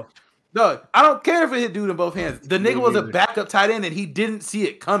touchdown. No, I don't care if it hit dude in both hands. The nigga was a backup tight end and he didn't see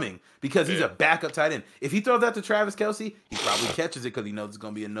it coming because he's a backup tight end. If he throws that to Travis Kelce, he probably catches it because he knows it's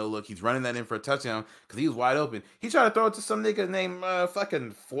going to be a no-look. He's running that in for a touchdown because he was wide open. He tried to throw it to some nigga named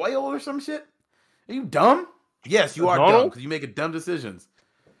fucking Foyle or some shit. Are you dumb? Yes, you are dumb because you make dumb decisions.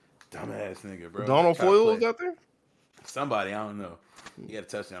 Dumbass nigga, bro. Donald Foyle was out there? Somebody, I don't know. He had a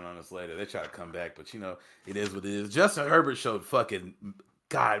touchdown on us later. They try to come back, but it is what it is. Justin Herbert showed fucking,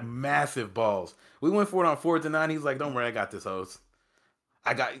 God, massive balls. We went for it on 4th and 9. He's like, "Don't worry, I got this, host.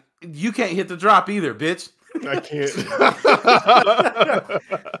 You can't hit the drop either, bitch." I can't.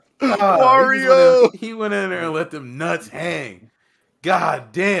 Mario! He went in there and let them nuts hang.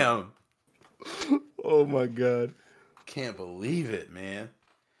 God damn. Oh my God. Can't believe it, man.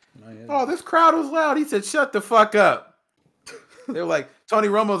 Oh, this crowd was loud. He said, "Shut the fuck up." They were like, Tony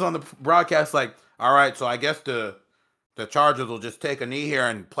Romo's on the broadcast like, "All right, so I guess the Chargers will just take a knee here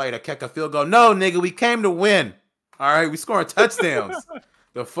and play to kick a field goal." No, nigga, we came to win. All right, we scoring touchdowns.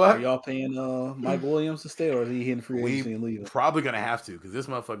 The fuck? Are y'all paying Mike Williams to stay, or is he hitting free agency and leaving? Probably going to have to because this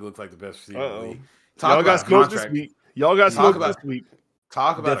motherfucker looks like the best receiver in the league. Y'all got smoked this week.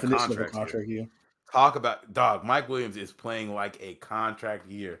 Talk about definition of a contract year. Talk about, dog, Mike Williams is playing like a contract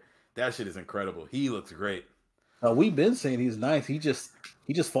year. That shit is incredible. He looks great. We've been saying he's nice. He just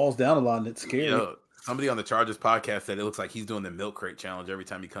falls down a lot, and it's scary. Somebody on the Chargers podcast said it looks like he's doing the milk crate challenge every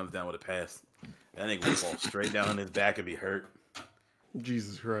time he comes down with a pass. That nigga will fall straight down on his back and be hurt.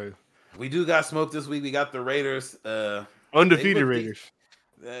 Jesus Christ. We do got smoked this week. We got the Raiders. Undefeated Raiders.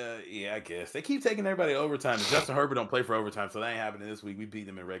 Yeah, I guess. They keep taking everybody to overtime. And Justin Herbert don't play for overtime, so that ain't happening this week. We beat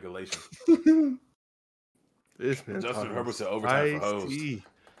them in regulation. Justin Herbert said overtime for hoes.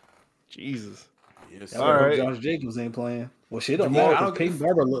 Jesus. Yes, all right. Josh Jacobs ain't playing. Well, shit don't matter because Peyton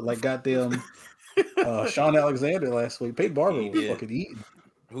Barber looked like goddamn Sean Alexander last week. Peyton Barber was fucking eating.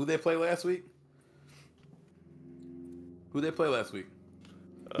 Who they play last week?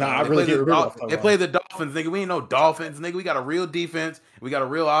 Nah, I really can't remember. They played the Dolphins, nigga. We ain't no Dolphins, nigga. We got a real defense. We got a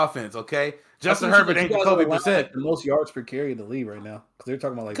real offense, okay? Justin Herbert ain't Jacoby Brissett. The most yards per carry in the league right now because they're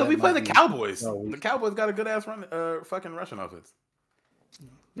talking about like. Because we play the Cowboys. The Cowboys got a good ass fucking rushing offense.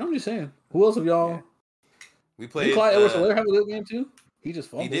 No, I'm just saying. Who else have y'all? Yeah. We played. Did Clyde Edwards-Helaire have a good game too? He just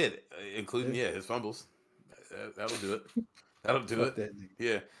fumbled. He did, including his fumbles. That'll do it. That'll do it.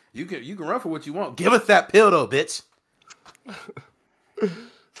 Yeah, you can run for what you want. Give us that pill though, bitch.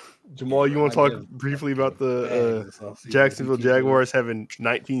 Jamal, you want to talk briefly about the Jacksonville Jaguars having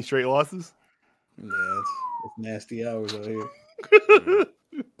 19 straight losses? Yeah, it's nasty hours out here.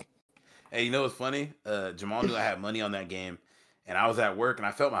 Hey, you know what's funny? Jamal knew I had money on that game, and I was at work, and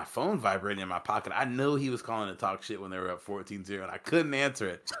I felt my phone vibrating in my pocket. I know he was calling to talk shit when they were up 14-0, and I couldn't answer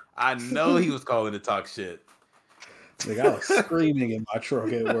it. I know he was calling to talk shit. Like, I was screaming in my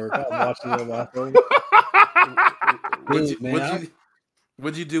truck at work. I was watching it on my phone.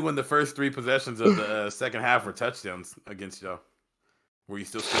 What'd you do when the first 3 possessions of the second half were touchdowns against y'all? Were you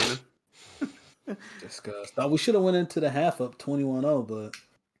still screaming? Disgust. Thought we should have went into the half up 21-0, but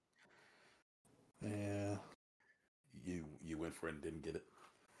yeah, you went for it and didn't get it.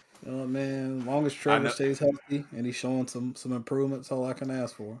 You know what, man? As long as Trevor stays healthy and he's showing some improvements, all I can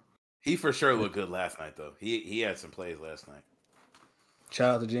ask for. He for sure looked good last night, though. He had some plays last night.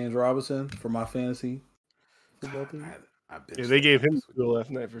 Shout out to James Robinson for my fantasy football team. Yeah, they gave him the last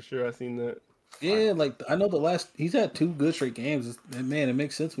night for sure. I seen that. Yeah, like I know he's had 2 good straight games. And man, it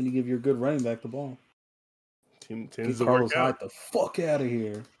makes sense when you give your good running back the ball. Tends Get to Carlos work out. Hyde the fuck out of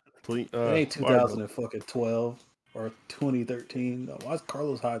here. It ain't 2012 or 2013. No, why is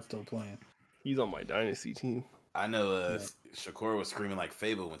Carlos Hyde still playing? He's on my dynasty team. I know Shakur was screaming like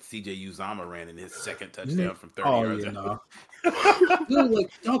Fable when CJ Uzama ran in his second touchdown from 30 yards. Nah. Dude,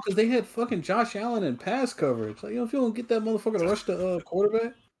 like, no, because they had fucking Josh Allen in pass coverage. Like, if you don't get that motherfucker to rush the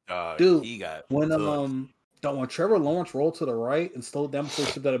quarterback, dude. He got when Trevor Lawrence rolled to the right and slowed down before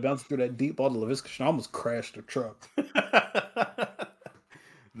he took that bounce through that deep ball to Laviska Shenault, almost crashed the truck.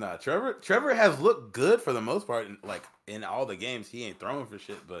 Nah, Trevor has looked good for the most part. Like in all the games, he ain't throwing for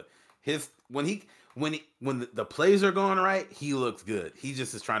shit. But when the plays are going right, he looks good. He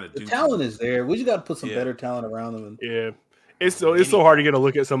just is trying to do. The talent is there. We just got to put some better talent around him. Yeah, it's so hard to get a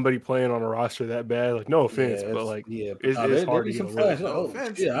look at somebody playing on a roster that bad. Like, no offense, but like, it's hard to get a look. I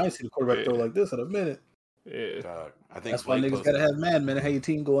ain't seen a quarterback throw like this in a minute. Yeah, I think that's why niggas gotta have man. How your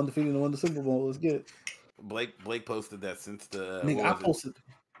team go undefeated and win the Super Bowl? Let's get it. Blake posted that since the nigga, I posted.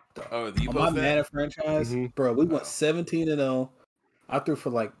 You on my Madden franchise, bro. We went 17-0. I threw for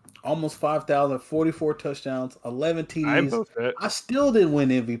like almost 5,000, 44 touchdowns, 11 TDs. I still didn't win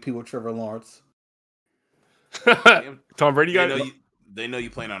MVP with Trevor Lawrence. Tom Brady got it. They know you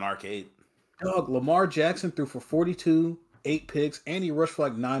playing on arcade. Dog, Lamar Jackson threw for 42, 8 picks, and he rushed for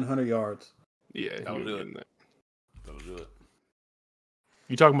like 900 yards. Yeah, that'll do it. That'll do it.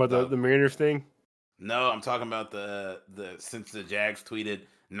 You talking about the Mariners thing? No, I'm talking about the since the Jags tweeted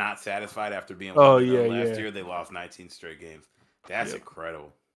not satisfied after being last year, they lost 19 straight games. That's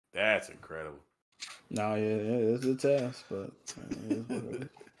incredible. That's incredible. No, it's ass, but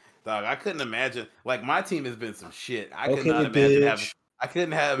dog, I couldn't imagine. Like my team has been some shit. I could not imagine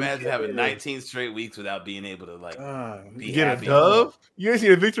having having 19 straight weeks without being able to like get a dub. You ain't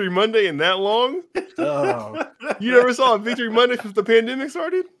seen a Victory Monday in that long. You never saw a Victory Monday since the pandemic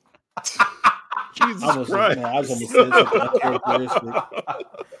started. Jesus Christ! Man, I was almost saying something uncharacteristic.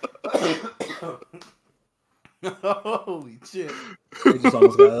 Holy shit! It just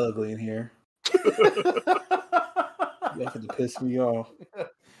almost got ugly in here. That could piss me off.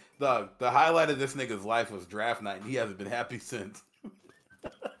 The highlight of this nigga's life was draft night, and he hasn't been happy since.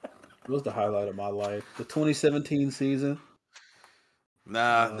 It was the highlight of my life. The 2017 season.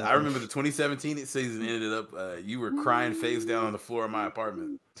 Nah, I remember the 2017 season ended up. You were crying face down on the floor of my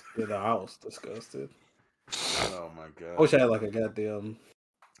apartment. Yeah, I was disgusted. Oh my god! I wish I had like a goddamn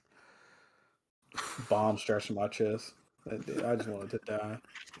bomb stretched in my chest. I just wanted to die.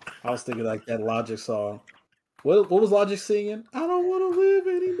 I was thinking like that Logic song. What was Logic singing? I don't want to live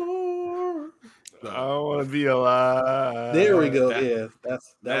anymore. I don't want to be alive. There we go.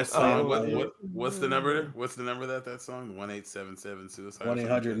 That song. What's the number? What's the number that song? 1-877 suicide.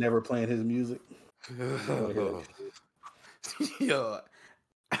 1-800 never playing his music. Yo,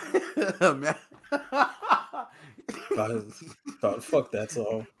 man. Fuck that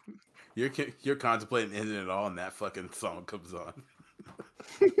song. You're contemplating ending it all, and that fucking song comes on.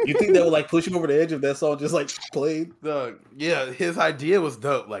 You think that would like push him over the edge if that song just like played? Yeah, his idea was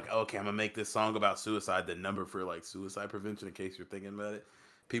dope. Like, okay, I'm gonna make this song about suicide, the number for like suicide prevention, in case you're thinking about it.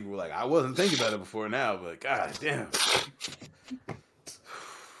 People were like, I wasn't thinking about it before now, but god damn.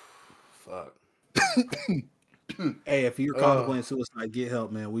 Fuck. Hey, if you're contemplating suicide, get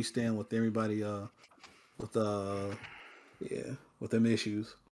help, man. We stand with everybody with them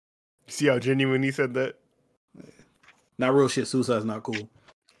issues. See how genuine he said that? Not real shit. Suicide's not cool.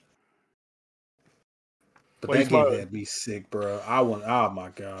 But that game had me sick, bro. Oh my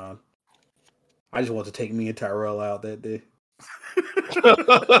god. I just want to take me and Tyrell out that day.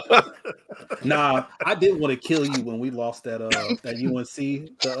 Nah, I did want to kill you when we lost that UNC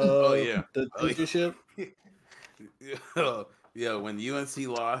the championship. Yeah, when UNC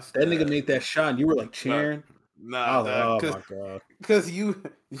lost, that nigga made that shot and you were like cheering. Nah, oh my god. Because you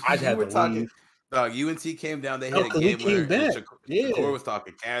were talking. Leave. Dog, UNC came down. They hit a game winner. Shakur was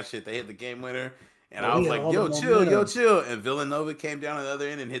talking cash shit. They hit the game winner, and I was like, "Yo, chill." And Villanova came down on the other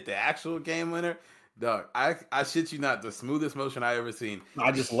end and hit the actual game winner. Dog, I shit you not, the smoothest motion I ever seen.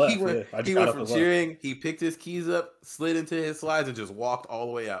 I just left. He went from cheering. He picked his keys up, slid into his slides, and just walked all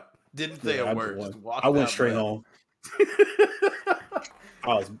the way out. Didn't say a word. Just walked. I went straight home.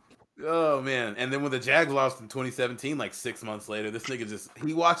 Oh man! And then when the Jags lost in 2017, like 6 months later, this nigga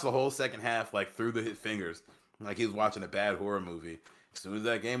he watched the whole second half like through his fingers, like he was watching a bad horror movie. As soon as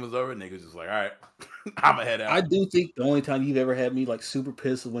that game was over, niggas just like, all right, I'ma head out. I do think the only time you've ever had me like super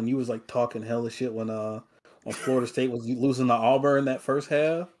pissed is when you was like talking hella shit when Florida State was losing to Auburn that first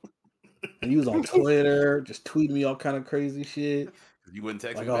half. And he was on Twitter, just tweeting me all kind of crazy shit. You wouldn't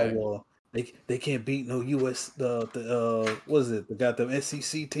text Like, me oh back. well, they can't beat no US what is it? They got them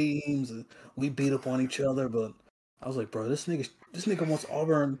SEC teams. And we beat up on each other, but I was like, bro, this nigga wants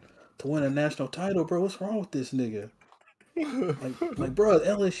Auburn to win a national title, bro. What's wrong with this nigga? Like, bro,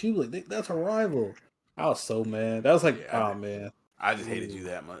 LSU, like that's a rival. I was so mad. That was like, Yeah, oh man. I just hated you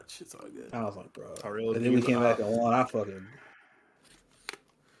that much. It's all good. I was like, bro. I really And then we do. came back and won.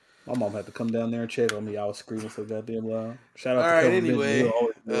 My mom had to come down there and check on me. I was screaming so goddamn loud. Shout out All to right, Kevin Benton. anyway,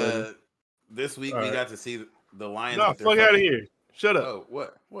 Always ready. this week All we right. got to see the Lions. No, with their fuck out of fucking- here. Shut up. Oh,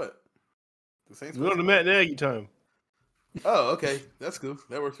 what? The Saints. We're on the Matt Nagy time. Oh, okay, that's cool.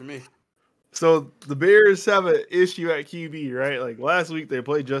 That works for me. So the Bears have an issue at QB, right? Like last week they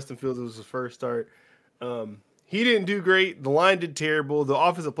played Justin Fields. It was his first start. He didn't do great. The line did terrible. The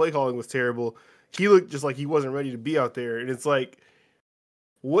offensive play calling was terrible. He looked just like he wasn't ready to be out there. And it's like,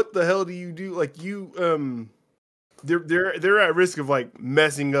 what the hell do you do? Like they're at risk of like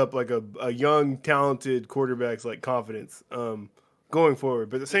messing up like a young talented quarterback's like confidence going forward.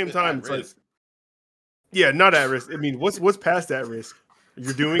 But at the same time, it's like, yeah, not at risk. I mean, what's past that risk?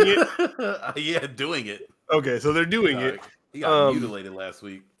 You're doing it. Yeah, doing it. Okay, so they're doing it. He got mutilated last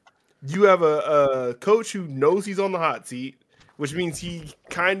week. You have a coach who knows he's on the hot seat, which means he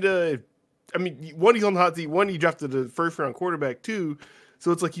kind of, I mean, one, he's on the hot seat. One, he drafted the first round quarterback too.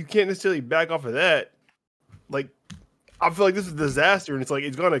 So it's like you can't necessarily back off of that. Like, I feel like this is a disaster, and it's like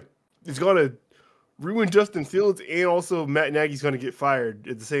it's gonna ruin Justin Fields, and also Matt Nagy's gonna get fired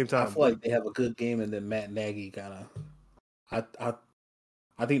at the same time. I feel like they have a good game, and then Matt Nagy kind of,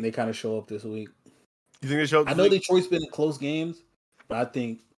 I think they kind of show up this week. You think they show up? I know Detroit's been in close games, but I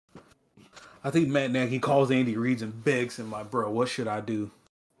think Matt Nagy calls Andy Reid and begs him, like, bro, what should I do?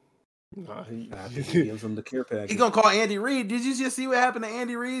 Nah, I think he gives him the care package. He gonna call Andy Reid. Did you just see what happened to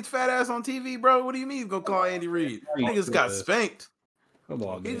Andy Reid's fat ass on TV, bro? What do you mean he's gonna call Andy Reid? He just got spanked. Come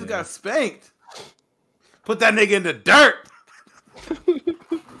on, He man. just got spanked. Put that nigga in the dirt.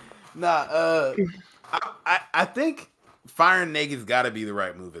 Nah, I think firing Nagy's got to be the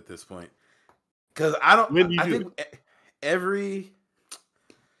right move at this point. Because I think every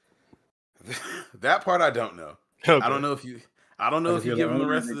that part I don't know. Okay. I don't know if you give him the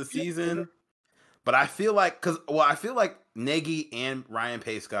rest of the season. But I feel like Nagy and Ryan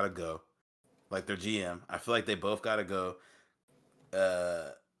Pace gotta go. Like their GM. I feel like they both gotta go.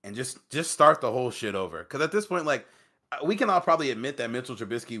 And just start the whole shit over. Because at this point, like, we can all probably admit that Mitchell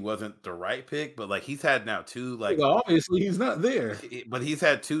Trubisky wasn't the right pick, but like he's had now two, like, well, obviously he's not there. But he's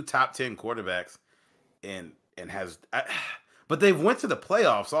had two top 10 quarterbacks, but they've went to the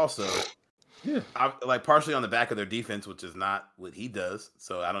playoffs also. Yeah, like partially on the back of their defense, which is not what he does.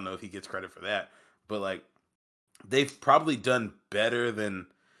 So I don't know if he gets credit for that. But like, they've probably done better than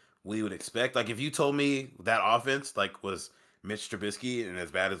we would expect. Like if you told me that offense like was Mitch Trubisky and as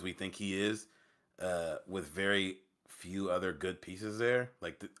bad as we think he is, with very few other good pieces there,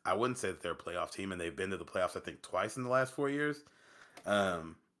 like I wouldn't say that they're a playoff team, and they've been to the playoffs I think twice in the last 4 years.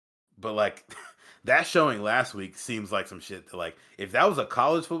 But like that showing last week seems like some shit that, like, if that was a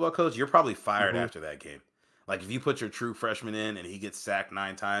college football coach, you're probably fired after that game. Like if you put your true freshman in and he gets sacked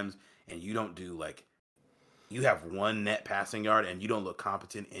 9 times and you don't do, like, you have 1 net passing yard and you don't look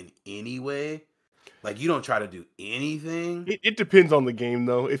competent in any way. Like, you don't try to do anything. It depends on the game,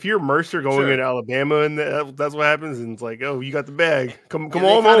 though. If you're Mercer going into Alabama and that's what happens, and it's like, oh, you got the bag. Come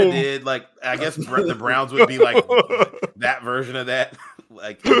on home. Did, like, I guess the Browns would be like that version of that,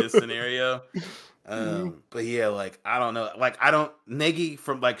 like in this scenario. But yeah, like, I don't know. Like, Nagy,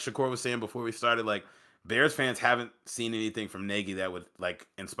 from like Shakur was saying before we started, like, Bears fans haven't seen anything from Nagy that would like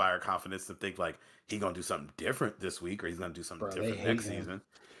inspire confidence to think like he's gonna do something different this week or he's gonna do something different next season.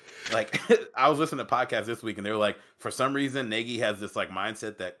 Like, I was listening to podcasts this week and they were like, for some reason, Nagy has this like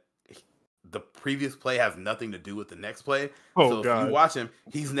mindset that the previous play has nothing to do with the next play. If you watch him,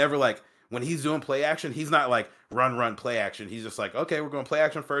 he's never like, when he's doing play action, he's not like run play action. He's just like, okay, we're going play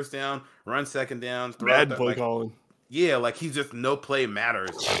action first down, run second down. Bad play calling. Yeah, like he's just, no play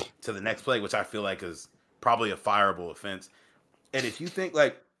matters to the next play, which I feel like is probably a fireable offense. And if you think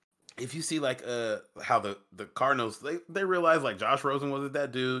like, if you see like how the Cardinals, they realize like Josh Rosen wasn't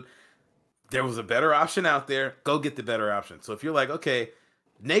that dude. There was a better option out there. Go get the better option. So if you're like, okay,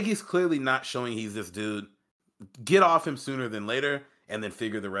 Nagy's clearly not showing he's this dude, get off him sooner than later and then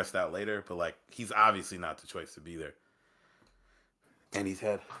figure the rest out later. But like, he's obviously not the choice to be there. And he's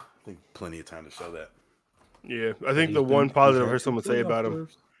had, I think, plenty of time to show that. Yeah, I think the one positive I heard someone say about him.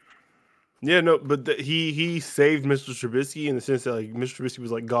 Yeah, no, but he saved Mr. Trubisky in the sense that like Mr. Trubisky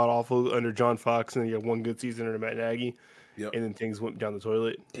was like god awful under John Fox, and he had one good season under Matt Nagy, Yep. and then things went down the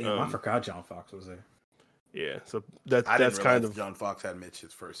toilet. Damn, I forgot John Fox was there. Yeah, so I didn't that's kind realize of John Fox had Mitch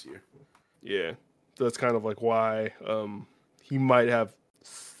his first year. yeah. So that's kind of like why he might have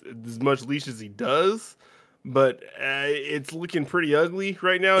as much leash as he does, but it's looking pretty ugly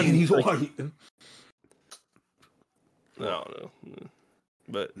right now. And he's like, white. I don't know,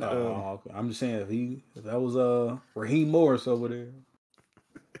 but No, I'm just saying if that was Raheem Morris over there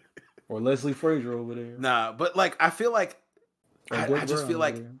or Leslie Frazier over there. Nah, but like I feel like I just feel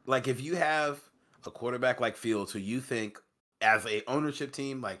like there. like if you have a quarterback like Fields who you think as a ownership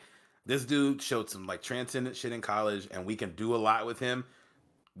team, like this dude showed some like transcendent shit in college and we can do a lot with him,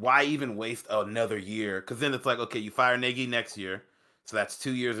 why even waste another year? Because then it's like, okay, you fire Nagy next year. So that's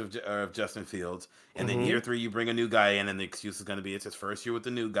 2 years of Justin Fields. And then year 3, you bring a new guy in, and the excuse is going to be it's his first year with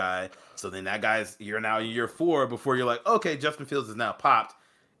the new guy. So then that guy's, you're now in year 4 before you're like, okay, Justin Fields is now popped.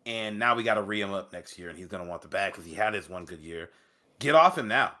 And now we got to re him up next year, and he's going to want the bag because he had his one good year. Get off him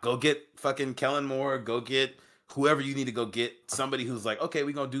now. Go get fucking Kellen Moore. Go get whoever you need to go get. Somebody who's like, okay,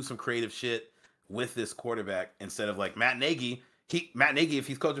 we're going to do some creative shit with this quarterback instead of like Matt Nagy. Matt Nagy, if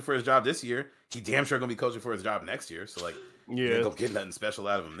he's coaching for his job this year, he damn sure going to be coaching for his job next year. So, like, yeah, go get nothing special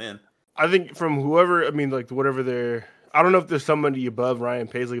out of him then. I think from whoever, I mean, like whatever they're, I don't know if there's somebody above Ryan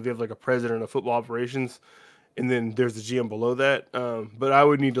Pace, like if they have like a president of football operations, and then there's the GM below that. But I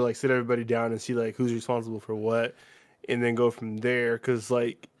would need to like sit everybody down and see like who's responsible for what, and then go from there. Because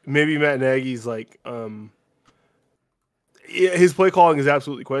like maybe Matt Nagy's like, yeah, his play calling is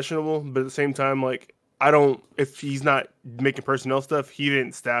absolutely questionable, but at the same time, like if he's not making personnel stuff, he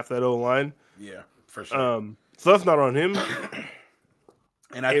didn't staff that O line. Yeah, for sure. So that's not on him.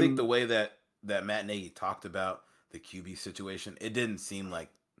 And I think the way that Matt Nagy talked about the QB situation, it didn't seem like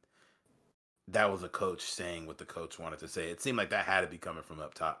that was a coach saying what the coach wanted to say. It seemed like that had to be coming from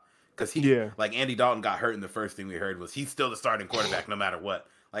up top. Because like Andy Dalton got hurt, and the first thing we heard was he's still the starting quarterback no matter what.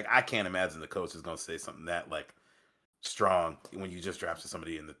 Like, I can't imagine the coach is going to say something that, like, strong when you just drafted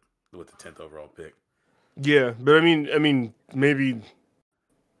somebody with the 10th overall pick. Yeah, but I mean, maybe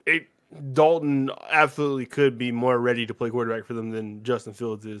Dalton absolutely could be more ready to play quarterback for them than Justin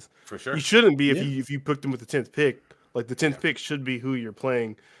Fields is. For sure, he shouldn't be if you picked him with the 10th pick. Like the 10th pick should be who you're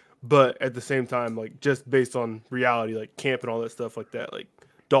playing, but at the same time, like just based on reality, like camp and all that stuff like that, like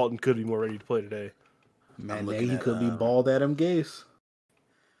Dalton could be more ready to play today. Man, he could be bald Adam Gase.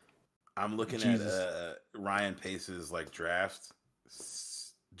 I'm looking at Ryan Pace's like draft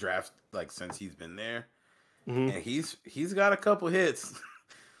like since he's been there, and he's got a couple hits,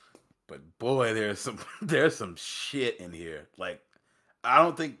 but boy, there's some shit in here. Like, I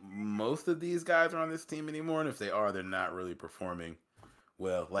don't think most of these guys are on this team anymore, and if they are, they're not really performing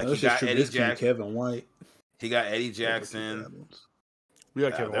well. Like he got Eddie Jackson, Kevin White. He got Eddie Jackson. We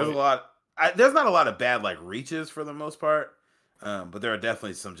got Kevin There's White. There's not a lot of bad like reaches for the most part, but there are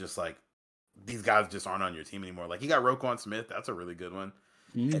definitely some just like these guys just aren't on your team anymore. Like, you got Roquan Smith, that's a really good one.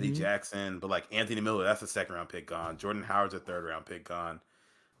 Eddie Jackson, but like Anthony Miller, that's a 2nd round pick gone. Jordan Howard's a 3rd round pick gone.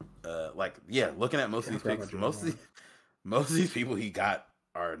 Looking at most of these picks, most of these people he got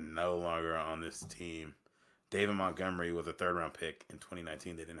are no longer on this team. David Montgomery was a 3rd round pick in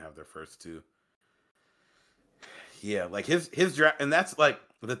 2019. They didn't have their first 2. Yeah, like his draft, and that's like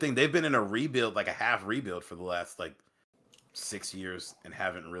the thing. They've been in a rebuild, like a half rebuild for the last like 6 years, and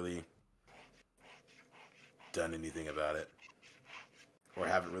haven't really done anything about it, or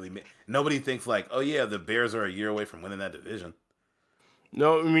haven't really nobody thinks like, oh yeah, the Bears are a year away from winning that division.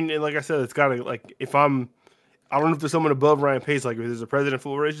 No, I mean, like I said, it's gotta like I don't know if there's someone above Ryan Pace. Like if there's a president of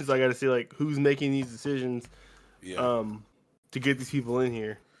football operations, I gotta see like who's making these decisions, to get these people in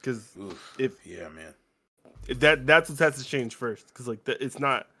here. Because that's what has to change first. Because like it's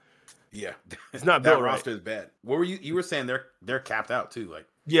not. Yeah, it's not that built roster right. is bad. What were you were saying? They're capped out too. Like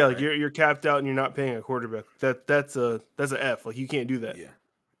like you're capped out and you're not paying a quarterback. That's a F. Like you can't do that. Yeah,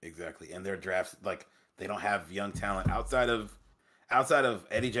 exactly. And their drafts, like they don't have young talent outside of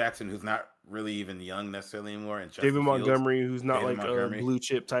Eddie Jackson, who's not really even young necessarily anymore, and Justin David Montgomery, who's not David like Montgomery. a blue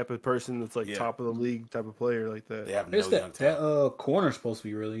chip type of person that's like top of the league type of player like that. They have no young talent. That corner's supposed to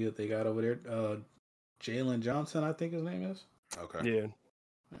be really good. They got over there, Jalen Johnson, I think his name is. Okay. Yeah.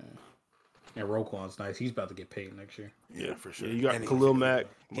 And Roquan's nice. He's about to get paid next year. Yeah, for sure. Yeah, you got Khalil Mack.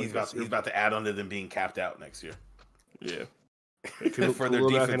 He's about to add on to them being capped out next year. Yeah. For their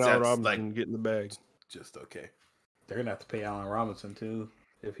defense, that's like getting the bag. Just okay. They're gonna have to pay Allen Robinson too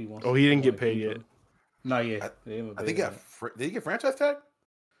if he wants. Oh, he didn't get paid yet. Not yet. I think did he get franchise tag?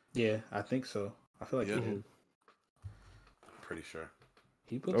 Yeah, I think so. I feel like he did. I'm pretty sure.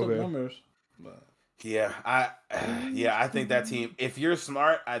 He puts up numbers, but I think that team. If you're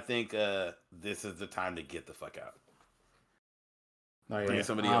smart, I think this is the time to get the fuck out. No, Bring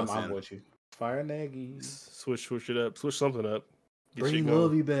somebody else I'm in. with you. Fire Nagy. Switch it up. Switch something up. Get Bring shit going.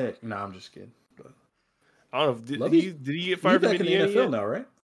 Lovey back. No, I'm just kidding. But I don't know. Did he get he's fired from back in the Indiana NFL yet? now, right?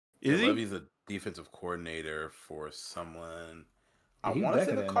 Is he? Levy's a defensive coordinator for someone. I He's want to back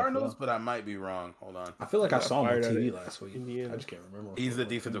say in the the Cardinals, NFL. but I might be wrong. Hold on. I feel like He I got saw him on fired out TV of last week. Indiana. I just can't remember. He's the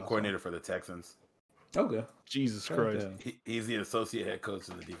defensive coordinator for the Texans. Okay. Jesus Shout Christ. out to him. He's the associate head coach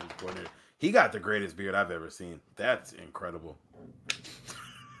and the defensive coordinator. He got the greatest beard I've ever seen. That's incredible.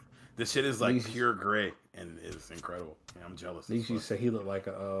 This shit is like Least- pure gray and it's incredible. Yeah, I'm jealous. They used to say he looked like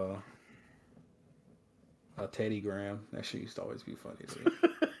a Teddy Graham. That shit used to always be funny to me.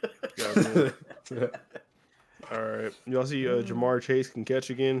 All right. Y'all see Jamar Chase can catch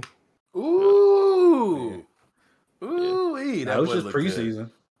again? Ooh. Ooh, That was just preseason.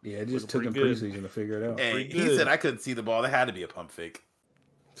 Yeah, it just took him pretty good. preseason to figure it out. Hey, Pretty he good. said I couldn't see the ball. That had to be a pump fake.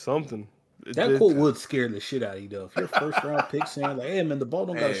 Something. That quote would scare the shit out of you, though. If your first round pick saying, like, hey, man, the ball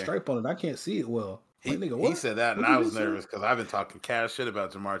don't got a stripe on it. I can't see it well. He, Like, nigga, he what? said that, and What I did was he say? nervous because I've been talking cash shit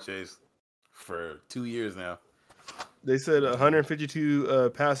about Jamar Chase for 2 years now. They said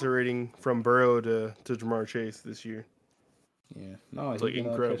 152 passer rating from Burrow to Jamar Chase this year. Yeah. No, It's he like can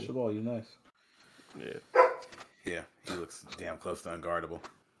incredible. catch the ball. You nice. Yeah. Yeah, he looks damn close to unguardable.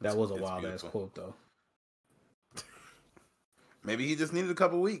 That was a It's wild-ass beautiful. quote, though. Maybe he just needed a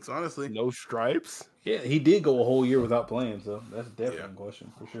couple weeks, honestly. No stripes? Yeah, he did go a whole year without playing, so that's definitely a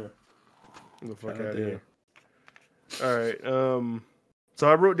question, for sure. Get the fuck Shout out out of to here. All right. So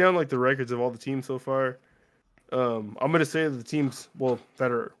I wrote down like the records of all the teams so far. I'm gonna say the teams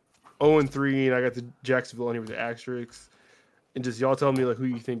that are 0-3, and I got the Jacksonville on here with the asterisks. And just y'all tell me like who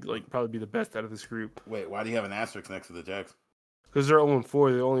you think like probably be the best out of this group. Wait, why do you have an asterisk next to the Jacks? Because they're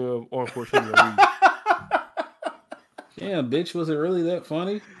 0-4. They only have 0-4 teams in the league. Damn, bitch, was it really that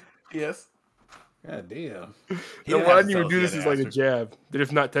funny? Yes. God damn. He No, didn't why have didn't to you tell do us this he as had like a an jab? That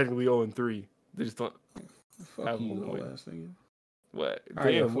if not technically 0-3, they just don't. Fuck Have you, one little win. ass nigga. What? All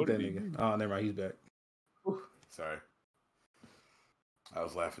right, Damn, fuck what that did he nigga. do? Oh, never mind, he's back. Sorry. I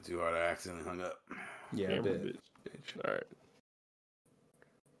was laughing too hard. I accidentally hung up. Yeah, Damn, bet. bitch. All right.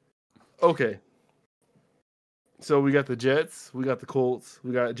 Okay. So we got the Jets, we got the Colts,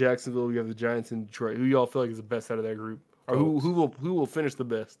 we got Jacksonville, we got the Giants and Detroit. Who y'all feel like is the best out of that group? Or who will finish the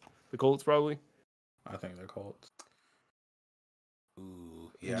best? The Colts probably. I think they're Colts. Ooh,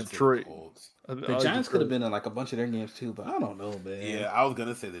 yeah, I'd say the Detroit. Colts. The Giants could have been in like a bunch of their games too, but I don't know, man. Yeah, I was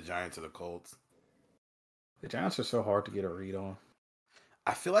gonna say the Giants or the Colts. The Giants are so hard to get a read on.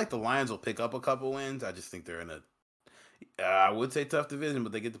 I feel like the Lions will pick up a couple wins. I just think they're in a, I would say tough division,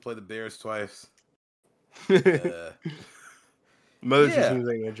 but they get to play the Bears twice. Mother yeah. seems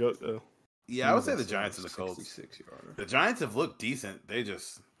like a joke though. Yeah, I would say the Giants and the Colts. 66-yarder. The Giants have looked decent. They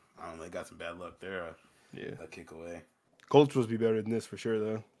just, I don't know, they got some bad luck there. Yeah. A kick away. Colts supposed to be better than this for sure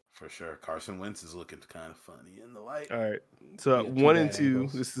though. For sure. Carson Wentz is looking kind of funny in the light. All right. So Yeah, two 1 and bad 2.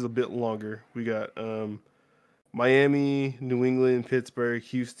 angles. This is a bit longer. We got Miami, New England, Pittsburgh,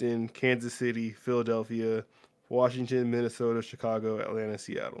 Houston, Kansas City, Philadelphia, Washington, Minnesota, Chicago, Atlanta,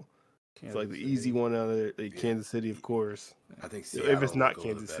 Seattle. It's like the easy one out of there. Like Kansas City, of course. I think If Seattle it's not will go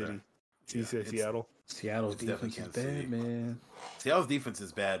the Kansas better. City, you say it's- Seattle. Seattle's It's definitely defense is Kansas bad, City. man. Seattle's defense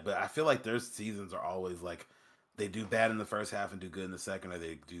is bad, but I feel like their seasons are always like they do bad in the first half and do good in the second, or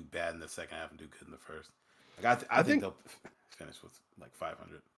they do bad in the second half and do good in the first. Like I think they'll finish with like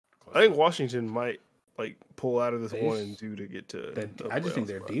 500. I think Washington might like pull out of this They- 1 and 2 to get to. the I just think playoffs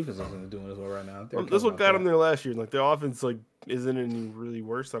their spot. defense isn't doing as well right now. They're That's what talking got about them there last year. Like their offense, like isn't any really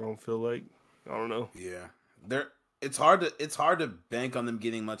worse. I don't feel like. I don't know. Yeah, it's hard to bank on them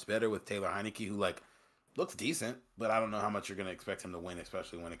getting much better with Taylor Heineke, who like looks decent, but I don't know how much you're gonna expect him to win,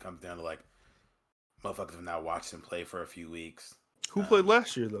 especially when it comes down to like motherfuckers have now watched him play for a few weeks. Who played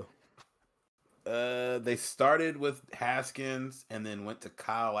last year though? They started with Haskins and then went to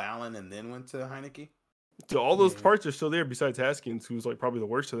Kyle Allen and then went to Heineke. So all those Yeah. parts are still there besides Haskins, who's like probably the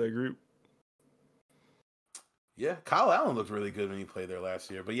worst of that group. Yeah, Kyle Allen looked really good when he played there last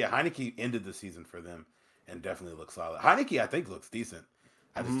year. But yeah, Heineke ended the season for them and definitely looks solid. Heineke, I think, looks decent.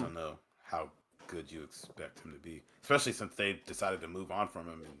 I just don't know how good you expect him to be, especially since they decided to move on from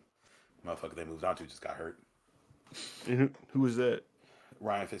him. And motherfucker they moved on to just got hurt. And who was that?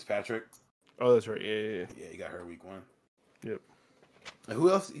 Ryan Fitzpatrick. Oh, that's right. Yeah. Yeah, he got hurt week 1. Yep. And who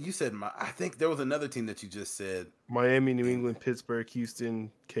else? You said, I think there was another team that you just said. Miami, New England, Pittsburgh,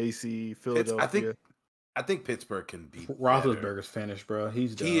 Houston, KC, Philadelphia. I think Pittsburgh can beat Roethlisberger's finished, bro.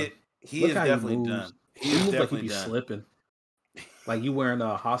 He's done. He Look is how definitely moves. done. He He is moves like he definitely be done. slipping. Like you wearing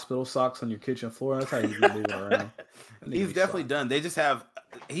hospital socks on your kitchen floor. That's how you be moving around. That nigga He's be definitely soft. done. They just have.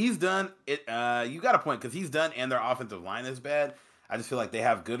 He's done it. You got a point because he's done, and their offensive line is bad. I just feel like they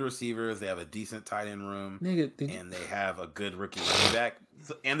have good receivers, they have a decent tight end room, Nigga, and they have a good rookie running back,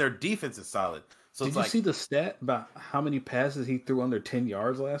 and their defense is solid. So did you see the stat about how many passes he threw under 10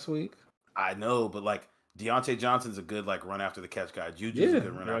 yards last week? I know, but like Deontay Johnson's a good like run after the catch guy. Juju's a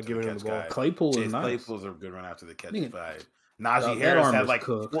good run after the catch guy. Claypool is nice. Claypool's a good run after the catch guy. Najee Harris had like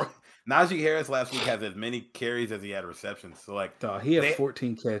Najee Harris last week has as many carries as he had receptions. So like he had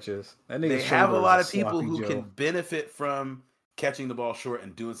 14 catches. They have a lot of people who can benefit from catching the ball short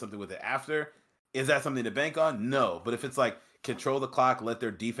and doing something with it after. Is that something to bank on? No. But if it's like control the clock, let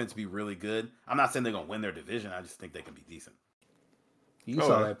their defense be really good. I'm not saying they're gonna win their division. I just think they can be decent. You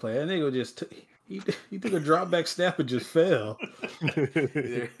saw that play. That nigga just he took a drop back snap and just fell.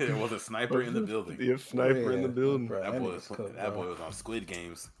 There was a sniper in the building. The sniper in the building. Bro, that boy was on Squid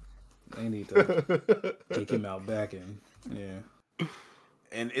Games. They need to take him out back in. Yeah.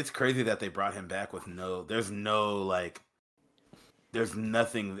 And it's crazy that they brought him back with there's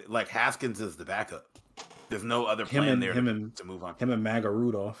nothing like Haskins is the backup. There's no other plan there to move on. Him and Maga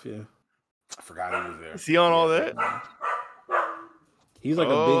Rudolph, yeah. I forgot he was there. Is he on all that? He's like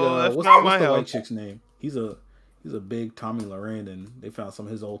a big. What's the white chick's name? He's a big Tommy Loren, and they found some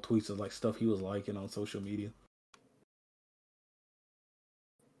of his old tweets of like stuff he was liking on social media.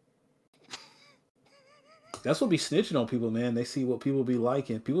 That's what be snitching on people, man. They see what people be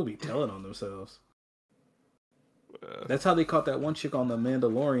liking. People be telling on themselves. That's how they caught that one chick on the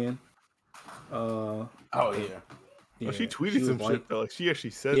Mandalorian. Yeah, she tweeted some shit though. Like she actually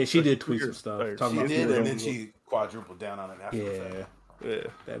said. Yeah, she did tweet some stuff. She did, and then she quadrupled down on it after the fact. Yeah,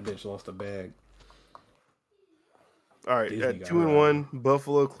 that bitch lost a bag. All right, at 2-1,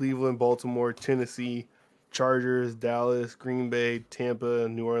 Buffalo, Cleveland, Baltimore, Tennessee, Chargers, Dallas, Green Bay, Tampa,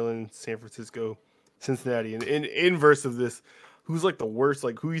 New Orleans, San Francisco, Cincinnati. And in inverse of this, who's like the worst?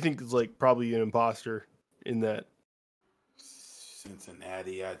 Like who you think is like probably an imposter in that?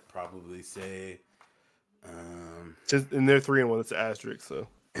 Cincinnati, I'd probably say. And they're 3-1. That's an asterisk. So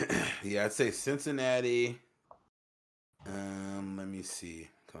yeah, I'd say Cincinnati. Let me see.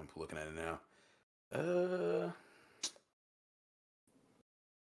 I'm looking at it now.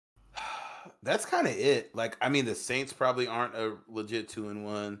 That's kind of it. Like, I mean, the Saints probably aren't a legit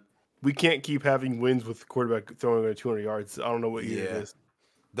 2-1. We can't keep having wins with the quarterback throwing over 200 yards. I don't know what year it is.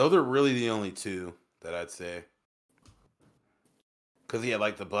 Those are really the only two that I'd say. Because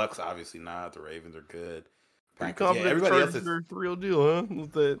like the Bucks, obviously not. The Ravens are good. Pretty confident everybody else is the real deal, huh?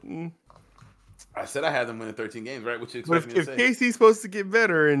 With that. I said I had them winning 13 games, right? What you expect me to say? If KC's supposed to get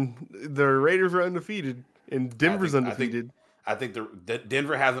better and the Raiders are undefeated and Denver's undefeated. I think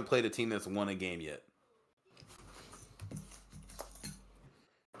Denver hasn't played a team that's won a game yet.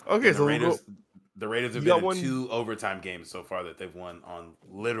 Okay, so the Raiders have been in 2 overtime games so far that they've won on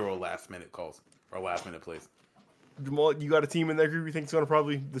literal last-minute calls or last-minute plays. Jamal, you got a team in that group you think is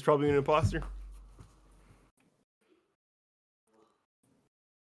probably an imposter?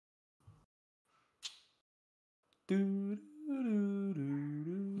 I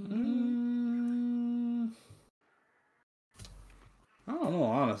don't know,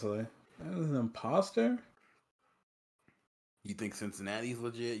 honestly. As an imposter? You think Cincinnati's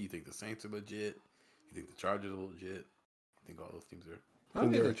legit? You think the Saints are legit? You think the Chargers are legit? You think all those teams are? I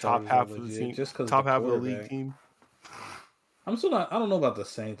think they're top half of the team. Just top half of the league team. I'm still not. I don't know about the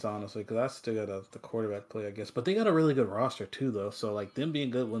Saints honestly, because I still got the quarterback play, I guess. But they got a really good roster too, though. So like them being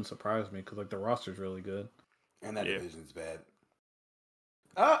good wouldn't surprise me because like the roster's really good. And that division's bad.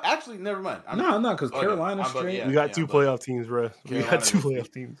 Actually, never mind. No, because Carolina's straight. We got 2 playoff teams, bro. We got 2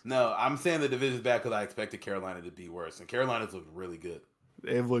 playoff teams. No, I'm saying the division's bad because I expected Carolina to be worse, and Carolina's looked really good.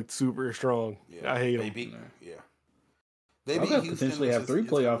 They've looked super strong. Yeah. I hate them. They could potentially have 3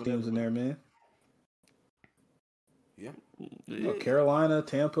 playoff teams in there, man. Yeah. Carolina,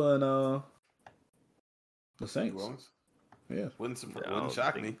 Tampa, and the Saints. Yeah. Wouldn't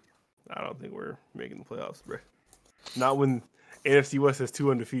shock me. I don't think we're making the playoffs, bro. Not when NFC West has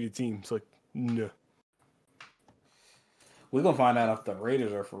 2 undefeated teams. Like, no. We're gonna find out if the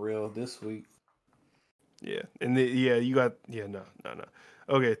Raiders are for real this week. Yeah, and no.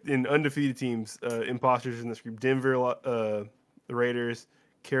 Okay, in undefeated teams, imposters in this group: Denver, the Raiders,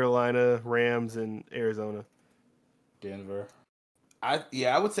 Carolina, Rams, and Arizona. Denver. I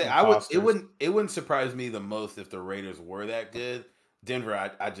would say it wouldn't surprise me the most if the Raiders were that good.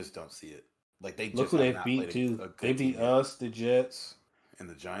 Denver, I just don't see it. Like they look who they beat too. They beat us, the Jets, and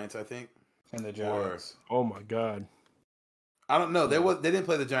the Giants, I think. And the Giants. Oh my God. I don't know. They didn't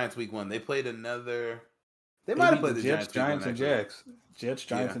play the Giants week 1. They played another. They might have played the Jets, Giants, and Jags. Jets,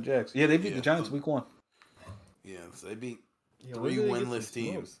 Giants, and Jags. Yeah, they beat the Giants week 1. Yeah, so they beat 3 winless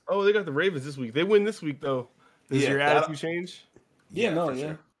teams. Oh, they got the Ravens this week. They win this week though. Does your attitude change?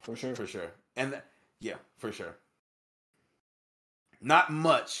 for sure. For sure. And for sure. Not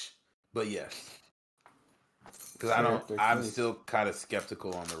much, but yes. Because I'm still kind of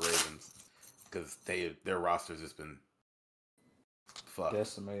skeptical on the Ravens because their roster's just been fucked.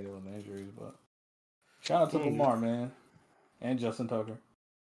 Decimated with injuries, but shout out to Lamar, man, and Justin Tucker.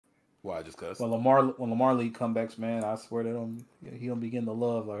 Why? Just cause? When Lamar league comebacks, man, I swear to he don't be getting the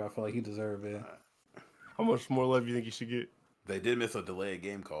love like I feel like he deserved it. How much more love do you think he should get? They did miss a delayed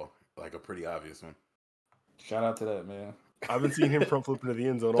game call, like a pretty obvious one. Shout out to that, man. I've been seeing him front flipping to the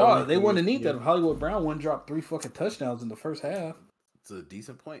end zone. Dog, they wouldn't need that if Hollywood Brown wouldn't drop 3 fucking touchdowns in the first half. It's a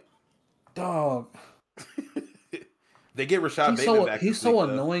decent point. Dog. They get Rashad Bateman back. He's so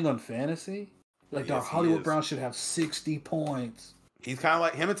annoying on fantasy. Like, Yes, dog, Hollywood Brown should have 60 points. He's kind of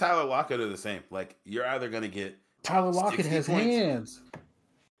like him and Tyler Lockett are the same. Like, you're either going to get Tyler Lockett has points. Hands.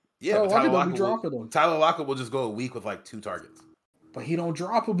 Yeah, but Tyler Lockett will just go a week with like 2 targets. But he don't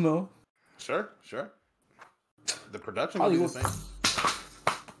drop them though. Sure. The production will be the same.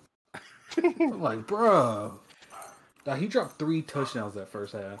 I'm like, bro. Now, he dropped 3 touchdowns that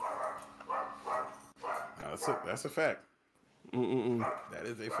first half. No, that's a fact. That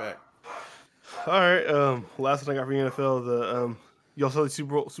is a fact. All right. Last thing I got for the NFL, y'all saw the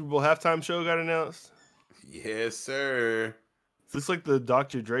Super Bowl halftime show got announced. Yes, sir. Looks like the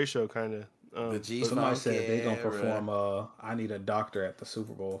Dr. Dre show, kind of. The G. Somebody said they're gonna perform. I Need a Doctor at the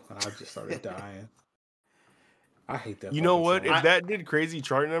Super Bowl, and I just started dying. I hate that. You know what? Song. If that did crazy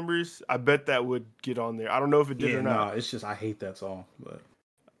chart numbers, I bet that would get on there. I don't know if it did or not. No, it's just I hate that song, but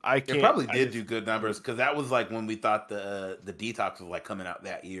I can't. It probably did do good numbers because that was like when we thought the Detox was like coming out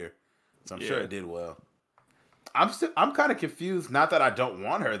that year, so I'm sure it did well. I'm kind of confused. Not that I don't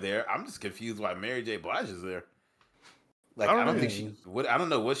want her there. I'm just confused why Mary J. Blige is there. Like I don't think she. I don't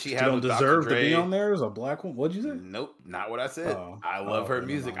know what she had. She don't with deserve Dr. Dre. to be on there as a black one. What'd you say? Nope, not what I said. I love her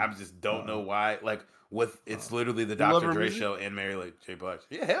music. I just don't know why. Like it's literally the love Dr. her Dre music? show and Mary J. Blige.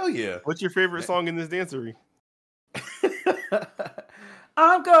 Yeah, hell yeah. What's your favorite song in this dancery?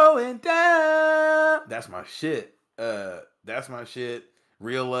 I'm going down. That's my shit. That's my shit.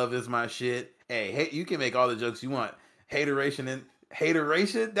 Real love is my shit. Hey, you can make all the jokes you want. Hateration.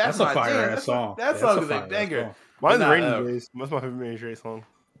 That's a my fire jam. ass song. That song is a banger. Mine's Rainy Days. That's my favorite Mary J. song.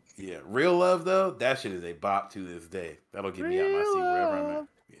 Yeah, Real Love though, that shit is a bop to this day. That'll get me out my seat wherever I'm at.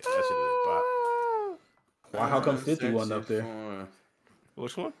 Yeah, that shit is a bop. Why? How come 50 wasn't up there?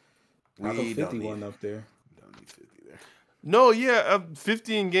 Which one? How come 50 wasn't up there? Don't need 50 there. No, yeah,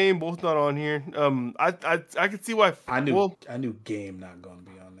 50 and Game both not on here. I could see why. I knew Game not going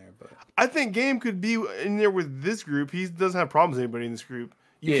to be on there, but I think Game could be in there with this group. He doesn't have problems with anybody in this group.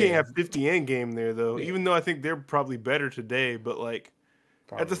 You can't have 50 and Game there though. Yeah. Even though I think they're probably better today, but like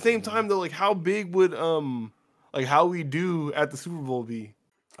at the same time though, like how big would like how we do at the Super Bowl be?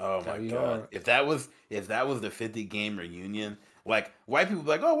 Oh my god! If that was the 50 Game reunion, like white people would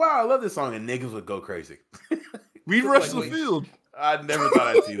be like, oh wow, I love this song, and niggas would go crazy. We'd rush the field. I never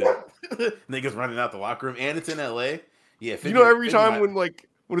thought I'd see that. Niggas running out the locker room, and it's in LA. Yeah, 50, you know, every time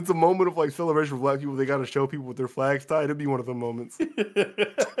when it's a moment of like celebration for black people, they got to show people with their flags tied. It'd be one of the moments.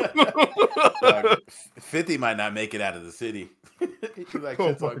 50 might not make it out of the city. He's like,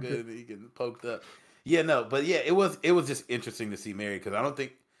 shit's all good. He getting poked up. Yeah, no, but yeah, it was just interesting to see Mary because I don't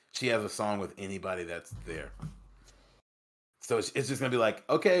think she has a song with anybody that's there. So it's just gonna be like,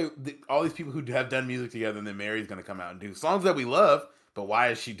 okay, all these people who have done music together, and then Mary's gonna come out and do songs that we love. But why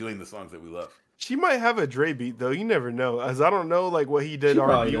is she doing the songs that we love? She might have a Dre beat though. You never know, as I don't know like what he did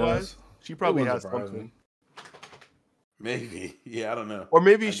R&B wise. She probably has something. Maybe, yeah, I don't know. Or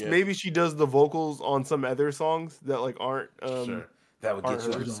maybe she does the vocals on some other songs that like aren't. Sure, that would get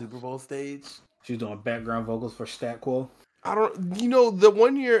you on the Super Bowl stage. She's doing background vocals for Stat Quo. I don't. You know, the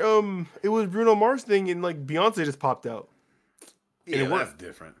one year it was Bruno Mars thing, and like Beyonce just popped out. Yeah, that's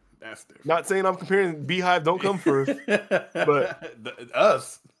different. That's different. Not saying I'm comparing Beehive. Don't come first, but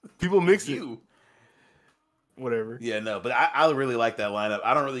us people mix it. Whatever. Yeah, no, but I really like that lineup.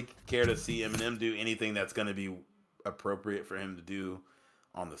 I don't really care to see Eminem do anything that's going to be appropriate for him to do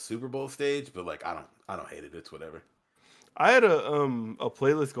on the Super Bowl stage. But like, I don't hate it. It's whatever. I had a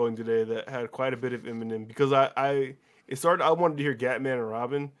playlist going today that had quite a bit of Eminem because I wanted to hear Gatman and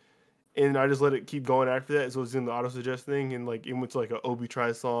Robin, and I just let it keep going after that. So it was in the auto suggest thing, and like it went to like a Obi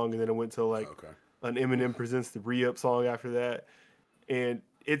Try song, and then it went to like an Eminem Presents the Re-Up song after that, and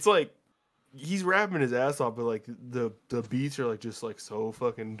it's like he's rapping his ass off, but like the beats are like just like so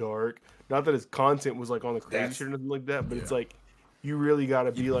fucking dark. Not that his content was like on the crazy shit or nothing like that, but it's like you really got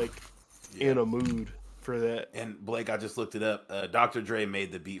to be like in a mood for that. And Blake, I just looked it up. Dr. Dre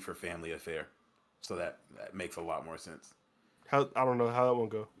made the beat for Family Affair, so that makes a lot more sense. How I don't know how that one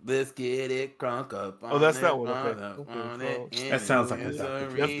go. Let's get it crunk up. Oh, that's that one. Okay. That sounds like a Dr.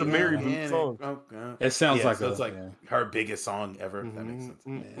 Dre. That's the Mary Boot song. It sounds like so a it's like her biggest song ever. If that makes sense.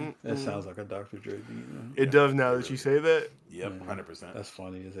 Man, that sounds like a Dr. Dre beat. Man. It does now that you say that. Yep, 100%. That's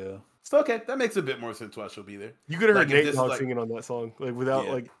funny as hell. So okay, that makes a bit more sense why she'll be there. You could have heard Like, if Nate this is Dogg like- singing on that song, like without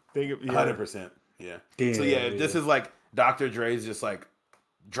like thinking. 100%. Yeah. So yeah, if this is like Dr. Dre's just like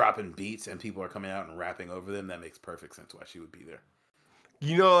dropping beats and people are coming out and rapping over them, that makes perfect sense why she would be there.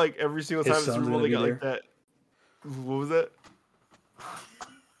 You know, like every single time His the Super son's Bowl, gonna they be got there? like that. What was that?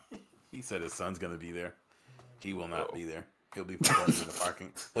 He said his son's gonna be there. He will not be there. He'll be performing in the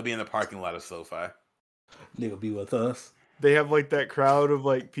parking. He'll be in the parking lot of SoFi. Nigga be with us. They have like that crowd of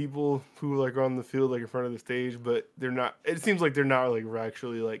like people who like are on the field, like in front of the stage, but they're not. It seems like they're not like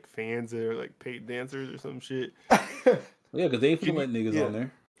actually like fans. They're like paid dancers or some shit. Yeah, because they feel like niggas on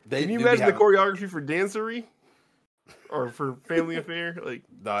there. They, Can you they imagine have- the choreography for Dancery or for Family Affair? Like,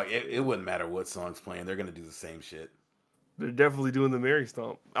 Dog, it wouldn't matter what song's playing. They're gonna do the same shit. they're definitely doing the Mary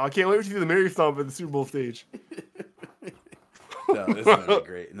Stomp. I can't wait to see the Mary Stomp at the Super Bowl stage. No, this is gonna be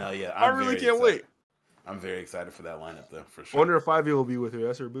great. No, yeah, I really can't wait. I'm very excited for that lineup though, for I sure. wonder if 5 will be with her.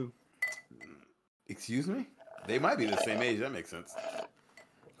 That's her boo. Excuse me? They might be the same age. That makes sense.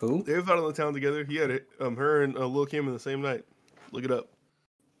 Who? They was out on the town together. He had it. Her and Lil Kim in the same night. Look it up.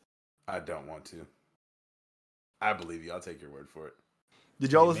 I don't want to. I believe you. I'll take your word for it.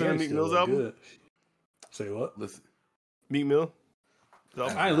 Did y'all listen to Mary Meek still Mill's look album? good. Say what? Listen, Meek Mill?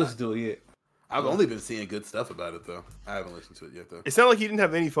 I ain't listened to it yet. I've only been seeing good stuff about it though. I haven't listened to it yet though. It sounded like he didn't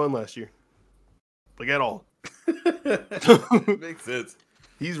have any fun last year. Like at all. Makes sense.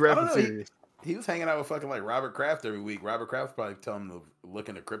 He's I rapping don't know, serious. He was hanging out with fucking like Robert Kraft every week. Robert Kraft's probably telling him to look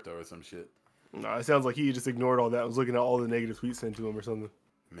into crypto or some shit. No, it sounds like he just ignored all that and was looking at all the negative tweets sent to him or something.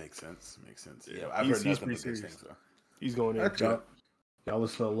 Makes sense. Makes sense. Yeah, Yeah, I've he's heard nothing pretty but good serious. things though. He's going in. Okay. Y'all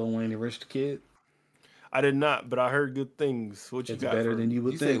listen to Lil Wayne and Rich the Kid? I did not, but I heard good things. What you It's got? better for than me? you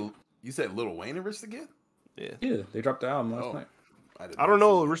would think. You said Lil Wayne and Rich the Kid? Yeah. Yeah, they dropped the album last Oh. night. I don't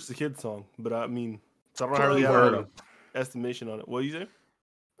know Rich the Kid song, but I mean, so I don't really You've heard have him. an estimation on it. What do you say?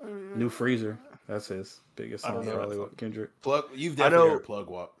 New Freezer. That's his biggest I don't song, know probably that with Kendrick. Plug. You've I definitely know- heard Plug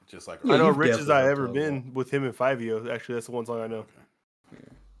Walk, just like Yeah, I know you've Rich as definitely I heard ever Plug been with him and 5 Actually, that's the one song I know.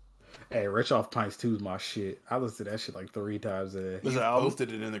 Hey, Rich Off Pints 2 is my shit. I listened to that shit like 3 times a day. There's He an album?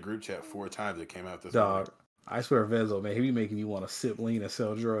 posted it in the group chat 4 times. It came out this Dog, morning. I swear, Vezo, man, he be making you want to sip lean and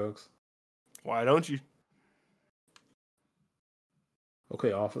sell drugs. Why don't you?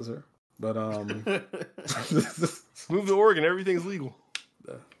 Okay, officer. But, Move to Oregon. Everything's legal.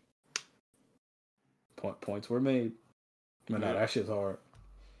 points were made. But Yeah. no, that shit's hard.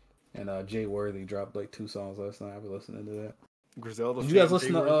 And Jay Worthy dropped like 2 songs last night. I've been listening to that. Griselda. Did you guys fan,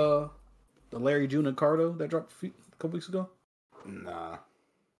 listen Jay to Worthy? the Larry June and Cardo that dropped a couple weeks ago? Nah.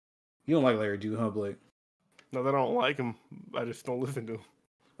 You don't like Larry June, huh, Blake? No, that I don't like him. I just don't listen to him.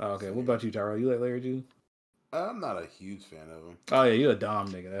 Oh, okay. What about you, Tyrell? You like Larry June? I'm not a huge fan of him. Oh yeah, you a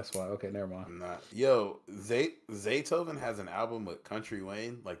Dom nigga. That's why. Okay, never mind. I'm not. Yo, Zaytoven has an album with Country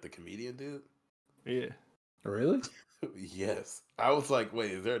Wayne, like the comedian dude. Yeah. Really? Yes. I was like, wait,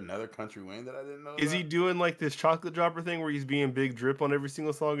 is there another Country Wayne that I didn't know? Is he about? doing like this chocolate dropper thing where he's being Big Drip on every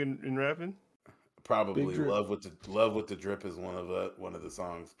single song and rapping? Probably Big Drip. Love with the Drip is one of the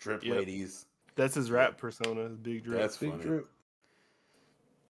songs. Drip Yep. Ladies. That's his rap persona, is Big Drip. That's Big funny. drip.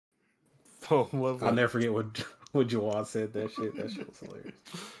 Oh, love I'll that. never forget what Jawan said. That shit was hilarious.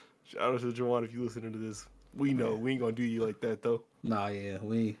 Shout out to Jawan if you listening to this. We know we ain't gonna do you like that though. Nah, yeah,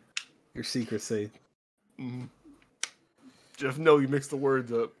 your secret's safe. Mm-hmm. Just know you mixed the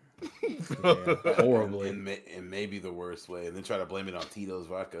words up. Yeah, horribly. And maybe the worst way, and then try to blame it on Tito's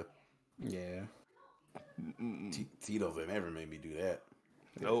vodka. Yeah. Tito's, they never made me do that.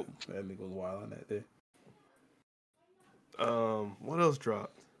 Nope. That nigga was wild on that day. What else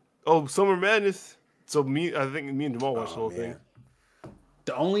dropped? Oh, Summer Madness. So I think me and Jamal watched the whole thing.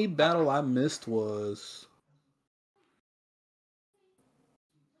 The only battle I missed was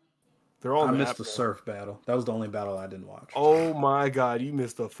They're all I in the missed app the now. surf battle. That was the only battle I didn't watch. Oh my god, you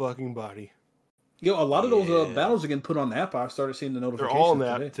missed a fucking body. Yo, a lot of those Yeah. battles are getting put on the app. I started seeing the They're notifications all in the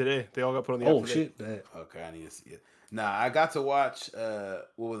today. app today. They all got put on the app Oh today. shit, bad. Okay, I need to see it. Nah, I got to watch. What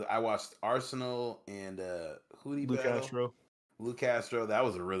was it? I watched Arsenal and who did he Luke battle? Castro. Luke Castro. That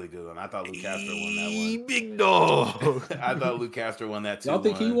was a really good one. I thought Luke Castro won that Big dog. one. I thought Luke Castro won that too. Y'all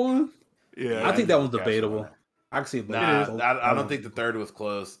think he won? Yeah. I think that one's Luke Castro debatable. won that. I can see it. Nah, I don't think the third was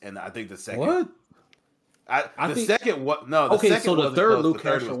close, and I think the second. What? The think- second what? No, the Okay, second so the wasn't third close. Luke The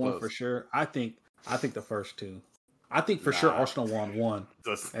third Castro was won close. for sure. I think the first two. I think for sure Nah. Arsenal won one.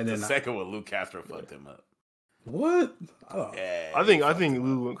 The And then second one, Luke Castro fucked him up. What? Yeah, I think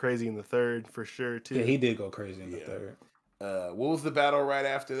Lou went crazy in the third for sure too. Yeah, he did go crazy in the third. What was the battle right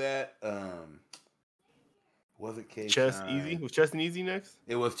after that? Was it K Chest Easy? Was Chest and Easy next?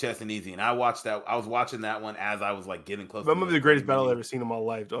 It was Chest and Easy, and I watched that. I was watching that one as I was like getting close. That might be the greatest battle I've ever seen in my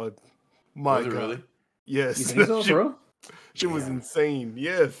life, dog. My God. Really? Yes. You think so, bro? Shit was insane.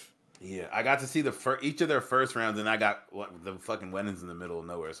 Yes. Yeah, I got to see each of their first rounds, and I got the fucking weddings in the middle of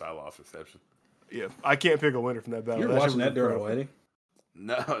nowhere, so I lost reception. Yeah, I can't pick a winner from that battle. You're watching that during a wedding?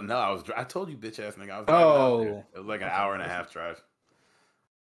 No, I told you, bitch ass nigga. I was driving it was like an hour and a half drive.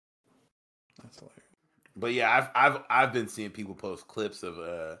 That's hilarious. But yeah, I've been seeing people post clips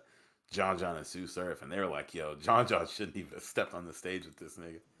of John and Sue Surf, and they were like, "Yo, John shouldn't even have stepped on the stage with this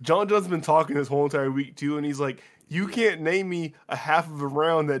nigga." John's been talking this whole entire week too, and he's like, "You can't name me a half of a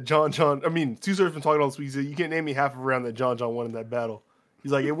round that John. I mean, Sue Surf's been talking all this week. He said, you can't name me half of a round that John won in that battle."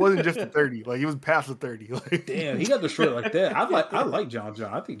 He's like, it wasn't just the 30. Like, it was past the 30. Like, damn, he got destroyed like that. I like John.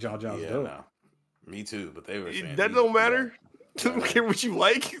 I think John's dope. No. Me too, but they were saying that don't matter. Don't care what you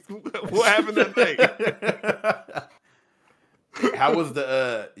like. What happened that day? How was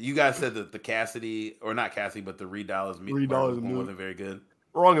the you guys said that the Cassidy, or not Cassidy, but the Reed Dollars wasn't very good.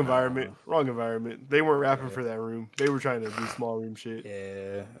 Wrong environment. They weren't rapping for that room. They were trying to do small room shit.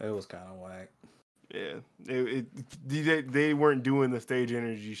 Yeah, it was kind of whack. Yeah, they weren't doing the stage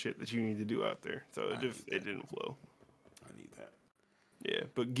energy shit that you need to do out there, so it didn't flow. I need that. Yeah,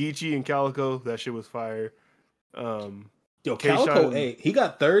 but Geechee and Calico, that shit was fire. Yo, Calico, he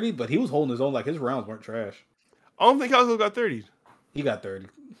got 30, but he was holding his own. Like his rounds weren't trash. I don't think Calico got 30. He got 30.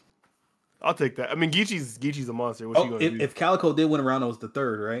 I'll take that. I mean, Geechee's a monster. What's he gonna do? If Calico did win a round, it was the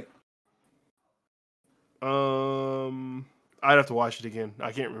third, right? I'd have to watch it again.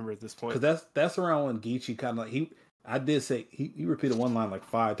 I can't remember at this point. Because that's around when Geechee kind of like I did say he repeated one line like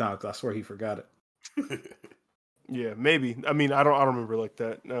 5 times. Cause I swear he forgot it. Yeah, maybe. I mean, I don't remember like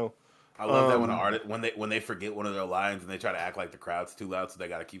that. No. I love that when an artist when they forget one of their lines and they try to act like the crowd's too loud, so they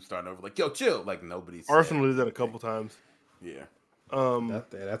got to keep starting over. Like, yo, chill. Like nobody's. Arsenal did that a couple times. Yeah.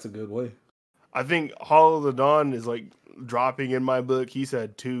 That's a good way. I think Hall of the Dawn is like dropping in my book. He's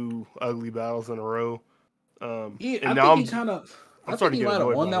had 2 ugly battles in a row. I think he might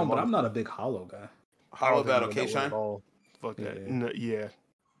have won now, but I'm not a big Hollow guy. Hollow battle K-Shine? Fuck that. No, yeah.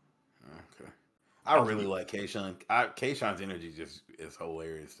 Okay. I really like K-Shine. K-Shine's energy just is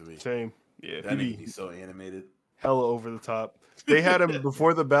hilarious to me. Same. Yeah. That nigga be so animated. Hella over the top. They had him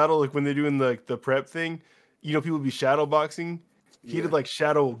before the battle, like when they're doing the prep thing. You know, people be shadow boxing. He did like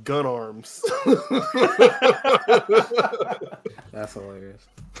shadow gun arms. That's hilarious.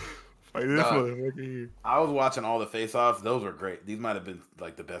 Like this motherfucker here. I was watching all the face-offs. Those were great. These might have been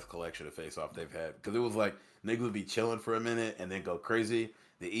like the best collection of face-off they've had, because it was like niggas would be chilling for a minute and then go crazy.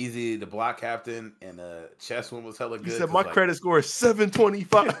 The block captain, and chess one was hella good. He said my credit score is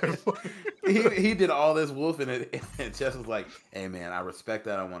 725. he did all this wolfing, and chess was like, "Hey man, I respect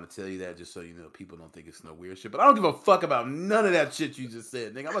that. I want to tell you that just so you know people don't think it's no weird shit. But I don't give a fuck about none of that shit you just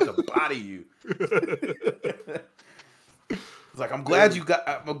said, nigga. I'm about to body you." It's like, I'm glad you got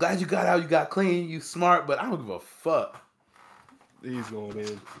out. You got clean. You smart, but I don't give a fuck. He's going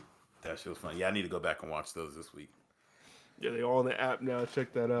in. That shit was fun. Yeah, I need to go back and watch those this week. Yeah, they all in the app now.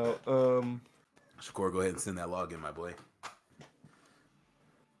 Check that out. Shakur, go ahead and send that login, my boy.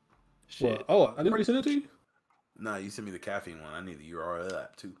 Shit. Well, I didn't already send it to you? No, you sent me the caffeine one. I need the URL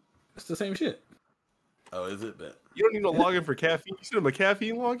app too. It's the same shit. Oh, is it? Bet. You don't need no login for caffeine. You sent him a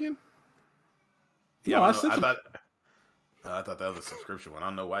caffeine login? Yeah, no, I thought that was a subscription one. I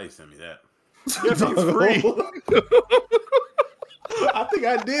don't know why you sent me that. Caffeine's free. I think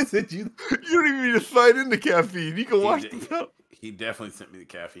I did send you. You don't even need to sign into caffeine. You can watch the He definitely sent me the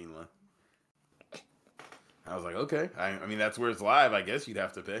caffeine one. I was like, okay. I mean, that's where it's live. I guess you'd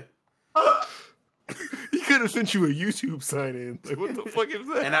have to pay. He could have sent you a YouTube sign in. Like, what the fuck is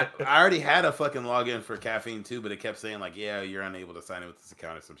that? And I already had a fucking login for caffeine too, but it kept saying like, yeah, you're unable to sign in with this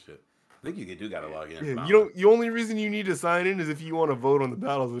account or some shit. I think you got to log in. Yeah, the only reason you need to sign in is if you want to vote on the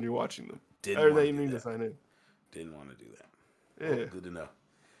battles when you're watching them. Didn't that you need to sign in. Didn't want to do that. Yeah. Well, good to know.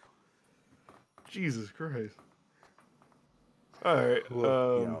 Jesus Christ. All right.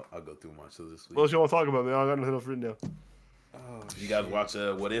 I'll go through much of this week. What else you want to talk about, man? I got nothing else written down. You guys watch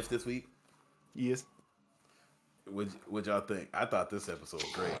What If this week? Yes. What'd y'all think? I thought this episode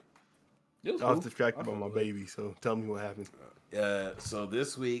was great. I was distracted by my baby, so tell me what happened. So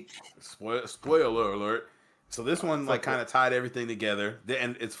this week, spoiler alert. So this one like kind of tied everything together,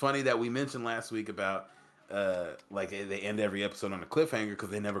 and it's funny that we mentioned last week about like they end every episode on a cliffhanger because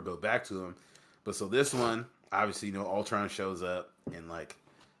they never go back to them. But so this one, obviously, Ultron shows up and like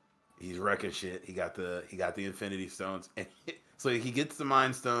He's wrecking shit. He got the Infinity Stones, and so he gets the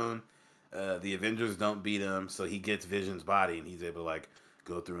Mind Stone. The Avengers don't beat him, so he gets Vision's body, and he's able to like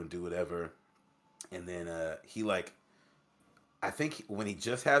go through and do whatever. And then he like, I think when he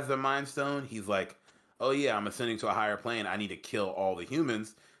just has the Mind Stone, he's like, "Oh yeah, I'm ascending to a higher plane. I need to kill all the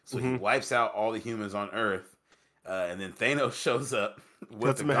humans." So he wipes out all the humans on Earth, and then Thanos shows up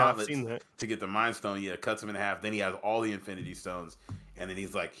with the gauntlets to get the Mind Stone. Yeah, cuts him in half. Then he has all the Infinity Stones, and then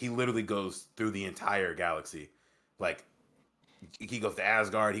he's like, he literally goes through the entire galaxy, like. He goes to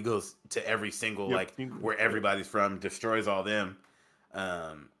Asgard. He goes to every single like where everybody's from, destroys all them,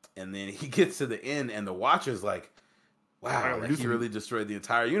 and then he gets to the end, and the Watcher's like, "Wow, like, he really destroyed the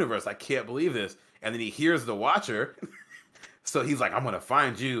entire universe. I can't believe this." And then he hears the Watcher, so he's like, "I'm gonna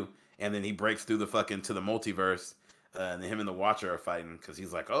find you." And then he breaks through the fucking to the multiverse, and then him and the Watcher are fighting because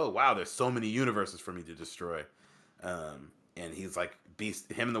he's like, "Oh wow, there's so many universes for me to destroy," and he's like,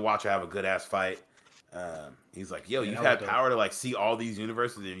 him and the Watcher have a good ass fight. He's like, "Yo, you've had power to like see all these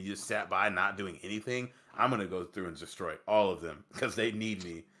universes, and you just sat by not doing anything. I'm gonna go through and destroy all of them because they need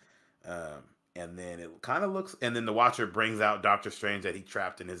me." And then it kind of looks, and then the Watcher brings out Doctor Strange that he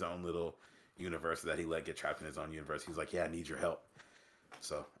trapped in his own little universe that he let get trapped in his own universe. He's like, "Yeah, I need your help."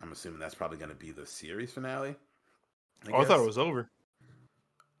 So I'm assuming that's probably gonna be the series finale. I thought it was over.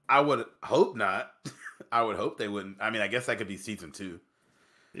 I would hope not. I would hope they wouldn't. I mean, I guess that could be season 2.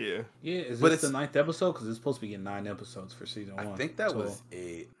 Yeah. Is this the 9th episode? Because it's supposed to be in 9 episodes for season 1. I think that was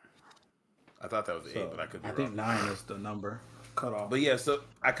 8. I thought that was 8, but I could be wrong. I think 9 is the number cut off. But yeah, so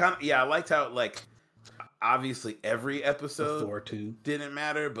I liked how like obviously every episode Thor 2 didn't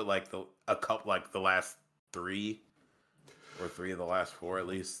matter, but like the last 3 or 3 of the last 4 at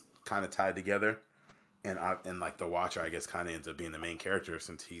least kind of tied together, and like the Watcher I guess kind of ends up being the main character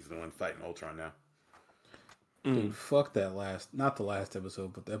since he's the one fighting Ultron now. Dude, fuck that not the last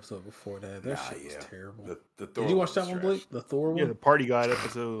episode, but the episode before that. That shit was terrible. The Thor Did you watch that one, Blake? The Thor one? Yeah, the Party Guide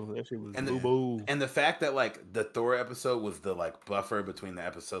episode. That shit was boo-boo. And the fact that like the Thor episode was the like buffer between the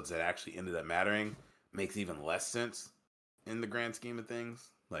episodes that actually ended up mattering makes even less sense in the grand scheme of things.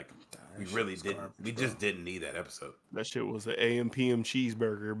 Like we really didn't. We just didn't need that episode. That shit was an AM PM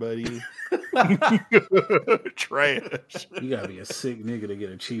cheeseburger, buddy. Trash. You gotta be a sick nigga to get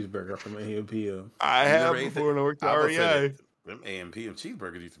a cheeseburger from AM PM. I have before when I worked at REI. Them AM PM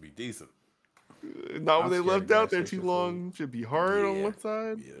cheeseburgers used to be decent. Not when they left out there too long. Should be hard on one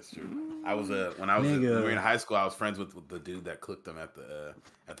side. Yeah, that's true. I was when we were in high school. I was friends with the dude that cooked them at the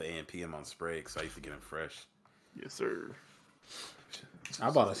AM PM on Sprague, so I used to get them fresh. Yes, sir. I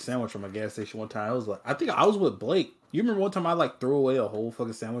bought a sandwich from a gas station one time. I was like, I think I was with Blake. You remember one time I like threw away a whole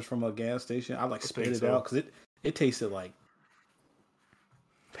fucking sandwich from a gas station? I like spit it out because it tasted like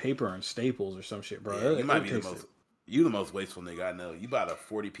paper and Staples or some shit, bro. Yeah, you might be the most wasteful nigga I know. You bought a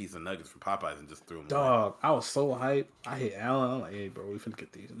 40-piece of nuggets from Popeyes and just threw them away. I was so hyped. I hit Alan. I'm like, "Hey, bro, we finna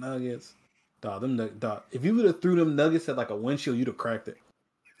get these nuggets." Dog, if you would have threw them nuggets at like a windshield, you'd have cracked it.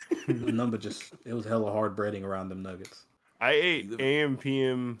 The number it was hella hard breading around them nuggets. I ate AM,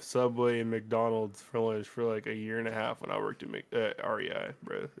 PM, Subway, and McDonald's for lunch for like a year and a half when I worked at REI,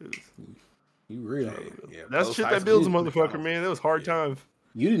 bro. You really? Yeah, that's shit that builds a motherfucker, man. That was hard times.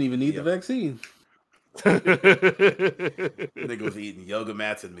 You didn't even need the vaccine. Nigga was eating yoga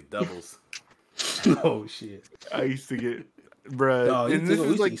mats and McDoubles. Oh shit! I used to get, bro. We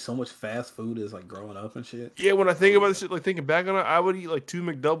used to eat so much fast food as like growing up and shit. Yeah, when I think about this shit, like thinking back on it, I would eat like 2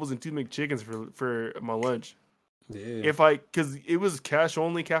 McDoubles and 2 McChickens for my lunch. Yeah. Because it was cash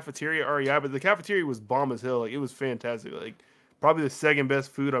only cafeteria at REI, but the cafeteria was bomb as hell. Like it was fantastic. Like probably the second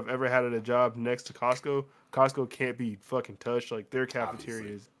best food I've ever had at a job next to Costco. Costco can't be fucking touched. Like their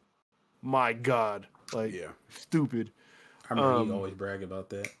cafeteria is, my God, like stupid. I remember you always brag about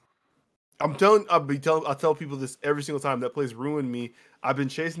that. I tell people this every single time. That place ruined me. I've been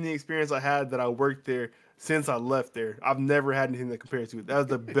chasing the experience I had that I worked there since I left there. I've never had anything that compares to it. That was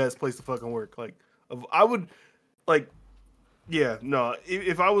the best place to fucking work. Like I would. Like, yeah, no.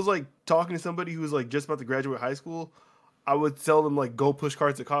 If I was like talking to somebody who was like just about to graduate high school, I would tell them like go push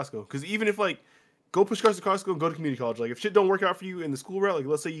cards at Costco. Because even if like go push cards at Costco and go to community college, like if shit don't work out for you in the school route, like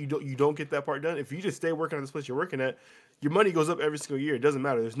let's say you don't get that part done, if you just stay working at this place you're working at, your money goes up every single year. It doesn't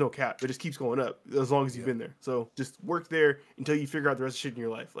matter. There's no cap. It just keeps going up as long as you've been there. So just work there until you figure out the rest of shit in your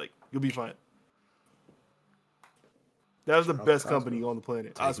life. Like you'll be fine. That was the best company on the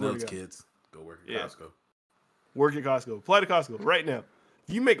planet. Take notes, kids. Go work at Costco. Work at Costco. Apply to Costco right now.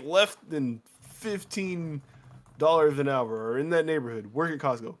 If you make less than $15 an hour or in that neighborhood, work at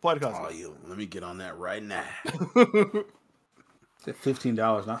Costco. Apply to Costco. Let me get on that right now. $15,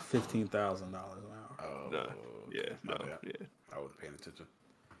 not $15,000 an hour. No. Yeah. No. Yeah. I wasn't paying attention.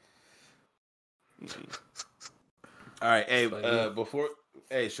 All right, hey, before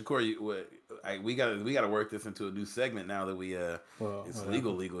Shakur, we gotta work this into a new segment now that we it's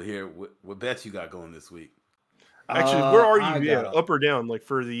legal here. What bets you got going this week? Actually, where are you? Yeah, up or down, like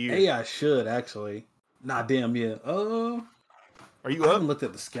for the year? Hey, I should actually. Nah, damn, yeah. Are you I up? haven't looked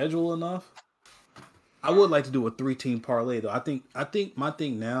at the schedule enough. I would like to do a 3-team parlay though. I think my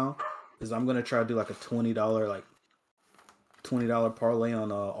thing now is I'm gonna try to do like a $20 parlay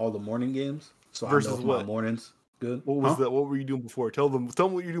on all the morning games. So Versus I know if what? my mornings good. What was that? What were you doing before? Tell them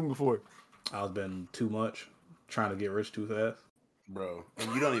what you're doing before. I was betting too much, trying to get rich too fast, bro.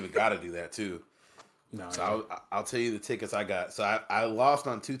 And you don't even got to do that too. No. So I'll tell you the tickets I got. So I lost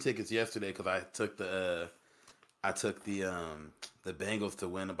on 2 tickets yesterday because I took the Bengals to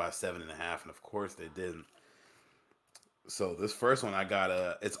win by 7.5, and of course they didn't. So this first one I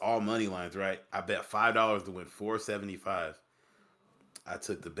got it's all money lines, right? I bet $5 to win $4.75. I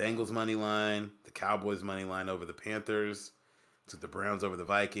took the Bengals money line, the Cowboys money line over the Panthers, took the Browns over the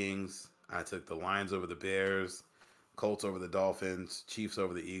Vikings. I took the Lions over the Bears, Colts over the Dolphins, Chiefs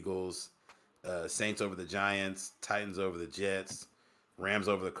over the Eagles, Saints over the Giants, Titans over the Jets, Rams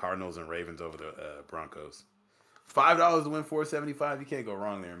over the Cardinals, and Ravens over the Broncos. $5 to win $4.75. You can't go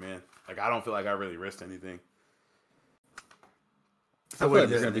wrong there, man. Like, I don't feel like I really risked anything. I feel like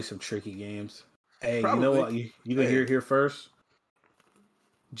there's gonna be some tricky games. Hey, probably. You know what? You gonna hear it here first.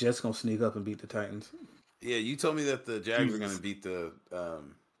 Jets gonna sneak up and beat the Titans. Yeah, you told me that the Jags are gonna beat the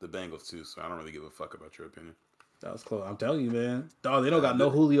Bengals too, so I don't really give a fuck about your opinion. That was close. I'm telling you, man. Dog, they don't got no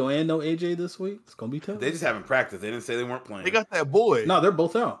Julio and no AJ this week. It's gonna be tough. They just haven't practiced. They didn't say they weren't playing. They got that boy. No, they're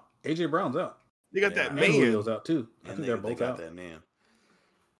both out. AJ Brown's out. They got that man. Julio's out too. I think they're both got out. That man.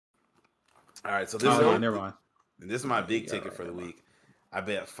 All right, so this never mind. This is my big ticket for the week. I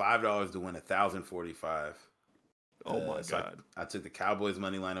bet $5 to win $1,045. Oh my god! I took the Cowboys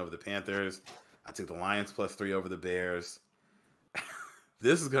money line over the Panthers. I took the Lions +3 over the Bears.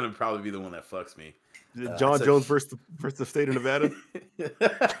 This is gonna probably be the one that fucks me. John Jones versus the state of Nevada.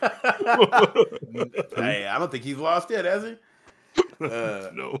 Hey, I don't think he's lost yet, has he?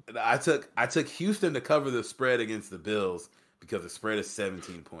 No. I took Houston to cover the spread against the Bills because the spread is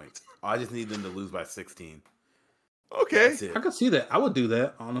 17 points. I just need them to lose by 16. Okay, I could see that. I would do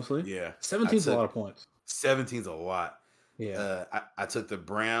that, honestly. Yeah, 17's a lot of points. 17's a lot. Yeah. I took the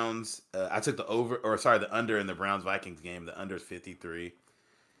Browns. I took the under in the Browns Vikings game. The under is 53.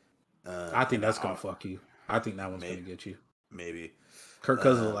 I think that's gonna fuck you. I think that one's gonna get you. Maybe. Kirk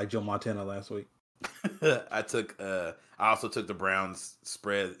Cousins looked like Joe Montana last week. I also took the Browns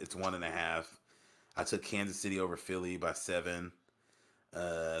spread. It's 1.5. I took Kansas City over Philly by 7.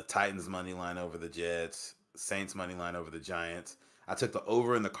 Titans money line over the Jets. Saints money line over the Giants. I took the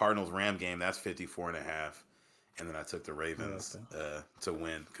over in the Cardinals Ram game. That's 54.5. And then I took the Ravens to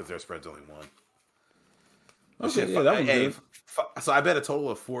win because their spread's only 1. Okay, yeah, that was good. So I bet a total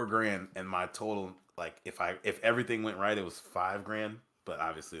of $4,000, and my total, like, if everything went right, it was $5,000. But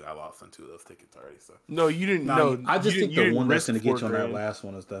obviously, I lost on 2 of those tickets already. So no, you didn't. No, I just think the one that's going to get you on that last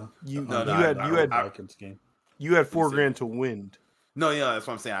one is you had $4,000 to win. No, yeah, that's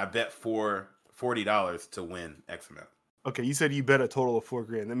what I'm saying. I bet $40 to win X amount. Okay, you said you bet a total of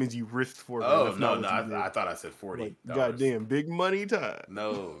 $4,000. That means you risked $4,000. Oh no, I thought I said $40. Like, goddamn, big money time.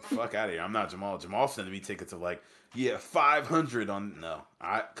 No, fuck out of here. I'm not Jamal. Jamal sending me tickets of like, yeah, 500 on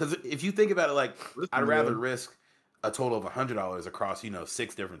because if you think about it, like, I'd rather risk a total of $100 across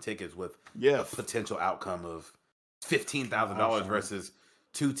 6 different tickets with a potential outcome of $15,000 versus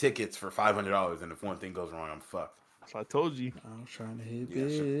 2 tickets for $500. And if one thing goes wrong, I'm fucked. I told you. I was trying to hit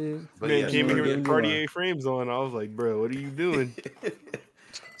big. But man came in here with the Cartier frames on. I was like, bro, what are you doing?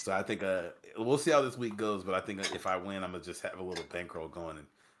 So I think we'll see how this week goes. But I think if I win, I'm going to just have a little bankroll going and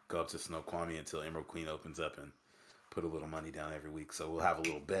go up to Snoqualmie until Emerald Queen opens up and put a little money down every week. So we'll have a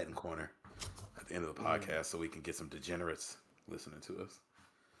little betting corner at the end of the podcast so we can get some degenerates listening to us.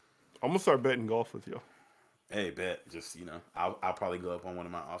 I'm going to start betting golf with y'all. Hey, bet. Just, I'll probably go up on one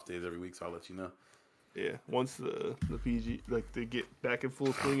of my off days every week, so I'll let you know. Yeah, once the PG, like, they get back in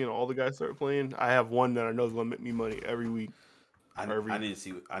full swing and all the guys start playing, I have one that I know is going to make me money every week. I need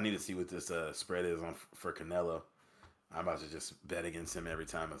to see what this spread is on for Canelo. I'm about to just bet against him every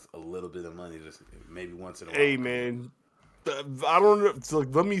time. It's a little bit of money, just maybe once in a while. Hey, man, I don't know. So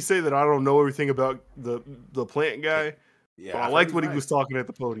let me say that I don't know everything about the Plant guy. Yeah, but I liked what he was talking at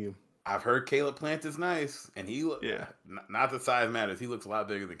the podium. I've heard Caleb Plant is nice, and he not the size matters. He looks a lot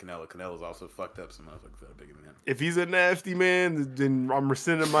bigger than Canelo. Canelo's also fucked up some motherfuckers that are bigger than him. If he's a nasty man, then I'm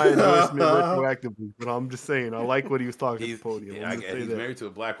rescinding my endorsement retroactively. But I'm just saying, I like what he was talking at the podium. Yeah, he's married to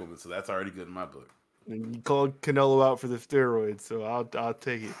a black woman, so that's already good in my book. And you called Canelo out for the steroids, so I'll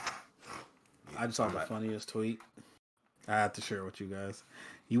take it. I just saw the funniest tweet. I have to share with you guys.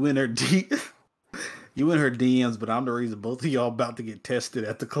 You in her you in her DMs, but I'm the reason both of y'all about to get tested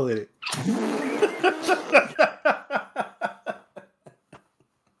at the clinic.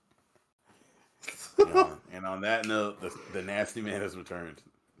 And on that note, the nasty man has returned.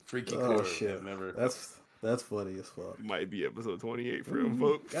 Freaky core shit. Never. That's funny as fuck. Might be episode 28 for him,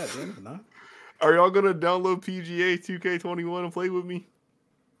 folks. God damn it, not. Are y'all gonna download PGA 2K21 and play with me?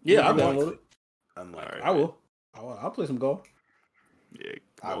 Yeah, I'll download it. Unlikely. Right, I will. I'll play some golf. Yeah,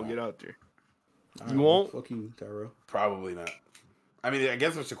 I'll get out there. Right, you won't? Fuck you, Tyrell. Probably not. I mean, I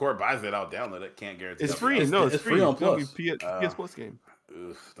guess if Shakur buys it, I'll download it. Can't guarantee. It's free. No, it's free on Plus. PS Plus game.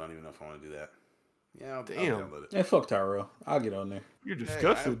 Oof, don't even know if I want to do that. Yeah, I'll download it. Hey, fuck Tyrell. I'll get on there. You're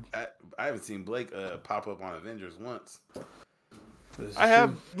disgusted. Hey, I haven't seen Blake pop up on Avengers once. I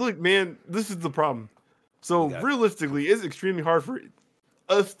have. Look, man, this is the problem. So realistically, it's extremely hard for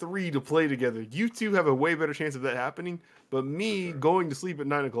us three to play together. You two have a way better chance of that happening. But me going to sleep at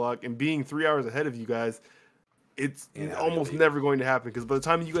 9 o'clock and being 3 hours ahead of you guys, it's almost never going to happen. Because by the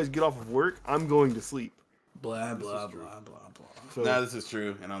time you guys get off of work, I'm going to sleep. Blah blah blah blah blah. So, no, this is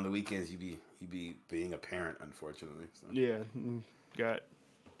true. And on the weekends, you be being a parent, unfortunately. So. Yeah, got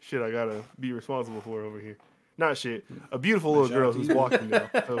shit. I gotta be responsible for over here. Not shit. A beautiful little girl who's walking now.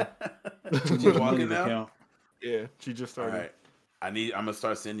 So. She's walking now. Yeah, she just started. All right. I'm gonna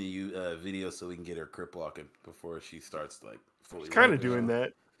start sending you videos so we can get her crip walking before she starts like fully. She's kind of doing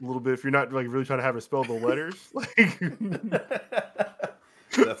that a little bit. If you're not like really trying to have her spell the letters, like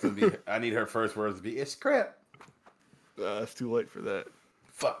that's gonna be. I need her first words to be "it's crip." It's too late for that.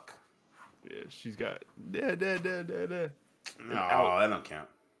 Fuck. Yeah, she's got da. No, that don't count.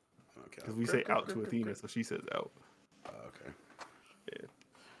 Because we say out to Athena, so she says out. Okay. Yeah.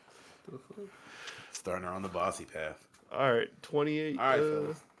 Starting her on the bossy path. All right, 28. All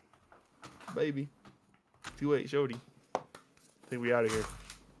right, baby. 2-8, shorty. I think we out of here.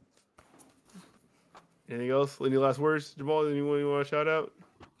 Anything else? Any last words, Jamal? Anyone you want to shout out?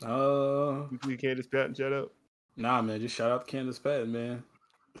 Weekly Candace Patton shout out. Nah, man, just shout out to Candace Patton, man.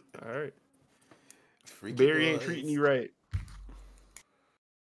 All right. Freaky Barry ain't treating you right.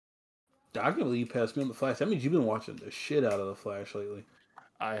 I can't believe you passed me on the Flash. That means you've been watching the shit out of the Flash lately.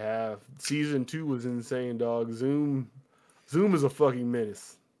 I have. Season 2 was insane, dog. Zoom is a fucking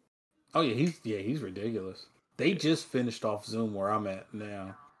menace. Oh yeah, he's ridiculous. They just finished off Zoom where I'm at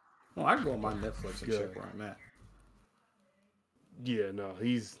now. Well, I can go on my Netflix and check where I'm at. Yeah, no,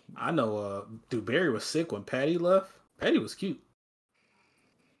 I know. Dude, Barry was sick when Patty left. Patty was cute.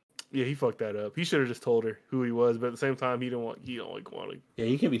 Yeah, he fucked that up. He should have just told her who he was, but at the same time, he don't want to. Yeah,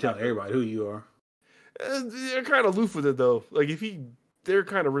 you can't be telling everybody who you are. They're kind of loose with it though. Like they're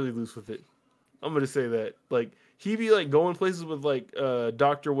kind of really loose with it. I'm gonna say that. Like he be like going places with like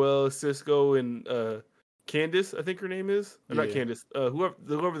Dr. Wells, Cisco, and Candace. I think her name is. Or not Candace.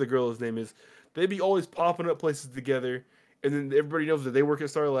 Whoever the girl's name is. They be always popping up places together, and then everybody knows that they work at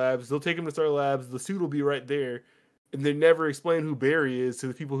Star Labs. They'll take them to Star Labs. The suit will be right there. And they never explain who Barry is to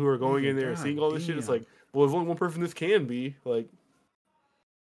the people who are going in there and seeing all this shit. It's like, well, there's only one person this can be. Like,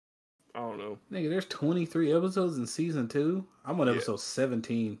 I don't know. Nigga, there's 23 episodes in season 2. I'm on episode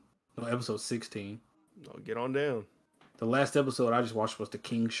 17. No, episode 16. Oh, get on down. The last episode I just watched was the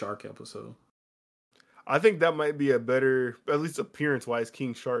King Shark episode. I think that might be a better, at least appearance-wise,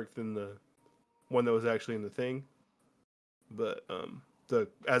 King Shark than the one that was actually in the thing. But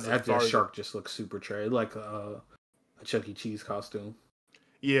that shark just looks super trade, like a Chuck E. Cheese costume.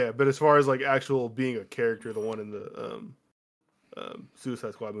 Yeah, but as far as like actual being a character, the one in the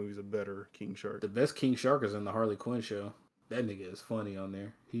Suicide Squad movie is a better King Shark. The best King Shark is in the Harley Quinn show. That nigga is funny on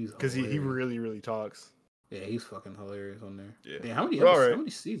there. He's because he really really talks. Yeah, he's fucking hilarious on there. Yeah. Damn, how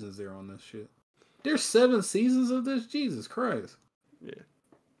many seasons there on this shit? There's 7 seasons of this. Jesus Christ. Yeah.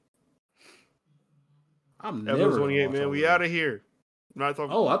 I'm Episode never 28, man. We out of here. I'm not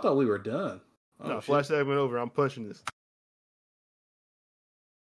talking. Oh, I thought we were done. No, flash segment over. I'm punching this.